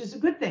 which is a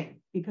good thing,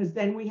 because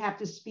then we have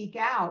to speak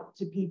out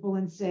to people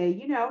and say,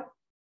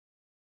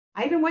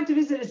 I even went to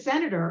visit a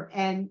senator,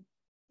 and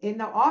in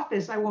the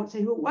office, I won't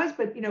say who it was,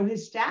 but,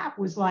 his staff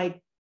was like,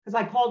 because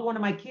I called one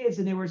of my kids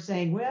and they were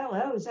saying,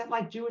 well, is that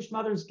like Jewish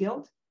mother's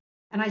guilt?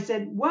 And I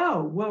said,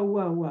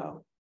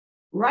 whoa.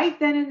 Right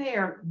then and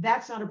there,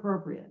 that's not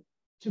appropriate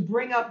to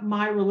bring up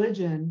my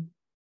religion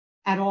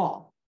at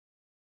all.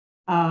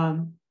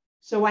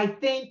 So I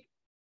think,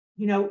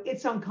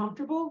 it's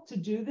uncomfortable to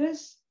do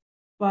this,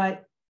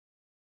 but,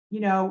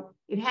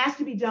 it has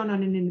to be done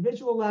on an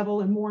individual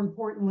level. And more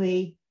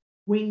importantly,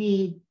 we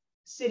need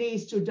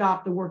cities to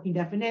adopt the working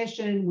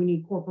definition. We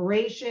need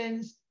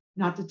corporations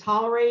not to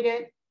tolerate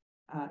it,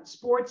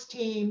 sports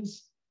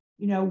teams,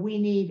 we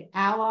need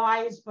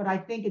allies, but I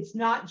think it's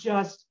not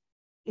just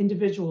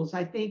individuals.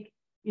 I think,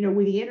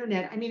 with the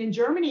internet, in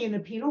Germany, in the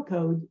penal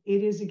code,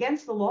 it is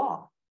against the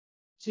law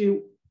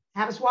to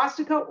have a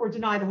swastika or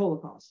deny the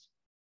Holocaust.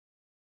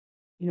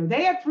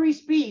 They have free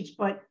speech,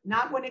 but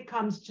not when it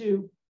comes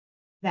to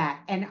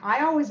that. And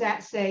I always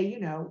say,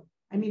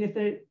 if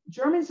the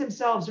Germans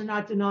themselves are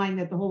not denying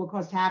that the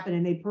Holocaust happened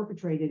and they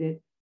perpetrated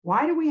it,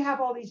 why do we have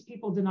all these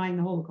people denying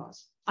the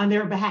Holocaust on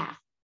their behalf?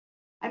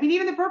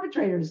 Even the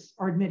perpetrators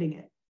are admitting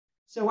it.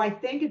 So I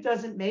think it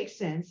doesn't make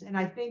sense. And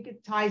I think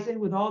it ties in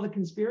with all the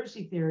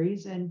conspiracy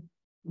theories, and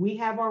we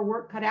have our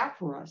work cut out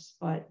for us.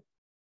 But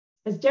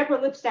as Deborah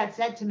Lipstadt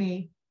said to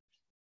me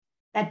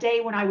that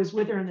day when I was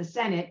with her in the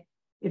Senate,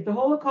 if the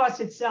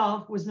Holocaust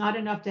itself was not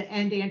enough to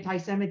end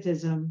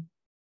anti-Semitism,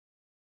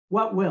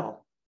 what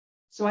will?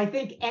 So I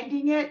think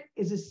ending it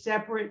is a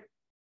separate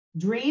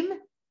dream,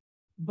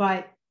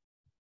 but,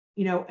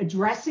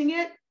 addressing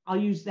it, I'll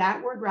use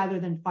that word rather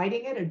than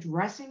fighting it,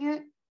 addressing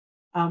it,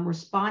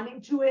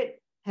 responding to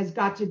it has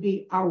got to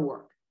be our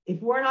work. If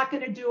we're not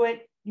going to do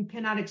it, you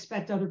cannot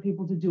expect other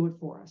people to do it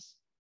for us.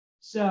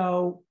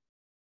 So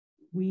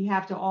we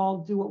have to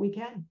all do what we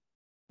can.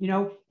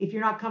 If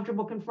you're not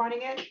comfortable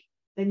confronting it,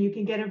 then you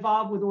can get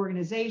involved with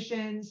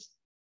organizations,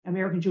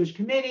 American Jewish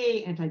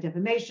Committee,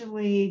 anti-defamation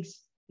leagues.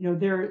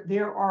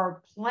 There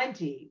are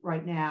plenty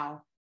right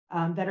now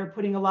that are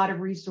putting a lot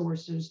of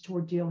resources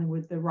toward dealing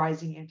with the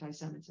rising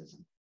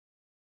anti-Semitism.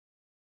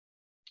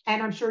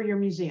 And I'm sure your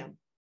museum.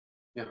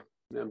 Yeah,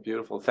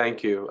 beautiful.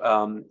 Thank you.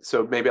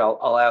 So maybe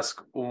I'll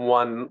ask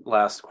one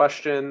last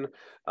question.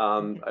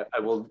 I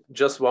will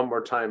just one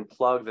more time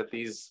plug that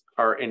these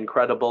are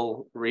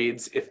incredible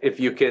reads. If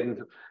you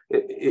can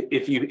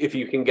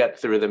get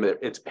through them,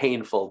 it's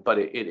painful, but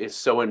it is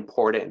so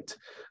important.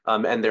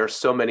 And there are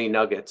so many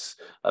nuggets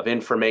of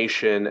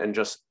information and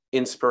just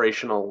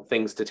inspirational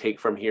things to take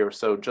from here.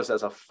 So just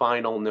as a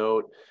final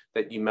note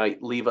that you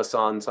might leave us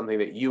on, something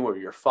that you or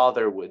your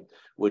father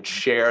would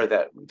share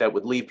that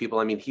would leave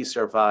people. He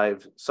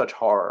survived such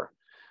horror.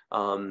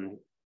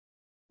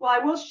 Well, I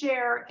will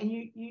share, and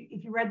you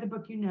if you read the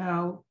book,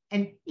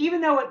 and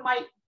even though it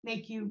might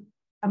make you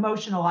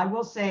emotional, I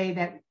will say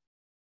that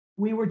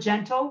we were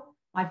gentle.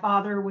 My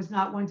father was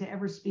not one to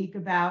ever speak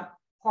about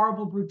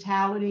horrible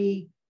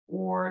brutality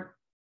or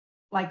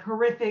like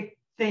horrific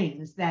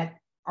things that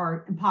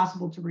are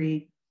impossible to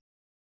read.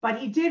 But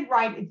he did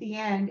write at the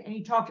end, and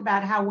he talked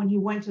about how when he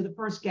went to the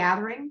first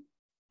gathering,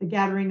 the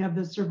gathering of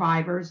the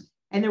survivors,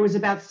 and there was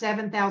about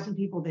 7,000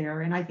 people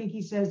there. And I think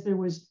he says there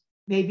was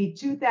maybe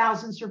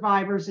 2,000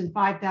 survivors and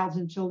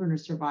 5,000 children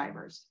of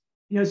survivors.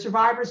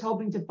 Survivors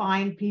hoping to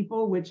find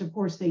people, which of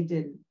course they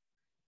didn't.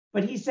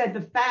 But he said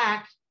the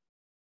fact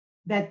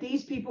that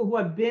these people who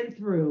have been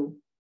through,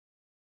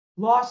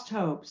 lost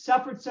hope,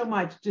 suffered so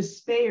much,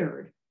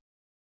 despaired,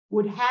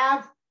 would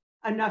have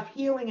enough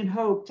healing and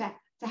hope to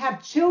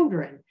have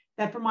children,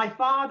 that for my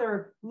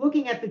father,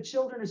 looking at the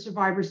children of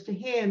survivors to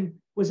him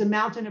was a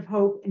mountain of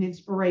hope and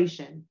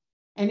inspiration.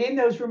 And in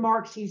those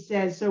remarks, he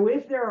says, so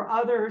if there are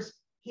others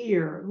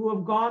here who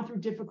have gone through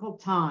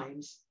difficult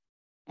times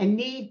and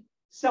need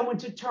someone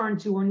to turn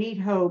to or need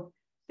hope,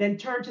 then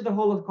turn to the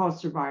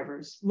Holocaust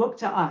survivors. Look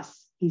to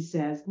us, he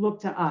says,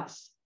 look to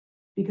us,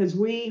 because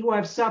we who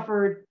have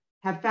suffered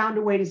have found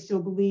a way to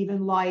still believe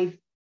in life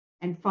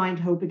and find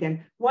hope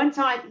again. One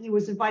time he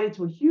was invited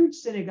to a huge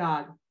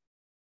synagogue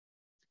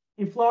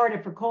in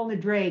Florida for Kol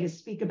Nidre to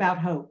speak about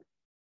hope.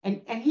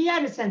 And he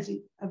had a sense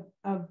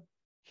of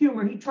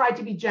humor. He tried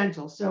to be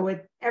gentle. So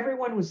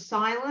everyone was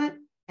silent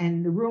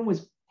and the room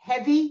was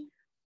heavy.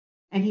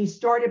 And he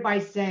started by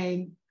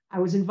saying, I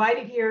was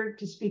invited here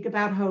to speak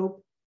about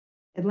hope.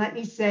 And let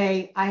me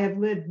say, I have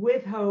lived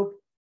with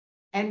hope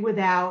and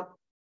without,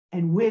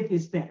 and with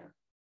is better.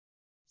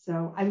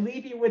 So I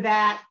leave you with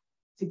that,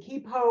 to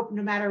keep hope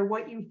no matter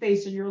what you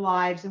face in your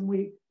lives. And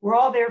we're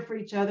all there for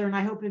each other. And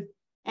I hope if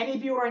any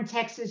of you are in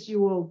Texas, you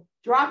will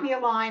drop me a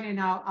line and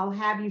I'll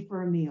have you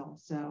for a meal.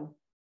 So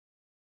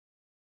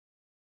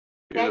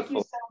Beautiful. Thank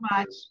you so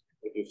much.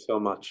 Thank you so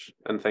much.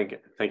 And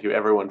thank you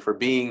everyone for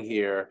being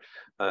here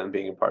and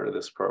being a part of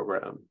this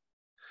program.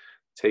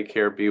 Take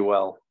care, be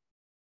well.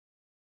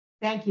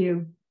 Thank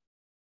you.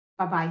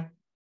 Bye-bye.